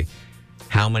I say,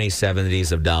 how many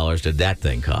 $70s of dollars did that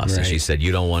thing cost? Right. And she said,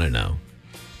 you don't want to know.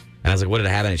 And I was like, what did it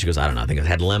have in it? She goes, I don't know. I think it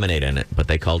had lemonade in it, but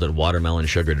they called it watermelon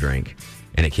sugar drink.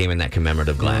 And it came in that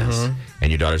commemorative glass.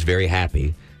 And your daughter's very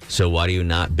happy. So why do you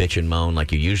not bitch and moan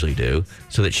like you usually do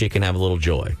so that she can have a little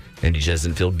joy? And she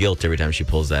doesn't feel guilt every time she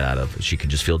pulls that out of. She can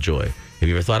just feel joy. Have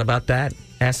you ever thought about that,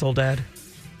 asshole dad?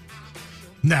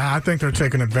 Nah, I think they're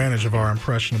taking advantage of our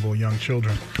impressionable young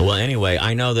children. Well, anyway,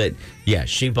 I know that,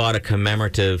 she bought a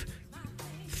commemorative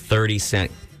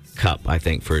 30-cent cup, I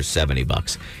think, for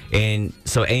 $70. And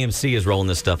so AMC is rolling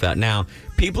this stuff out. Now,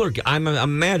 I'm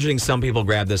imagining some people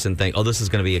grab this and think, this is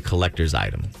going to be a collector's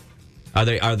item. Are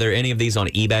there any of these on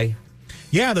eBay?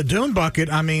 Yeah, the Dune bucket,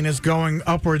 is going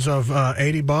upwards of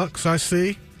 $80, I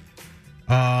see.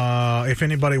 If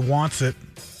anybody wants it,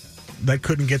 they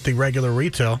couldn't get the regular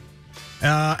retail.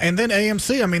 And then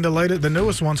AMC, the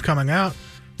newest one's coming out.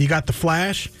 You got the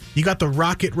Flash. You got the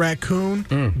Rocket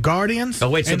Raccoon Guardians. Oh,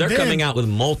 wait, so they're coming out with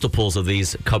multiples of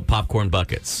these popcorn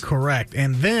buckets. Correct.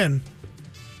 And then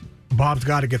Bob's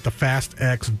got to get the Fast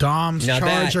X Dom's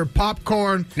Charger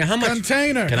popcorn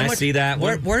container. Can I see that?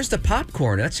 Where's the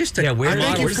popcorn? That's just where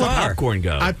does the popcorn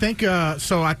go? I think I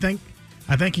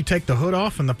think you take the hood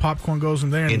off and the popcorn goes in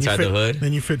there. And inside the hood?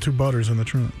 Then you fit 2 butters in the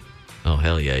trunk. Oh,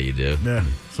 hell yeah, you do. Yeah.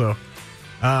 So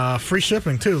free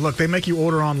shipping, too. Look, they make you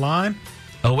order online.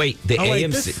 Oh, wait.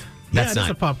 AMC. That's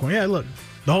a popcorn. Yeah, look.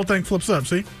 The whole thing flips up,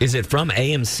 see? Is it from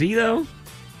AMC, though?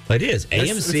 It is. AMC.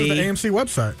 This is the AMC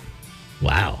website.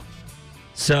 Wow.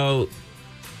 So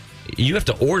you have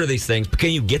to order these things, but can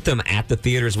you get them at the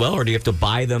theater as well, or do you have to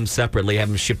buy them separately, have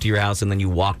them shipped to your house, and then you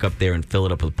walk up there and fill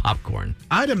it up with popcorn?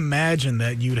 I'd imagine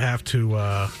that you'd have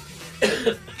to...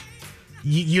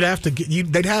 you'd have to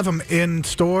get... they'd have them in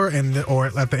store or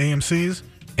at the AMCs,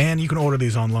 and you can order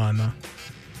these online, though.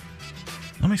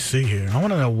 Let me see here. I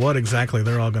want to know what exactly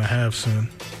they're all going to have soon.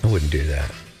 I wouldn't do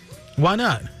that. Why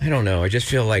not? I don't know. I just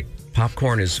feel like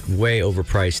popcorn is way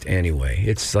overpriced anyway.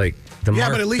 It's like but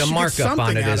at least the markup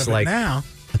on it is like now.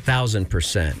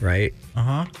 1,000%, right?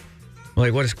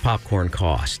 Like, what does popcorn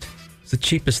cost? It's the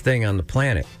cheapest thing on the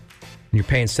planet. And you're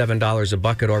paying $7 a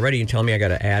bucket already. You tell me I got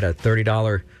to add a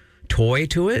 $30 toy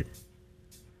to it?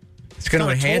 It's going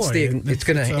to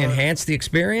enhance the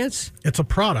experience. It's a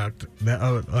product,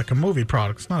 like a movie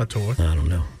product. It's not a toy. I don't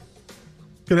know.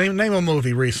 Name a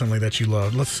movie recently that you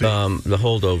loved. Let's see. The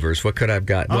Holdovers. What could I've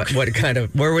got? Okay. What kind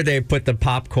of? Where would they put the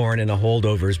popcorn in a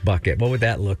Holdovers bucket? What would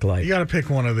that look like? You got to pick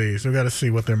one of these. We got to see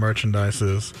what their merchandise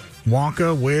is.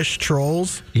 Wonka, Wish,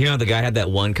 Trolls. The guy had that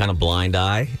one kind of blind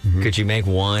eye. Could you make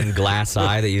one glass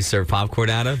eye that you serve popcorn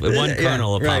out of? One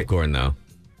kernel of popcorn, though.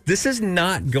 This is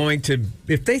not going to...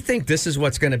 If they think this is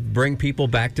what's going to bring people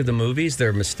back to the movies,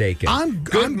 they're mistaken. I'm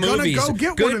going to go get one of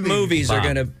these. Good movies are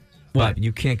going to... But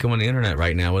you can't go on the internet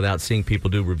right now without seeing people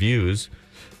do reviews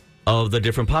of the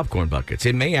different popcorn buckets.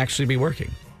 It may actually be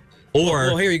working.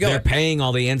 Or here you go. They're paying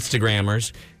all the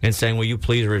Instagrammers and saying, will you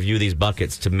please review these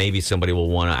buckets to maybe somebody will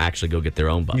want to actually go get their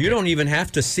own bucket. You don't even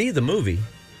have to see the movie.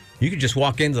 You could just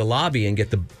walk into the lobby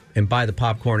and buy the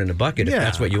popcorn in a bucket if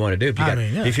that's what you want to do.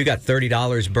 If you got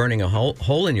 $30 burning a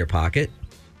hole in your pocket.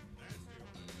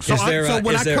 So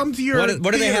when I come to your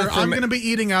theater, I'm going to be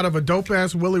eating out of a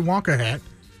dope-ass Willy Wonka hat.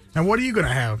 And what are you going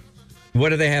to have? What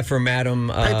do they have for Madam...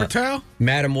 paper towel?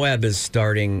 Madam Web is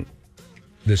starting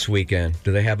this weekend.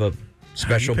 Do they have a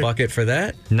special bucket for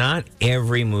that? Not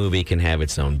every movie can have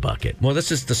its own bucket. Well,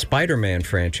 this is the Spider-Man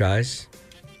franchise.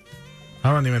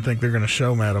 I don't even think they're going to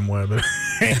show Madam Web at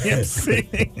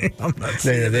AMC. I'm not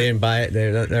they didn't buy it.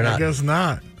 They're not. I guess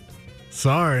not.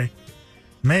 Sorry.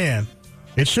 Man,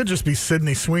 it should just be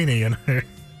Sydney Sweeney in her.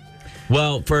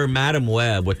 Well, for Madam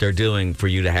Web, what they're doing for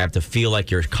you to have to feel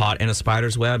like you're caught in a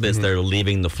spider's web is they're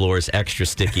leaving the floors extra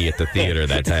sticky at the theater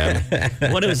that time.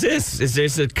 What is this?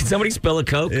 Can somebody spell a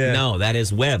Coke? Yeah. No, that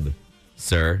is web,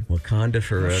 sir. Wakanda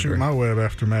forever. I'll shoot my web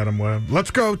after Madam Web.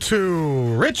 Let's go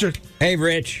to Richard. Hey,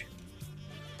 Rich.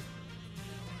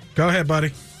 Go ahead,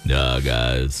 buddy.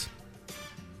 Guys.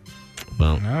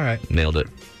 Well, all right. Nailed it.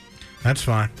 That's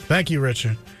fine. Thank you,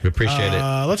 Richard. We appreciate it.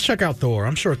 Let's check out Thor.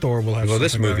 I'm sure Thor will have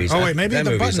this movie's... Oh, wait, maybe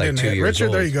the button didn't hit.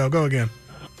 Richard, there you go. Go again.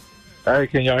 Hey,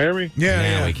 can y'all hear me?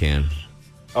 Yeah, we can.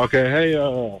 Okay,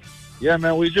 hey, yeah,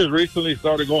 man, we just recently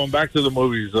started going back to the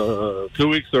movies, 2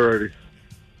 weeks already.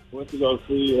 went to go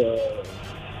see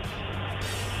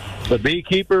The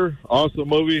Beekeeper, awesome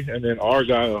movie, and then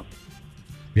Argyle.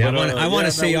 Yeah, I want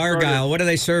to see Argyle. What are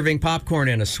they serving popcorn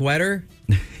in? A sweater?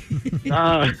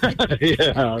 Yeah.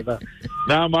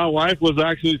 Now, my wife was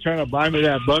actually trying to buy me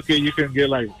that bucket you can get,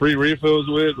 like, free refills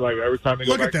with, like, every time you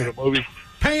go back to the movie.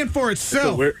 Paying for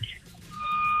itself.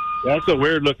 That's a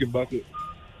weird-looking bucket.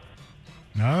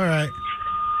 All right.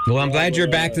 Well, I'm glad you're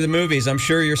back to the movies. I'm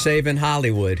sure you're saving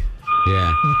Hollywood.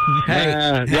 Yeah.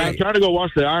 Yeah, I'm trying to go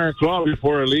watch the Iron Claw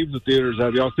before it leaves the theaters.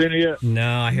 Have y'all seen it yet?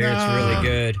 No, I hear it's really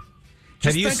good.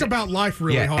 Just think about life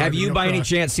really hard. Have you, by any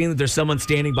chance, seen that there's someone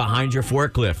standing behind your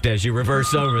forklift as you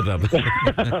reverse over them?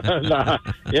 Nah.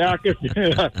 Yeah,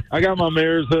 I got my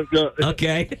mirrors hooked up.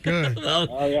 Okay. Good.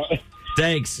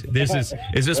 Thanks.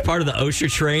 Is this part of the OSHA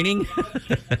training?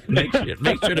 make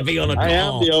sure to be on a call. I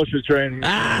am the OSHA training.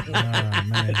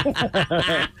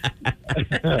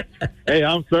 Hey,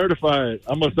 I'm certified.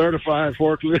 I'm a certified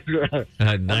forklift. Nice.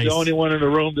 I'm the only one in the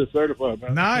room that's certified,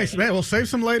 man. Nice, man. Well, save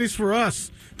some ladies for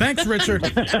us. Thanks, Richard.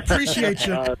 Appreciate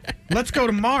you. Let's go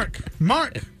to Mark.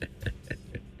 Mark,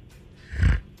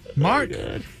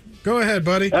 go ahead,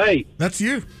 buddy. Hey. That's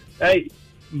you. Hey,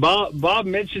 Bob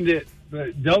mentioned it,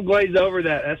 but don't glaze over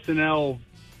that SNL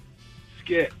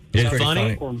skit. Is it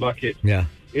funny? Popcorn bucket. Yeah.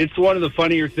 It's one of the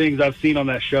funnier things I've seen on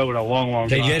that show in a long, long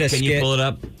time. They did a Can skit. you pull it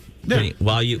up?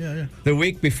 Yeah. The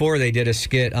week before, they did a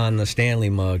skit on the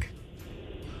Stanley mug,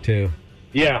 too.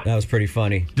 Yeah. That was pretty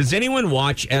funny. Does anyone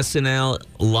watch SNL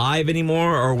live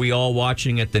anymore, or are we all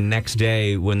watching it the next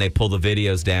day when they pull the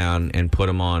videos down and put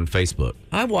them on Facebook?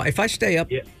 If I stay up,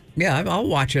 I'll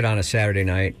watch it on a Saturday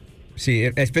night. See,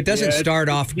 if it doesn't start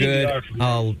off good,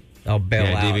 I'll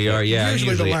bail out. DVR, yeah.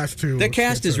 Usually the last two. The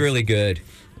cast is really good.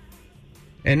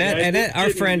 And our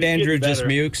friend Andrew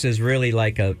Dismukes is really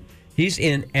he's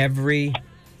in every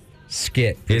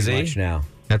skit pretty much now.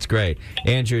 That's great.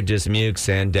 Andrew Dismukes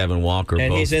and Devin Walker, and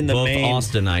both, he's in the both main,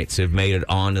 Austinites who've made it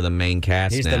onto the main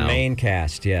cast He's now. the main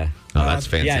cast, yeah. Oh, that's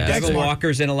fantastic. Yeah, Devin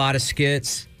Walker's in a lot of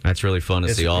skits. That's really fun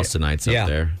to see Austinites up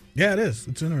there. Yeah, it is.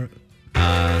 It's interesting.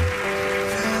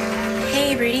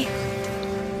 Hey, Rudy.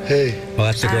 Hey. Oh,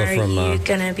 that's the girl from... Are you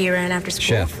going to be around after school?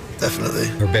 Chef. Definitely.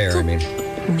 Or Bear, I mean.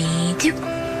 Me too.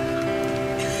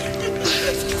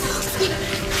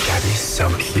 Gabby's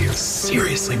so cute.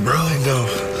 Seriously, bro. I know.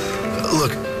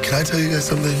 Look, can I tell you guys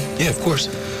something? Yeah, of course.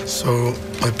 So,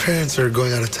 my parents are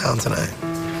going out of town tonight,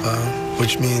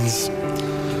 which means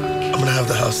I'm going to have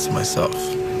the house to myself.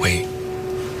 Wait.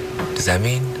 Does that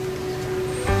mean?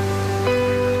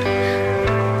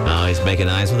 Oh, he's making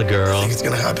eyes with a girl. I think it's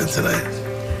going to happen tonight.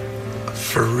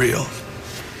 For real.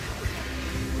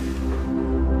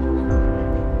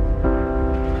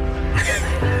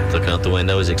 Looking out the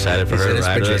window, he's excited for her to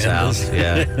ride to his house.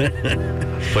 Yeah.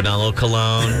 Putting on a little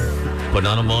cologne. Putting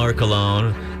on more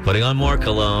cologne. Putting on more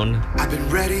cologne. I've been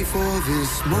ready for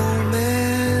this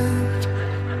moment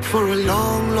for a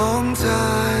long, long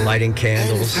time. Lighting And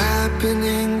candles. it's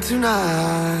happening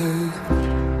tonight.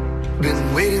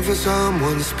 Been waiting for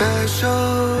someone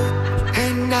special.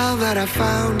 And now that I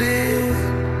found it,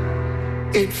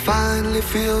 it finally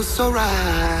feels so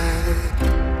right.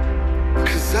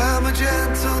 'Cause I'm a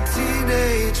gentle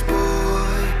teenage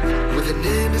boy with an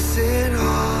innocent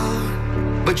heart.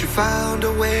 But you found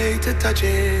a way to touch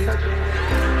it.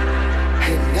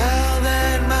 And now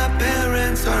that my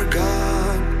parents are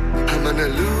gone, I'm gonna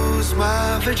lose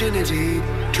my virginity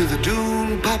to the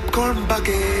doomed popcorn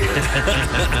bucket.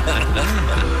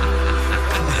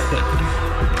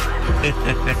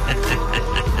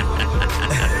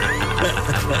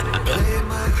 Playing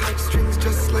my heartstrings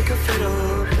just like a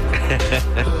fiddle.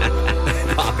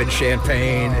 Popping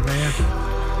champagne. Oh, man.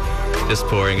 Just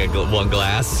pouring one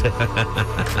glass. And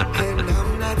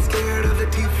I'm not scared of the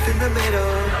teeth in the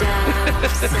middle.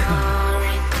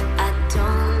 Sorry, I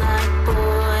don't like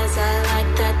boys. I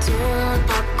like that tune.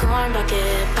 Popcorn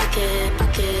bucket, bucket,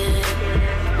 bucket.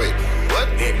 Wait, what?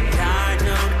 And I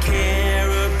don't care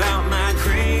about my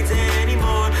grades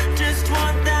anymore. Just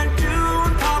want that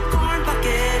tune. Popcorn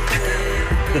bucket.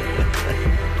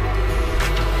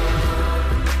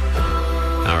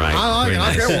 All right. I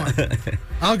like Very it. nice.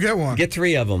 I'll get one. Get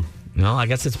 3 of them. No, I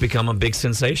guess it's become a big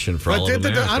sensation for all of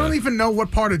America. I don't even know what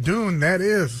part of Dune that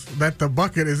is that the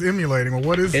bucket is emulating, or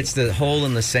what is It's the hole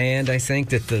in the sand, I think,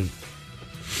 that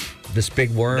this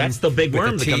big worm. That's the big with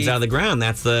worm the that comes teeth. out of the ground.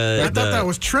 That's the. I thought that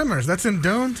was Tremors. That's in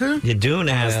Dune too. Yeah, Dune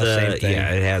has Well, same the. thing.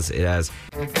 Yeah, it has.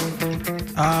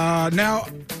 Now,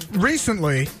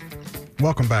 recently,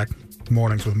 welcome back,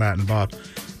 Mornings with Matt and Bob.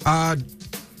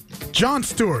 Jon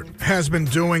Stewart has been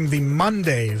doing the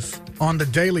Mondays on The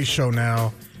Daily Show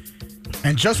now,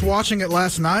 and just watching it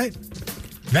last night,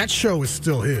 That show is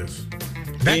still his.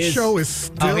 That show is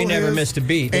still he never his. missed a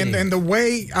beat. And the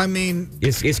way, I mean...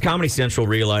 Is Comedy Central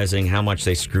realizing how much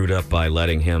they screwed up by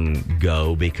letting him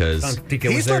go? Because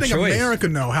he's letting America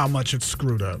know how much it's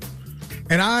screwed up.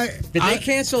 And Did they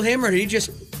cancel him, or did he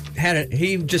just had it?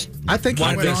 I think he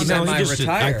went on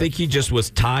semi-retire. I think he just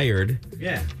was tired.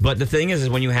 Yeah. But the thing is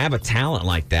when you have a talent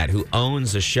like that who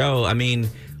owns a show, I mean,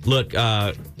 look,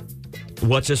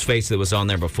 what's his face that was on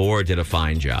there before did a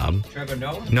fine job. Trevor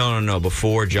Noah? No.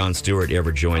 Before Jon Stewart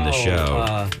ever joined the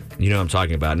show. You know what I'm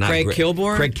talking about. Not Craig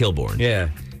Kilborn? Craig Kilborn. Yeah.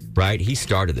 Right? He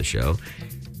started the show.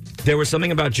 There was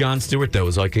something about Jon Stewart, though. It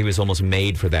was like he was almost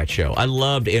made for that show. I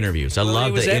loved interviews. I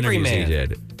loved the interviews he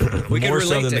did. More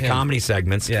so than the comedy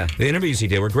segments. Yeah. The interviews he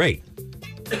did were great.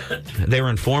 They were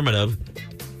informative.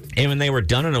 And when they were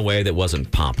done in a way that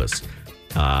wasn't pompous.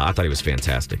 I thought he was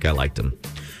fantastic. I liked him.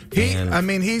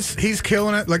 He's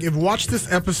killing it. Like, if you watch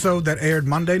this episode that aired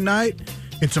Monday night,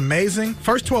 it's amazing.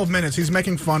 First 12 minutes, he's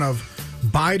making fun of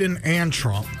Biden and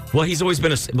Trump. Well, he's always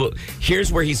been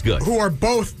here's where he's good. Who are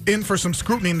both in for some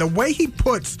scrutiny. And the way he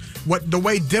puts the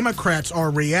way Democrats are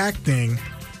reacting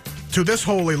to this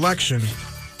whole election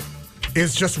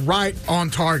is just right on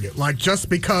target. Like, just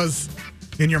because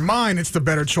in your mind it's the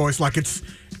better choice, like it's,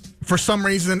 for some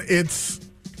reason, it's,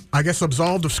 I guess,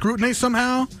 absolved of scrutiny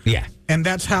somehow. Yeah. And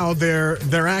that's how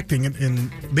they're acting in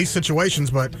these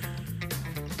situations. But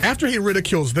after he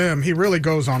ridicules them, he really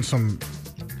goes on some...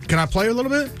 Can I play a little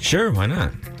bit? Sure, why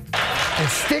not? And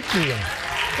stick to him.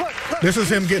 Look, this is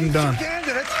him getting done.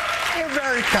 Candidates, you're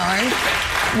very kind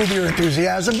with your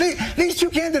enthusiasm. These two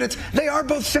candidates, they are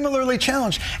both similarly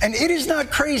challenged. And it is not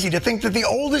crazy to think that the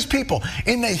oldest people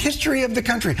in the history of the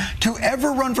country to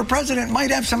ever run for president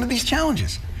might have some of these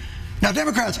challenges. Now,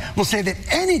 Democrats will say that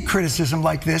any criticism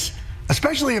like this,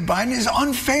 especially of Biden, is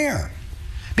unfair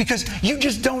because you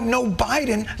just don't know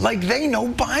Biden like they know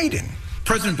Biden.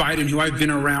 President Biden, who I've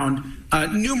been around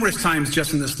numerous times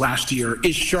just in this last year,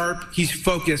 is sharp, he's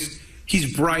focused,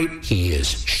 he's bright. He is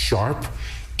sharp,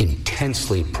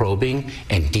 intensely probing,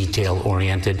 and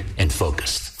detail-oriented and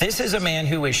focused. This is a man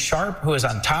who is sharp, who is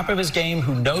on top of his game,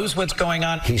 who knows what's going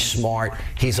on. He's smart,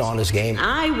 he's on his game.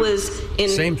 I was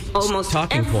in almost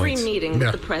every meeting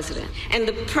with the president, and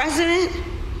the president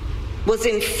was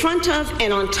in front of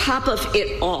and on top of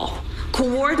it all,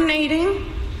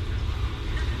 coordinating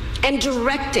and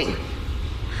directing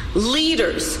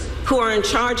leaders who are in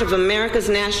charge of America's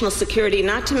national security,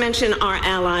 not to mention our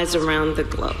allies around the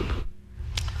globe.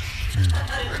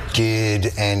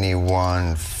 Did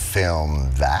anyone film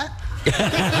that?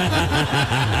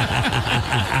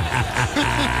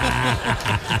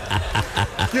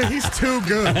 Yeah, he's too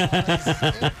good.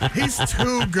 He's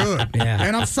too good. Yeah.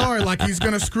 And I'm sorry, like, he's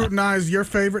going to scrutinize your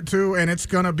favorite too, and it's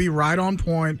going to be right on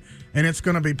point, and it's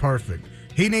going to be perfect.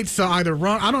 He needs to either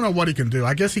run. I don't know what he can do.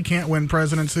 I guess he can't win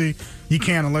presidency. You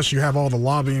can't unless you have all the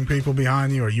lobbying people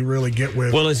behind you, or you really get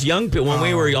with. Well, as young people, when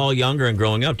we were all younger and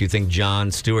growing up, do you think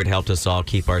Jon Stewart helped us all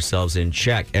keep ourselves in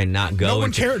check and not go? No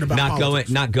one cared about politics.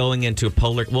 Not going into a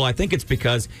polar. Well, I think it's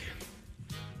because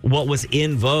what was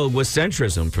in vogue was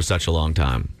centrism for such a long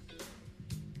time.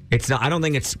 It's not. I don't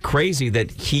think it's crazy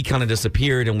that he kind of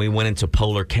disappeared and we went into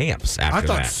polar camps after I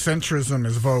thought that. centrism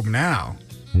is vogue now.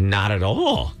 Not at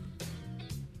all.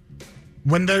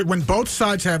 When both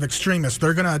sides have extremists,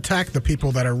 they're going to attack the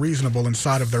people that are reasonable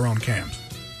inside of their own camps.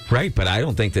 Right, but I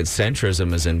don't think that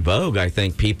centrism is in vogue. I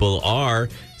think people are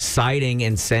citing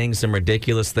and saying some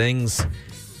ridiculous things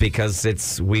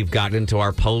because we've gotten into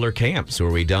our polar camps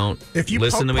where we don't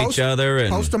listen to each other.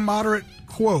 And post a moderate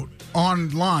quote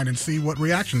online and see what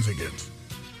reactions it gets.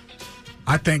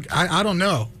 I think, I don't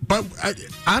know. But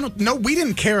I don't know. We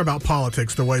didn't care about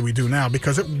politics the way we do now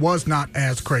because it was not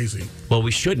as crazy. Well,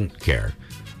 we shouldn't care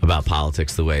about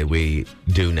politics the way we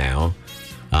do now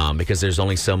because there's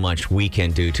only so much we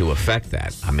can do to affect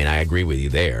that. I mean, I agree with you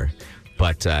there.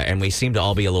 But and we seem to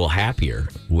all be a little happier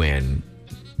when...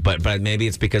 But maybe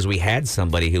it's because we had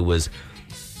somebody who was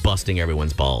busting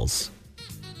everyone's balls.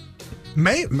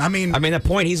 I mean, the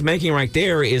point he's making right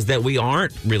there is that we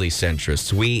aren't really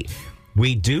centrists.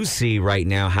 We do see right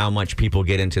now how much people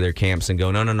get into their camps and go,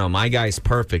 no, my guy's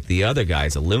perfect. The other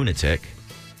guy's a lunatic.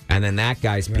 And then that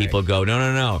guy's people go,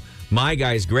 no, my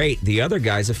guy's great. The other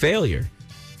guy's a failure.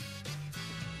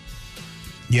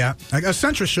 Yeah. A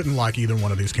centrist shouldn't like either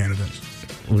one of these candidates.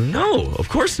 No, of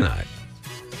course not.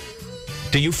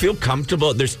 Do you feel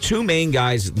comfortable? There's two main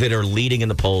guys that are leading in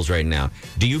the polls right now.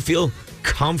 Do you feel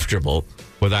comfortable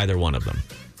with either one of them?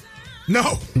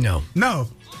 No.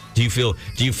 Do you feel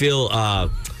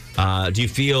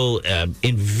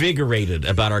invigorated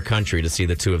about our country to see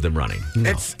the two of them running? No.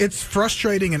 It's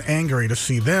frustrating and angry to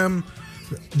see them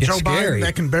Joe scary. Biden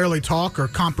that can barely talk or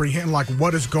comprehend like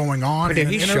what is going on But in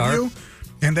an he's interview. sharp.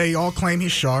 And they all claim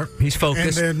he's sharp. He's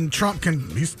focused. And then Trump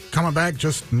he's coming back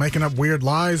just making up weird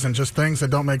lies and just things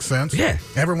that don't make sense. Yeah.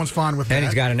 Everyone's fine with that. And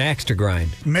he's got an axe to grind.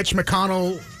 Mitch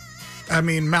McConnell,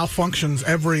 malfunctions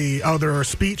every other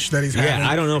speech that he's having. Yeah,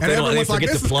 I don't know if they everyone's forget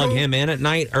 "This to is plug cool. him in at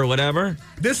night or whatever.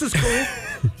 This is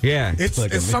cool. Yeah.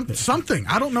 It's something.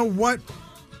 I don't know what.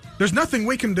 There's nothing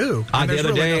we can do. The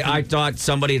other day, I thought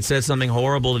somebody had said something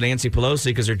horrible to Nancy Pelosi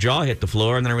because her jaw hit the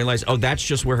floor, and then I realized, that's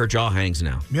just where her jaw hangs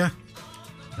now. Yeah.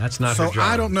 That's not so her jaw.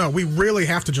 I don't know. We really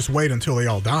have to just wait until they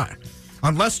all die.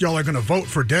 Unless y'all are going to vote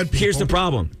for dead people. Here's the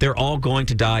problem. They're all going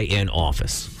to die in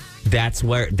office. That's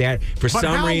where, for But some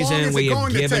how long reason, is we it have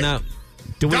going to given take? up.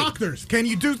 Doctors, can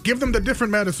you give them the different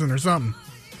medicine or something?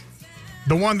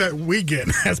 The one that we get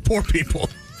as poor people.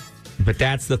 But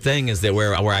that's the thing is that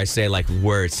where I say like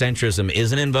where centrism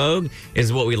isn't in vogue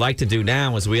is what we like to do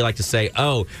now is we like to say,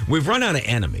 we've run out of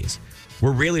enemies.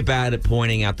 We're really bad at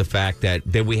pointing out the fact that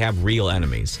we have real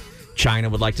enemies. China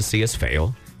would like to see us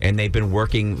fail, and they've been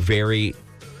working very,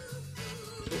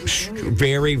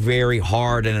 very, very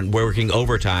hard and working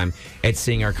overtime at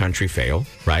seeing our country fail,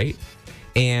 right?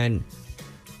 And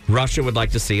Russia would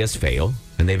like to see us fail.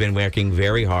 And they've been working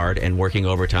very hard and working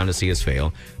overtime to see us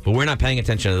fail. But we're not paying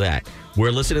attention to that. We're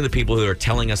listening to the people who are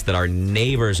telling us that our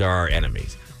neighbors are our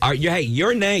enemies.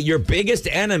 Your biggest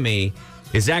enemy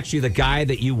is actually the guy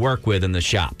that you work with in the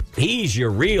shop. He's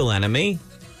your real enemy.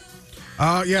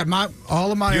 All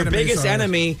of my Your enemies biggest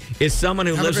enemy is someone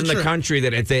who lives in the country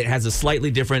that has a slightly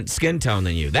different skin tone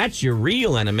than you. That's your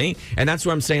real enemy. And that's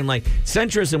what I'm saying. Like,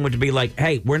 centrism would be like,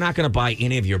 hey, we're not going to buy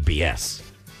any of your BS.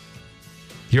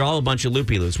 You're all a bunch of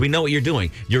loopy-loos. We know what you're doing.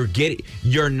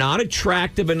 You're not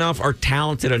attractive enough or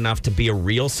talented enough to be a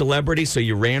real celebrity, so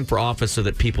you ran for office so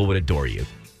that people would adore you.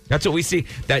 That's what we see.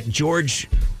 That George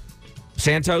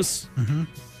Santos,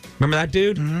 remember that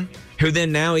dude? Who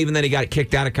then now, even though he got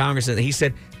kicked out of Congress, and he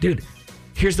said, dude,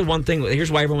 here's the one thing.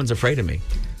 Here's why everyone's afraid of me.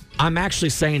 I'm actually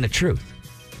saying the truth.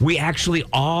 We actually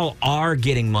all are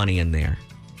getting money in there.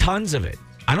 Tons of it.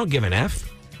 I don't give an F.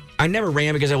 I never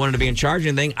ran because I wanted to be in charge of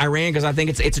anything. I ran because I think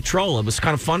it's a troll. It was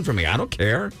kind of fun for me. I don't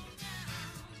care.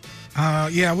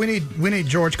 We need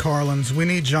George Carlins. We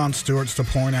need Jon Stewarts to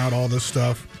point out all this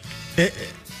stuff.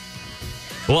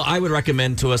 Well, I would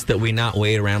recommend to us that we not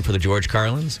wait around for the George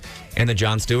Carlins and the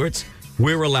Jon Stewarts.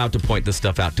 We're allowed to point this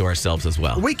stuff out to ourselves as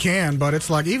well. We can, but it's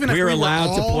like even if we're we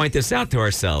allowed to point this out to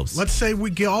ourselves. Let's say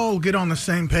we all get on the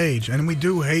same page, and we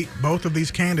do hate both of these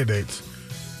candidates.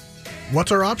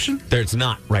 What's our option? There's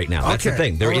not right now. That's the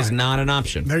thing. There is not an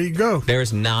option. There you go. There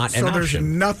is not an option. So there's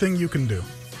nothing you can do.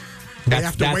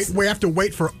 We have to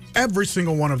wait for every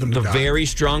single one of them to die. The very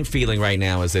strong feeling right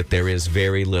now is that there is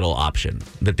very little option.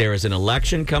 That there is an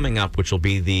election coming up, which will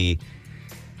be the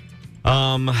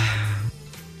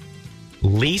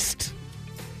least.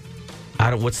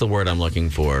 What's the word I'm looking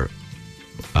for?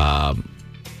 I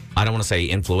don't want to say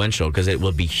influential because it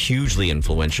will be hugely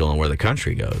influential in where the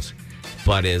country goes.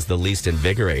 But is the least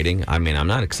invigorating. I mean, I'm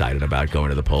not excited about going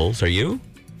to the polls. Are you?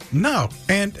 No.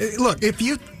 And look,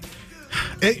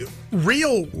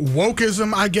 real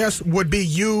wokeism, I guess, would be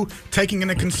you taking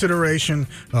into consideration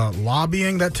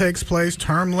lobbying that takes place,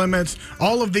 term limits,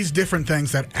 all of these different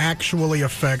things that actually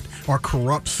affect our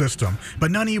corrupt system.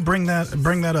 But none of you bring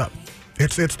that up.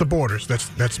 It's the borders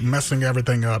that's messing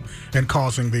everything up and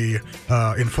causing the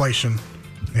inflation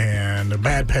and the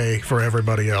bad pay for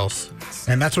everybody else.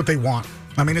 And that's what they want.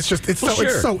 I mean, it's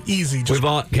so easy. Just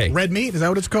red meat, is that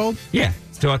what it's called? Yeah,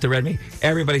 throw out the red meat.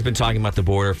 Everybody's been talking about the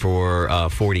border for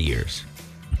 40 years.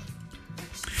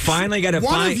 Finally got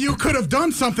one of you could have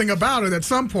done something about it at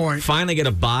some point. Finally get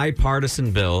a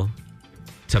bipartisan bill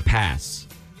to pass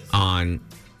on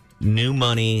new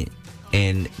money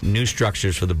and new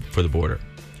structures for the border.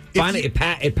 Finally,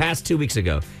 it passed 2 weeks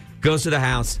ago. Goes to the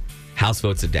House. House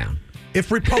votes it down. If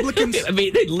Republicans... I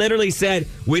mean, they literally said,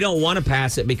 we don't want to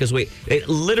pass it because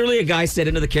literally a guy said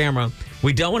into the camera,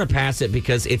 we don't want to pass it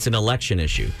because it's an election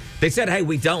issue. They said, hey,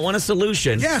 we don't want a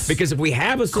solution. Yes. Because if we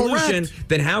have a solution,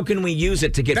 then how can we use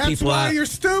it to get people out? That's why you're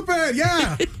stupid,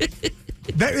 yeah.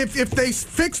 If they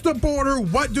fix the border,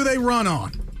 what do they run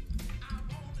on?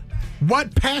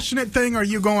 What passionate thing are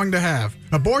you going to have?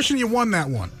 Abortion, you won that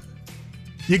one.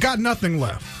 You got nothing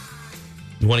left.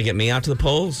 You want to get me out to the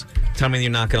polls? Tell me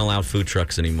you're not going to allow food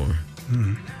trucks anymore.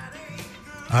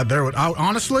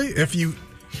 Honestly, if you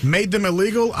made them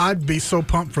illegal, I'd be so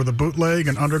pumped for the bootleg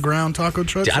and underground taco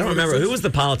trucks. I don't remember who was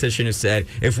the politician who said,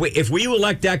 if we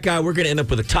elect that guy, we're going to end up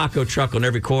with a taco truck on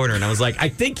every corner. And I was like, I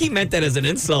think he meant that as an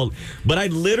insult, but I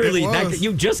literally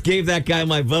you just gave that guy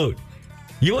my vote.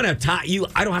 You want to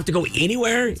I don't have to go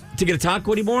anywhere to get a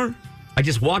taco anymore? I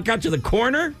just walk out to the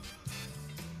corner?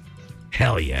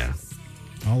 Hell yeah.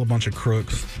 All a bunch of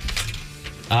crooks.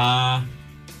 I'll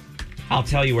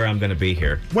tell you where I'm going to be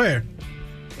here. Where?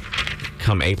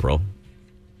 Come April.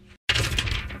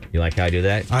 You like how I do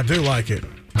that? I do like it.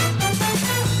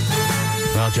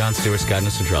 Well, Jon Stewart's gotten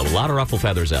us in trouble. A lot of ruffle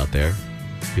feathers out there.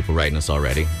 People writing us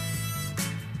already.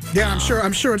 Yeah,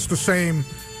 I'm sure it's the same.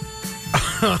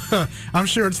 I'm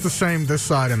sure it's the same this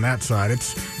side and that side.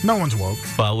 It's no one's woke.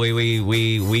 Well,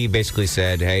 we basically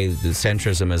said, hey, the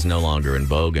centrism is no longer in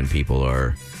vogue, and people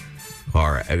are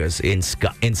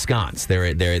ensconced.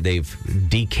 They've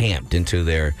decamped into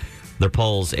their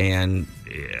polls, and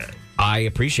I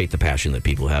appreciate the passion that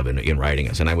people have in writing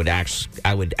us, and I would ask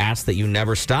that you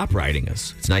never stop writing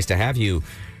us. It's nice to have you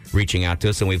reaching out to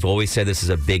us, and we've always said this is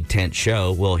a big tent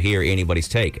show. We'll hear anybody's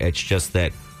take. It's just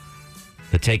that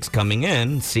the takes coming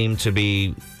in seem to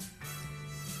be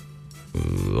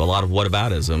a lot of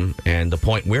whataboutism, and the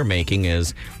point we're making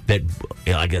is that,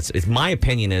 I guess my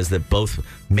opinion is that both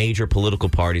major political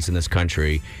parties in this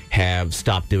country have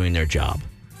stopped doing their job.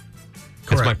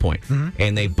 That's my point. Mm-hmm.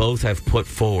 And they both have put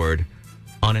forward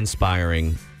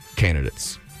uninspiring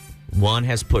candidates. One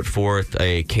has put forth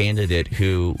a candidate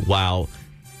who, while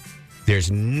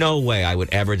there's no way I would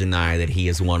ever deny that he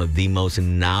is one of the most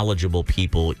knowledgeable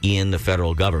people in the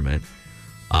federal government.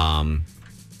 I've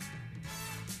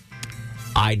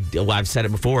said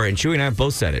it before, and Chewy and I have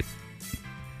both said it.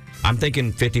 I'm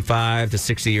thinking 55 to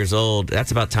 60 years old.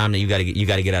 That's about time that you got to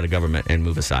get out of government and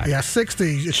move aside. Yeah,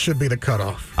 60 it should be the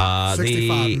cutoff.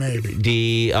 65 maybe.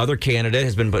 The other candidate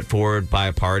has been put forward by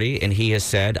a party, and he has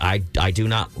said, I do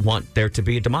not want there to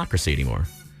be a democracy anymore.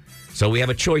 So we have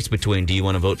a choice between, do you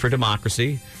want to vote for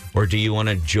democracy, or do you want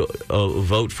to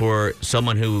vote for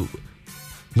someone who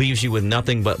leaves you with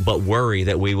nothing but worry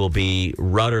that we will be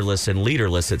rudderless and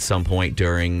leaderless at some point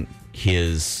during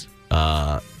his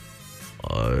term.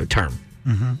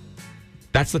 Mm-hmm.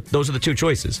 Those are the two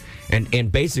choices,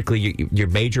 and basically your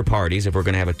major parties, if we're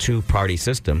going to have a two-party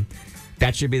system,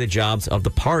 that should be the jobs of the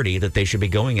party, that they should be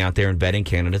going out there and vetting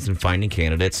candidates and finding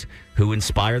candidates who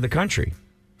inspire the country.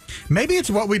 Maybe it's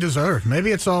what we deserve.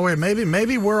 Maybe it's always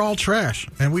maybe we're all trash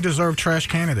and we deserve trash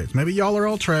candidates. Maybe y'all are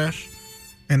all trash,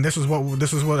 and this is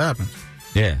what happens.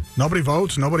 Yeah. Nobody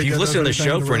votes. Nobody. You've listened to the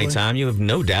show for any time. You have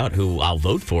no doubt who I'll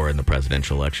vote for in the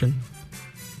presidential election.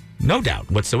 No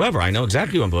doubt whatsoever. I know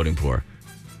exactly who I'm voting for.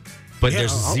 But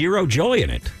there's zero joy in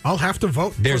it. I'll have to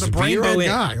vote for the brain dead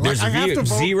guy. There's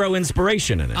zero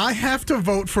inspiration in it. I have to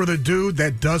vote for the dude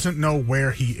that doesn't know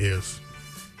where he is.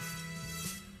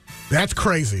 That's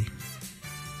crazy.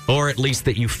 Or at least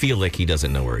that you feel like he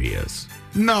doesn't know where he is.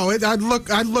 No, I'd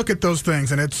look at those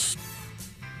things, and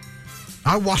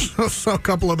I watched a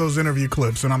couple of those interview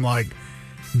clips, and I'm like,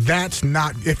 that's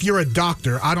not. If you're a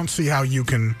doctor, I don't see how you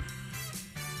can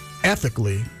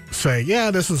ethically say,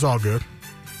 yeah, this is all good.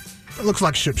 It looks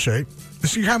like shipshape.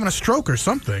 You're having a stroke or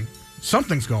something.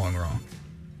 Something's going wrong.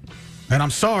 And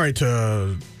I'm sorry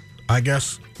to, I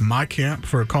guess, my camp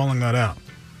for calling that out.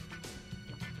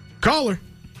 Caller.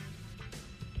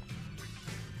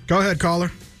 Go ahead,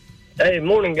 caller. Hey,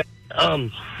 morning, guys.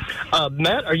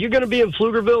 Matt, are you going to be in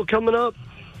Pflugerville coming up?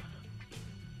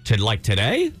 Like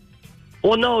today?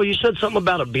 Well, no, you said something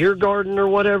about a beer garden or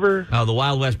whatever. Oh, the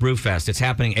Wild West Brew Fest. It's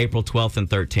happening April 12th and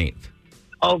 13th.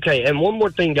 Okay, and one more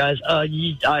thing, guys.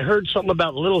 I heard something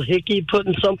about Little Hickey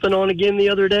putting something on again the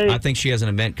other day. I think she has an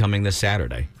event coming this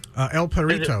Saturday. El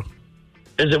Perito.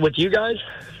 Is it with you guys?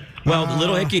 Well,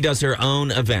 Little Hickey does her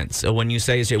own events. So when you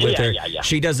say is it with her,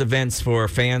 she does events for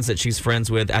fans that she's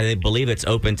friends with. I believe it's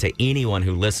open to anyone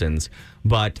who listens.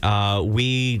 But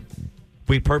we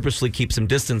purposely keep some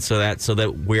distance so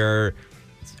that we're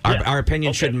our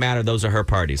opinion shouldn't matter. Those are her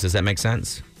parties. Does that make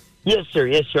sense? Yes, sir.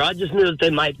 Yes, sir. I just knew that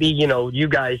they might be, you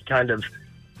guys kind of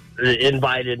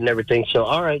invited and everything. So,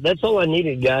 all right, that's all I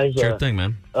needed, guys. Sure thing,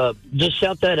 man. Just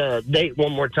shout that date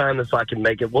one more time if I can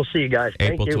make it. We'll see you guys.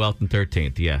 April Thank you. 12th and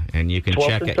 13th, yeah. And you can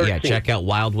check out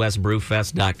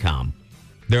wildwestbrewfest.com.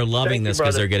 They're loving this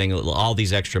because they're getting all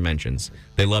these extra mentions.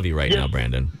 They love you right now,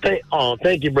 Brandon.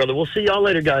 Thank you, brother. We'll see y'all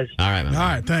later, guys. All right, man. All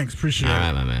right, thanks. Appreciate it. All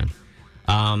right, my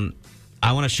man.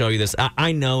 I want to show you this.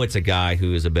 I know it's a guy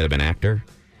who is a bit of an actor.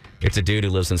 It's a dude who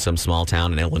lives in some small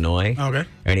town in Illinois. Okay.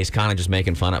 And he's kind of just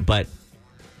making fun of, but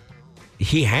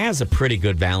he has a pretty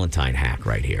good Valentine hack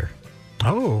right here.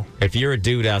 Oh. If you're a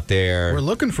dude out there. We're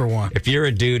looking for one. If you're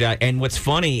a dude out, and what's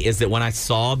funny is that when I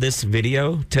saw this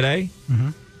video today,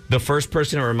 the first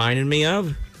person it reminded me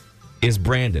of is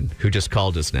Brandon, who just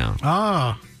called us now.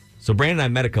 Ah. So Brandon and I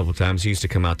met a couple times. He used to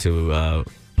come out to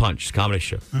Punch, comedy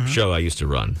show I used to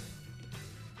run.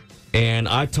 And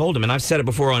I told him, and I've said it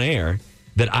before on air,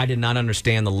 that I did not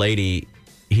understand the lady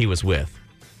he was with.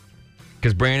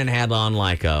 Because Brandon had on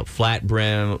like a flat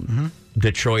brim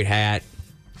Detroit hat.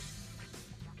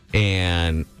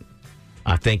 And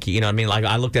I think, you know what I mean? Like,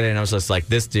 I looked at it and I was just like,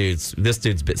 this dude's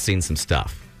seen some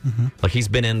stuff. Like, he's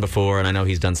been in before, and I know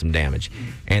he's done some damage.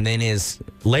 And then his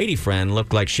lady friend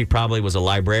looked like she probably was a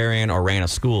librarian or ran a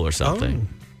school or something.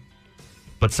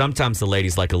 But sometimes the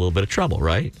ladies like a little bit of trouble,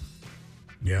 right?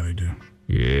 Yeah, they do.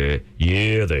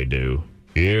 Yeah, they do.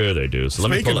 Yeah, they do. So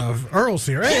Speaking of, Earl's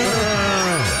here. Hey,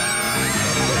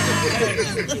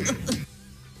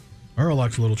 Earl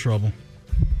likes a little trouble.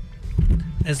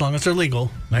 As long as they're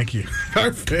legal. Thank you.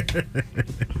 Perfect.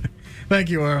 Thank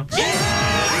you, Earl.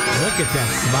 Look at that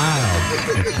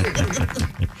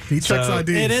smile. He checks IDs.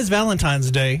 It is Valentine's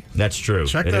Day. That's true.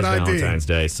 Check it that is ID. Valentine's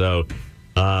Day. So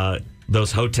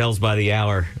those hotels by the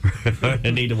hour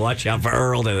need to watch out for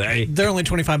Earl today. They're only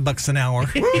 $25 an hour.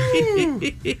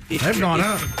 They've gone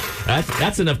up.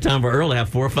 That's enough time for Earl to have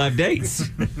 4 or 5 dates.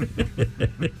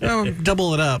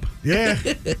 Double it up. Yeah.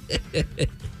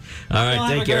 All right,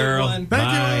 thank you, Earl. Thank you,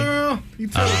 Earl. You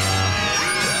too.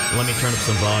 Let me turn up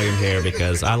some volume here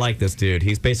because I like this dude.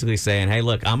 He's basically saying, hey,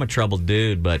 look, I'm a troubled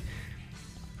dude, but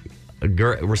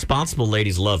responsible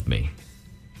ladies love me.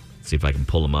 Let's see if I can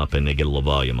pull him up and they get a little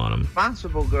volume on him.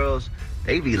 Responsible girls,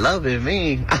 they be loving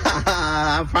me.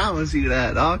 I promise you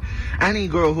that, dog. Any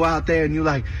girl who out there and you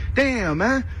like, damn,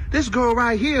 man, this girl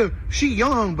right here, she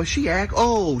young, but she act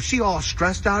old. She all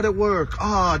stressed out at work.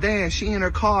 Oh, damn, she in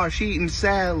her car, she eating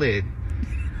salad.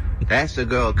 That's the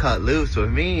girl cut loose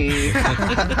with me.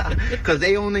 Because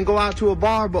they only go out to a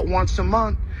bar but once a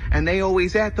month. And they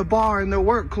always at the bar in their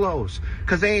work clothes.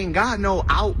 Because they ain't got no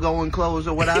outgoing clothes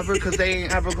or whatever. Because they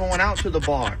ain't ever going out to the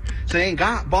bar. So they ain't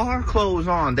got bar clothes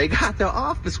on. They got their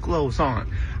office clothes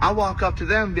on. I walk up to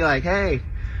them and be like, hey,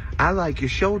 I like your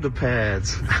shoulder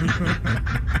pads.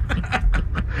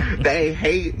 They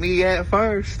hate me at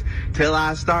first. Till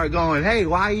I start going, hey,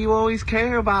 why you always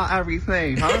care about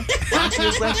everything, huh? Why don't you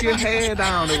just let your hair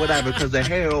down or whatever? Because the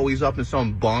hair always up in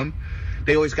some bun.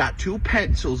 They always got 2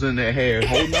 pencils in their hair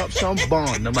holding up some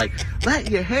bun. I'm like, let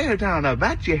your hair down. I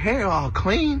bet your hair all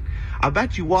clean. I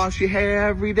bet you wash your hair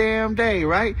every damn day,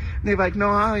 right? And they're like, no,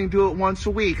 I only do it once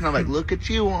a week. And I'm like, look at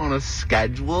you on a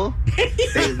schedule.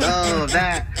 They love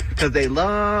that because they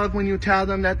love when you tell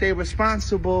them that they're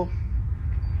responsible.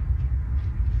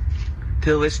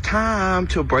 Till it's time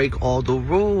to break all the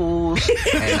rules.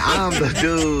 And I'm the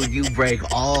dude, you break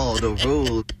all the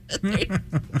rules.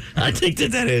 I think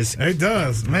that is. It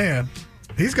does, man.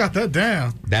 He's got that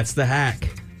down. That's the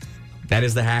hack. That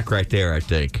is the hack right there, I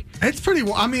think. It's pretty,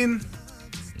 I mean,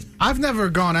 I've never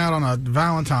gone out on a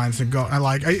Valentine's and go,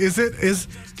 like,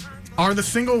 are the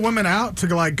single women out to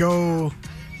like go?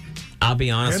 I'll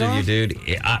be honest with you,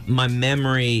 dude. My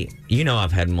memory, you know,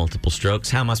 I've had multiple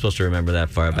strokes. How am I supposed to remember that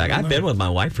far back? I've been with my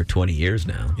wife for 20 years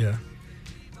now. Yeah.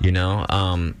 You know,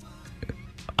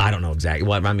 I don't know exactly.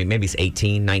 What I mean, maybe it's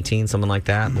 18, 19, something like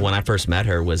that. When I first met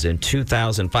her was in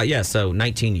 2005. Yeah, so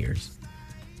 19 years.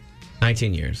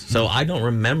 19 years. So I don't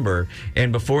remember.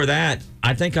 And before that,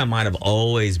 I think I might have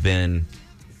always been,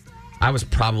 I was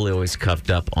probably always cuffed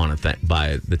up on a thing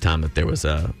by the time that there was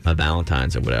a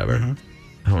Valentine's or whatever.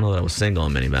 I don't know that I was single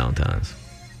on many Valentines.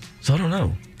 So I don't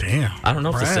know. Damn. I don't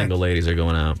know if the single ladies are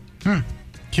going out.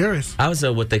 Curious. I was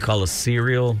what they call a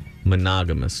serial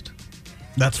monogamist.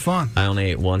 That's fun. I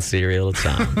only ate one cereal at a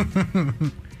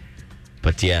time.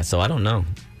 But yeah, so I don't know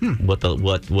what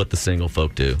the single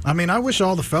folk do. I mean, I wish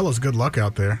all the fellas good luck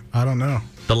out there. I don't know.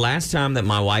 The last time that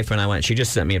my wife and I went, she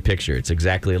just sent me a picture. It's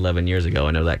exactly 11 years ago.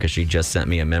 I know that because she just sent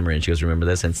me a memory, and she goes, remember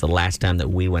this? And it's the last time that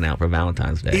we went out for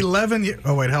Valentine's Day. 11 years.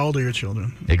 Oh, wait, how old are your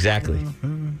children? Exactly.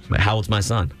 How old's my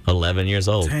son? 11 years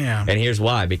old. Damn. And here's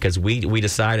why. Because we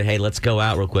decided, hey, let's go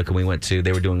out real quick. And we went to,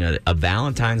 they were doing a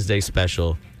Valentine's Day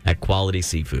special at Quality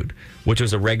Seafood, which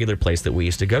was a regular place that we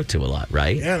used to go to a lot,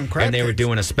 right? Yeah, and they were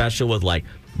doing a special with like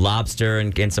lobster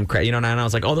and some crab, you know, and I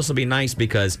was like, oh, this will be nice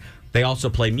because they also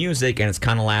play music and it's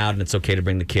kind of loud and it's okay to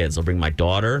bring the kids. I'll bring my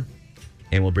daughter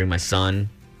and we'll bring my son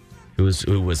who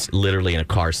was literally in a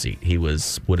car seat. He would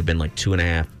have been like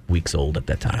 2.5 weeks old at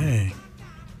that time. Hey.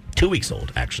 2 weeks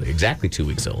old, actually, exactly 2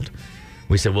 weeks old.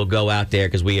 We said, we'll go out there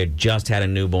because we had just had a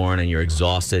newborn and you're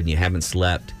exhausted and you haven't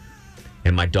slept.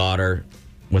 And my daughter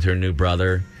with her new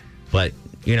brother. But,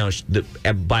 you know,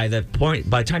 by the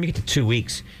time you get to 2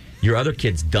 weeks, your other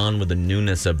kid's done with the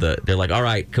newness of they're like, all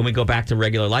right, can we go back to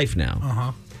regular life now?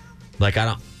 Uh-huh. Like,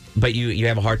 but you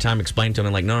have a hard time explaining to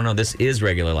them, like, no, this is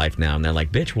regular life now. And they're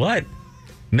like, bitch, what?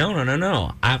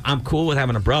 No. I'm cool with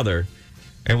having a brother.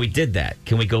 And we did that.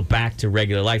 Can we go back to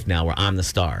regular life now where I'm the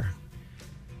star?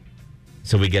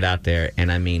 So we get out there,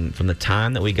 and I mean, from the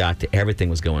time that we got to, everything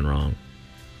was going wrong.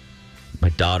 My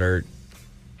daughter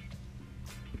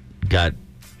had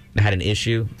an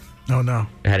issue. Oh, no.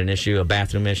 Had an issue, a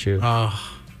bathroom issue.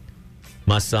 Oh.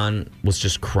 My son was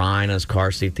just crying in his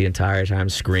car seat the entire time,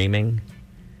 screaming.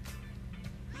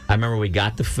 I remember we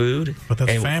got the food,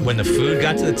 and family. When the food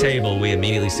got to the table, we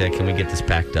immediately said, can we get this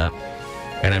packed up?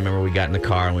 And I remember we got in the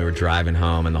car, and we were driving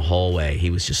home, and the whole way, he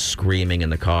was just screaming in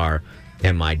the car.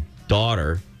 And my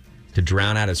daughter, to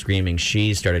drown out his screaming,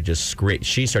 she started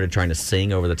trying to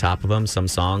sing over the top of him, some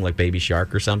song like Baby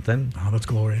Shark or something. Oh, that's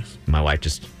glorious. My wife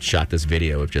just shot this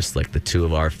video of just like the two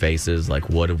of our faces, like,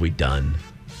 what have we done?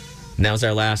 And that was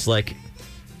our last, like,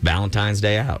 Valentine's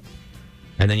Day out.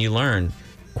 And then you learn,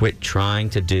 quit trying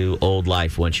to do old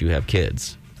life once you have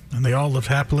kids. And they all live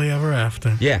happily ever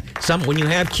after. Yeah. When you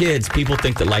have kids, people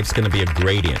think that life's going to be a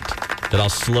gradient, that I'll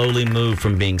slowly move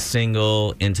from being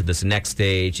single into this next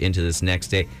stage, into this next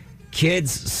stage.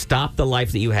 Kids, stop the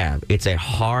life that you have. It's a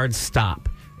hard stop,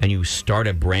 and you start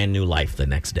a brand new life the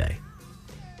next day.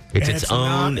 It's its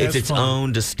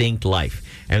own distinct life.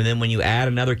 And then when you add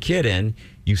another kid in,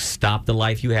 you stop the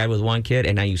life you had with one kid,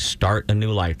 and now you start a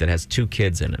new life that has two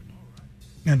kids in it.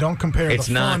 And don't compare the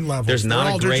fun levels. There's not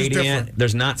They're a gradient.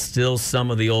 There's not still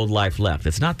some of the old life left.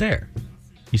 It's not there.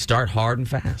 You start hard and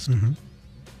fast. Mm-hmm.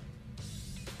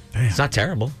 Damn. It's not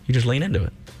terrible. You just lean into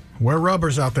it. Wear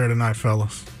rubbers out there tonight,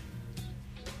 fellas.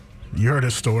 You heard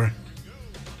his story.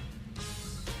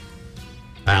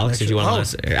 Alex, did you want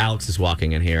to? Alex is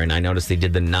walking in here, and I noticed he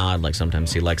did the nod. Like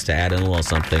sometimes he likes to add in a little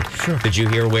something. Sure. Did you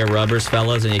hear Wear Rubbers,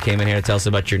 fellas? And you came in here to tell us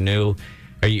about your new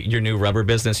rubber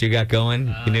business you got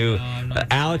going.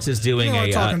 Alex is doing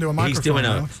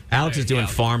Alex is doing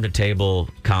farm to table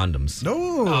condoms.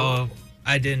 No.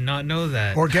 I did not know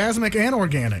that. Orgasmic and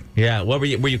organic. Yeah. What were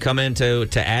you coming to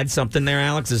add something there,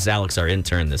 Alex? This is Alex, our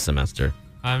intern this semester.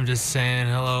 I'm just saying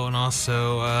hello, and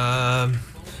also, I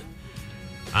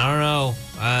don't know.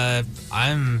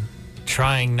 I'm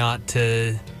trying not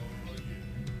to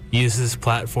use this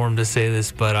platform to say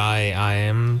this, but I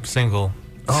am single.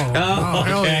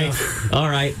 Oh, okay. Yeah. All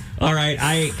right.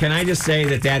 Can I just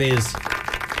say that is.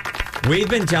 We've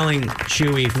been telling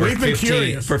Chewy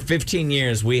for 15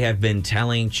 years. We have been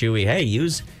telling Chewy, hey,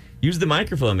 use the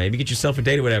microphone, maybe get yourself a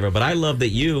date or whatever. But I love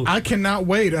that I cannot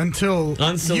wait until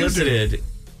unsolicited. You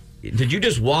do. Did you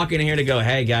just walk in here to go,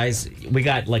 hey guys, we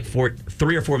got like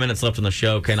 3 or 4 minutes left on the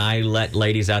show. Can I let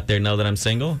ladies out there know that I'm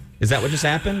single? Is that what just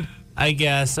happened? I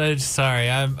guess. Sorry.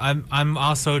 I'm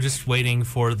also just waiting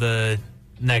for the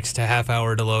next half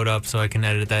hour to load up so I can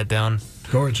edit that down.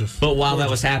 Gorgeous. But while that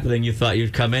was happening, you thought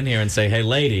you'd come in here and say, hey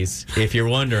ladies, if you're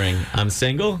wondering, I'm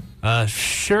single?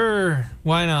 Sure.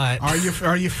 Why not?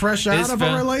 Are you fresh out of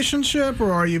a relationship,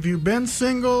 or have you been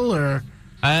single, or?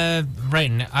 Right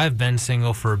now, I've been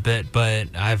single for a bit, but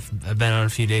I've been on a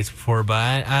few dates before,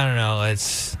 but I don't know.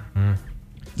 It's.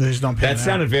 That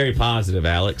sounded very positive,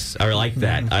 Alex. I like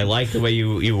that. I like the way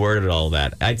you worded all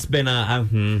that. It's been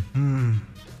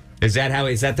Is that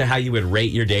how you would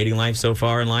rate your dating life so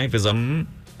far in life?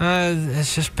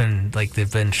 It's just been like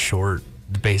they've been short,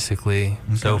 basically,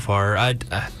 so far. I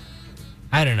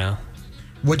don't know.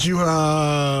 Would you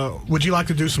like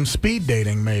to do some speed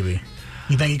dating, maybe?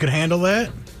 You think you could handle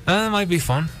that? That might be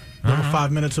fun. Little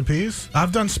 5 minutes apiece.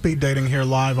 I've done speed dating here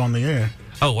live on the air.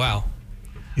 Oh wow.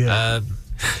 Yeah.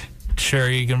 Sure,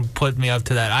 you can put me up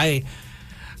to that.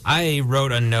 I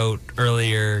wrote a note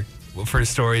earlier for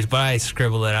stories, but I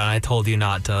scribbled it out. And I told you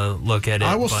not to look at it.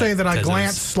 I will say that I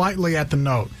glanced slightly at the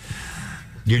note.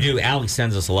 You do. Alex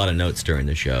sends us a lot of notes during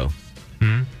the show.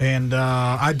 And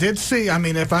I did see,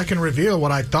 if I can reveal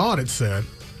what I thought it said.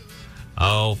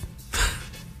 Oh,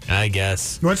 I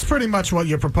guess. Well, it's pretty much what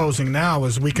you're proposing now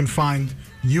is we can find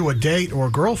you a date or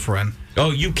a girlfriend.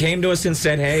 Oh, you came to us and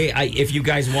said, hey, if you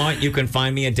guys want, you can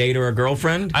find me a date or a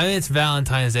girlfriend? It's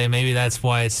Valentine's Day. Maybe that's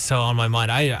why it's so on my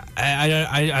mind.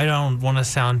 I don't want to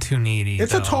sound too needy.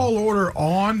 It's a tall order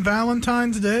on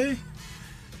Valentine's Day.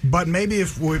 But maybe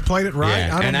if we played it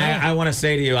right, I don't know. I want to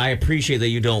say to you, I appreciate that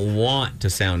you don't want to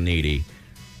sound needy.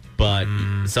 But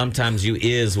sometimes you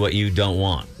is what you don't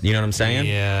want. You know what I'm saying?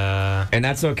 Yeah. And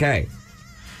that's okay.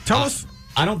 Tell us.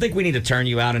 I don't think we need to turn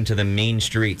you out into the mean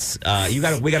streets. We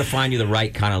got to find you the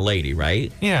right kind of lady, right?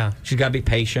 Yeah. She's got to be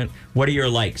patient. What are your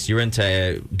likes? You're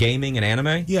into gaming and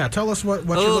anime? Yeah. Tell us what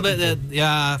you're looking for.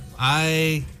 Yeah.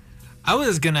 I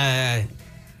was gonna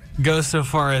go so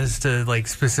far as to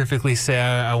specifically say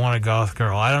I want a goth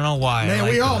girl. I don't know why.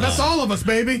 Man, that's all of us,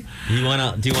 baby. Do you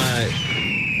want to?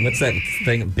 What's that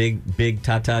thing? Big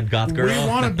Tata goth girl? We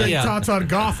want a big Tata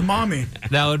goth mommy.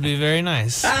 That would be very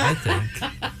nice, I think.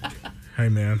 Hey,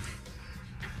 man.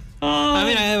 I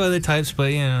mean, I have other types,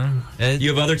 but you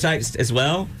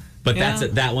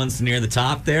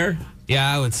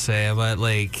Yeah, I would say, but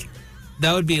like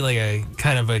that would be like a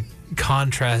kind of a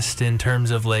contrast in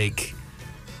terms of like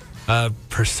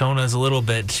personas a little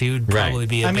bit. She would probably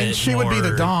be. I mean, she would be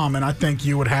the dom, and I think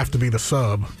you would have to be the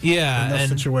sub. Yeah, in that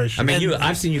situation. I mean,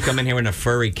 I've seen you come in here in a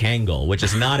furry Kangol, which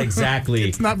is not exactly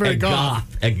it's not very a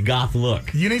goth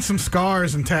look. You need some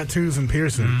scars and tattoos and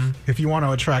piercings if you want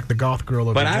to attract the goth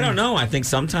girl. But I don't know. I think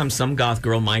sometimes some goth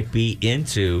girl might be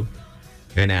into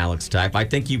an Alex type. I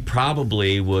think you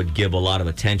probably would give a lot of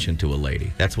attention to a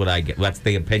lady. That's what I get. That's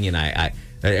the opinion I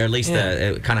or at least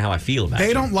kind of how I feel about it.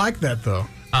 They don't like that though.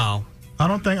 Oh. I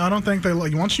don't think they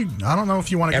like. Once you, I don't know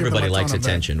if you want to. Everybody give them a likes ton of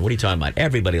attention. What are you talking about?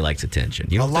 Everybody likes attention.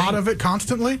 You a lot of it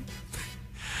constantly.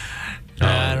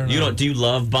 I don't know. You don't? Do you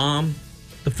love bomb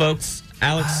the folks,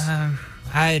 Alex?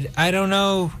 I don't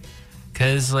know,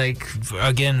 because like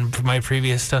again, my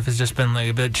previous stuff has just been like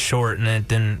a bit short and it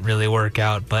didn't really work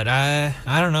out. But I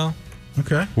don't know.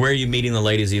 Okay. Where are you meeting the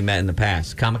ladies you met in the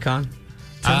past? Comic-Con?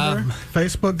 Tinder?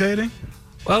 Facebook dating?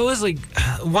 Well, it was like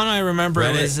one I remember.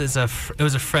 It was a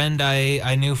friend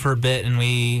I knew for a bit, and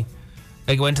we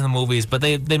went to the movies. But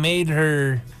they made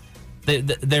her,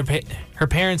 her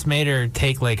parents made her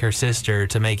take like her sister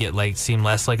to make it like seem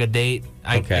less like a date.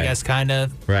 I guess kind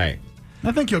of. Right.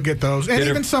 I think you'll get those, and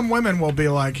even some women will be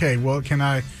like, "Hey, well, can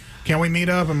we meet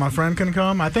up and my friend can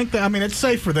come?" I think that it's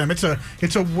safe for them. It's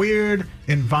a weird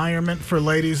environment for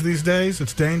ladies these days.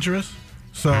 It's dangerous.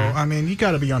 So you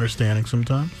got to be understanding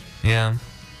sometimes. Yeah.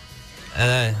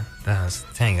 That was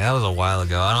a while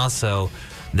ago. And also,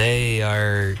 they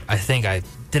are. I think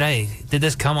did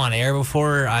this come on air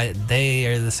before? They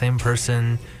are the same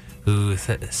person who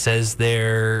says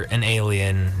they're an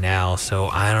alien now. So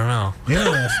I don't know.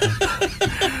 Interesting.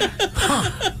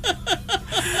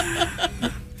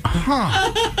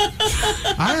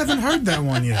 I haven't heard that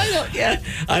one yet.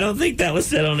 I don't think that was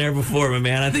said on air before, my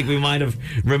man. I think we might have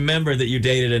remembered that you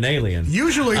dated an alien.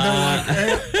 Usually they're like,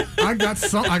 hey, I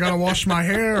gotta wash my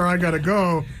hair or I gotta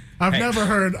go. I've never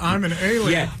heard I'm an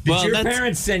alien. Yeah. Did your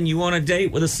parents send you on a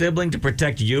date with a sibling to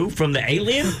protect you from the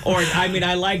alien? Or,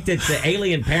 I liked it. The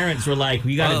alien parents were like,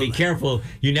 you got to be careful.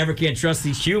 You never can trust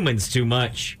these humans too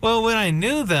much. Well, when I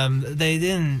knew them, they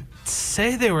didn't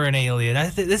say they were an alien. I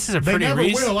think this is a pretty recent.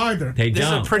 They never will either. They this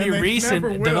don't. is a pretty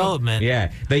recent development.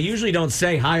 Yeah. They usually don't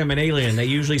say, hi, I'm an alien. They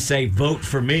usually say, vote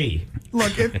for me.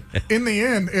 Look, in the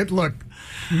end,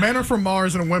 men are from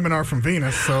Mars and women are from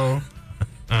Venus, so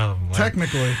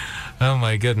technically. Oh,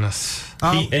 my goodness.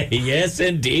 Yes,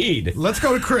 indeed. Let's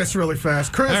go to Chris really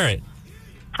fast. Chris. All right.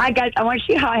 Hi, guys. I want to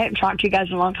see how I haven't talked to you guys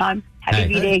in a long time. Happy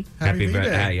V-Day.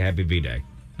 Happy V-Day.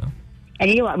 And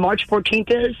you know what March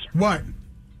 14th is? What?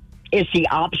 It's the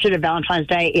opposite of Valentine's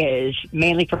Day. It is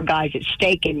mainly for guys. It's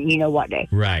steak and you know what day.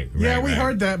 Right. Yeah, we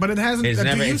heard that, but it hasn't.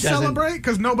 Do you celebrate?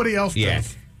 Because nobody else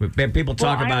does. People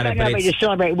talk about it, but nobody to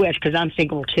celebrate with because I'm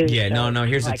single too. Yeah, so, no.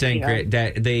 Here's the thing: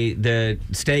 that the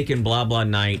steak and blah blah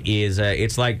night is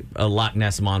it's like a Loch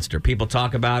Ness monster. People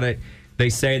talk about it. They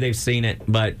say they've seen it,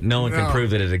 but no one can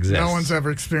prove that it exists. No one's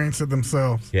ever experienced it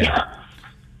themselves. Yeah.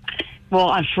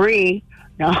 Well, I'm free.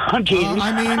 No, I'm teasing.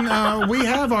 We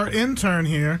have our intern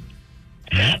here.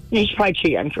 He's probably too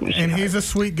young for me. And he's a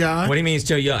sweet guy. What do you mean he's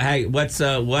too young? Hey, what is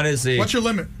the? What's your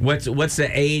limit? What's the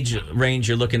age range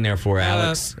you're looking there for,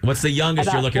 Alex? What's the youngest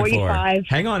you're looking 45.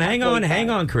 for? Hang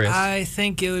on, Chris. I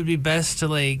think it would be best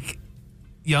to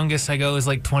youngest I go is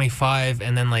 25,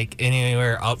 and then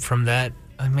anywhere up from that,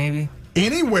 maybe.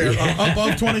 Anywhere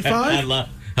above 25?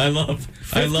 I love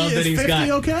that he's 50 got.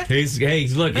 Okay? He's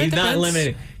not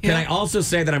limited. Can I also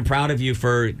say that I'm proud of you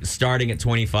for starting at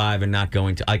 25 and not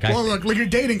going to look, you're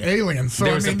dating aliens,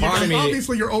 so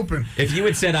obviously you're open. If you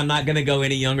had said I'm not going to go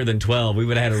any younger than 12, we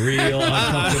would have had a real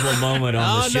uncomfortable moment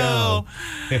on the show.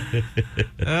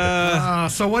 No.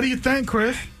 So what do you think,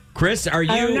 Chris? Chris, are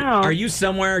you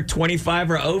somewhere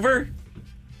 25 or over?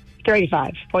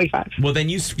 35, 45. Well, then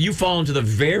you fall into the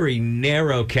very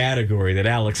narrow category that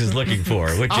Alex is looking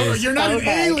for, which is you're not an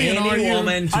alien, any are you?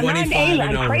 woman 25 I'm not an alien.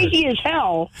 and over. I'm crazy as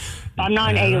hell. I'm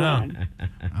not an alien.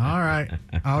 All right.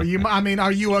 Are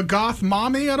you a goth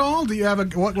mommy at all? Do you have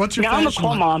what's your? No, I'm a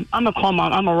cool mom.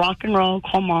 I'm a rock and roll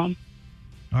cool mom.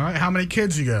 All right. How many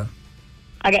kids you got?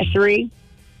 I got 3.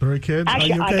 3 kids?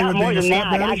 Actually, I got more than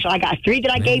that. Actually, I got 3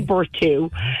 that I gave birth to.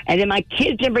 And then my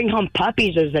kids didn't bring home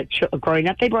puppies as growing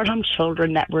up. They brought home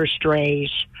children that were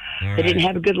strays. They didn't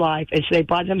have a good life. And so they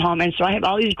brought them home. And so I have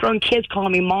all these grown kids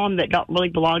calling me mom that don't really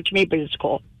belong to me, but it's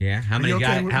cool. Yeah. How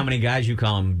many guys you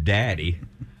call them daddy?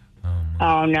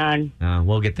 Oh, none.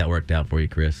 We'll get that worked out for you,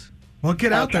 Chris. Well,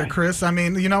 get out there, Chris.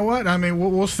 You know what?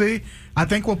 We'll see. I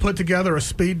think we'll put together a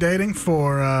speed dating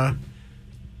for our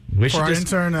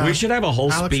intern. We should have a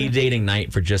whole Alex speed dating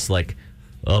night for just like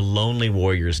a Lonely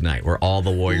Warriors night where all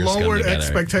the Warriors come Lowered together.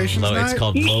 Expectations It's night?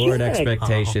 called You Lowered should.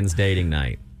 Expectations Dating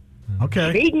Night. Okay.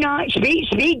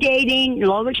 Speed dating,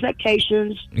 low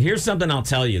expectations. Here's something I'll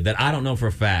tell you that I don't know for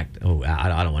a fact. Oh,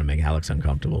 I don't want to make Alex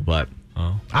uncomfortable, but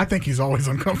I think he's always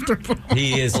uncomfortable.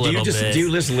 he is. Do you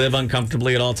just live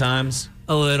uncomfortably at all times?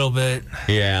 A little bit.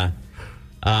 Yeah.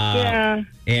 Yeah.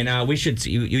 And we should.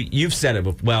 You've said it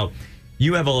before. Well,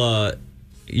 you have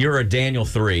you're a Daniel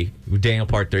 3, Daniel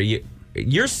Part 3.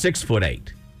 You're 6'8".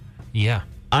 Yeah.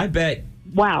 I bet.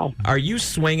 Wow. Are you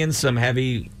swinging some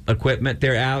heavy equipment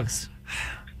there, Alex?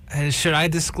 Should I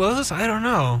disclose? I don't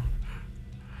know.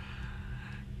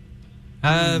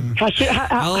 How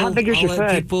big is I'll your let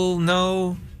foot? people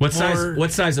know. What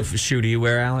size of shoe do you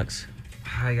wear, Alex?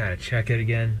 I gotta check it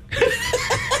again.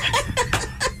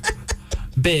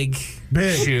 Big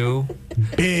shoe.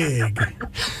 Big.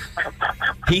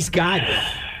 He's got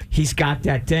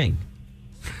that thing.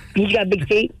 He's got big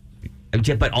feet.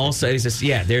 Yeah, but also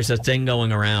there's a thing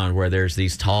going around where there's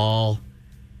these tall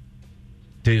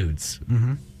dudes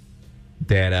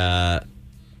that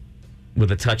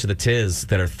with a touch of the tiz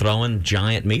that are throwing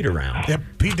giant meat around. Yep,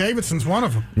 Pete Davidson's one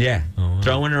of them. Yeah,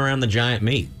 throwing around the giant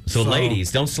meat. So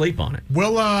ladies, don't sleep on it.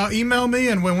 Well, email me,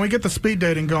 and when we get the speed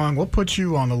dating going, we'll put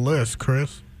you on the list,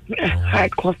 Chris. All right,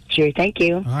 cool. Sure, thank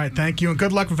you. All right, thank you, and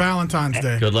good luck for Valentine's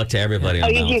Day. Good luck to everybody on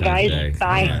you too, Valentine's guys. Day.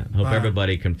 Bye. Yeah, hope Bye.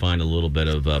 everybody can find a little bit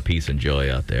of peace and joy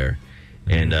out there.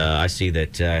 And I see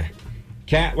that,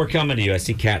 Kat, we're coming to you. I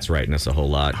see Kat's writing us a whole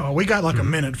lot. Oh, we got like a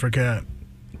minute for Kat.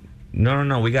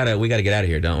 No. We gotta get out of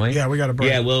here, don't we? Yeah, we gotta break.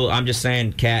 Yeah, well, I'm just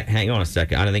saying, Kat, hang on a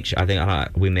second. I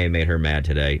think we may have made her mad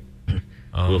today.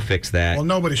 We'll fix that. Well,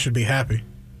 nobody should be happy.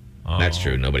 That's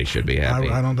true. Nobody should be happy.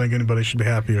 I don't think anybody should be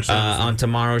happy or something. On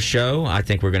tomorrow's show, I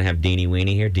think we're going to have Deanie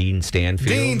Weenie here, Dean Stanfield.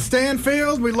 Dean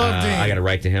Stanfield, we love Dean. I got to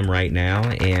write to him right now.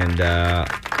 And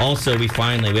also, we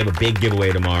have a big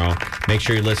giveaway tomorrow. Make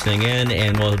sure you're listening in,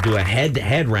 and we'll do a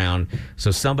head-to-head round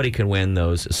so somebody can win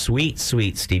those sweet,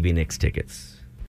 sweet Stevie Nicks tickets.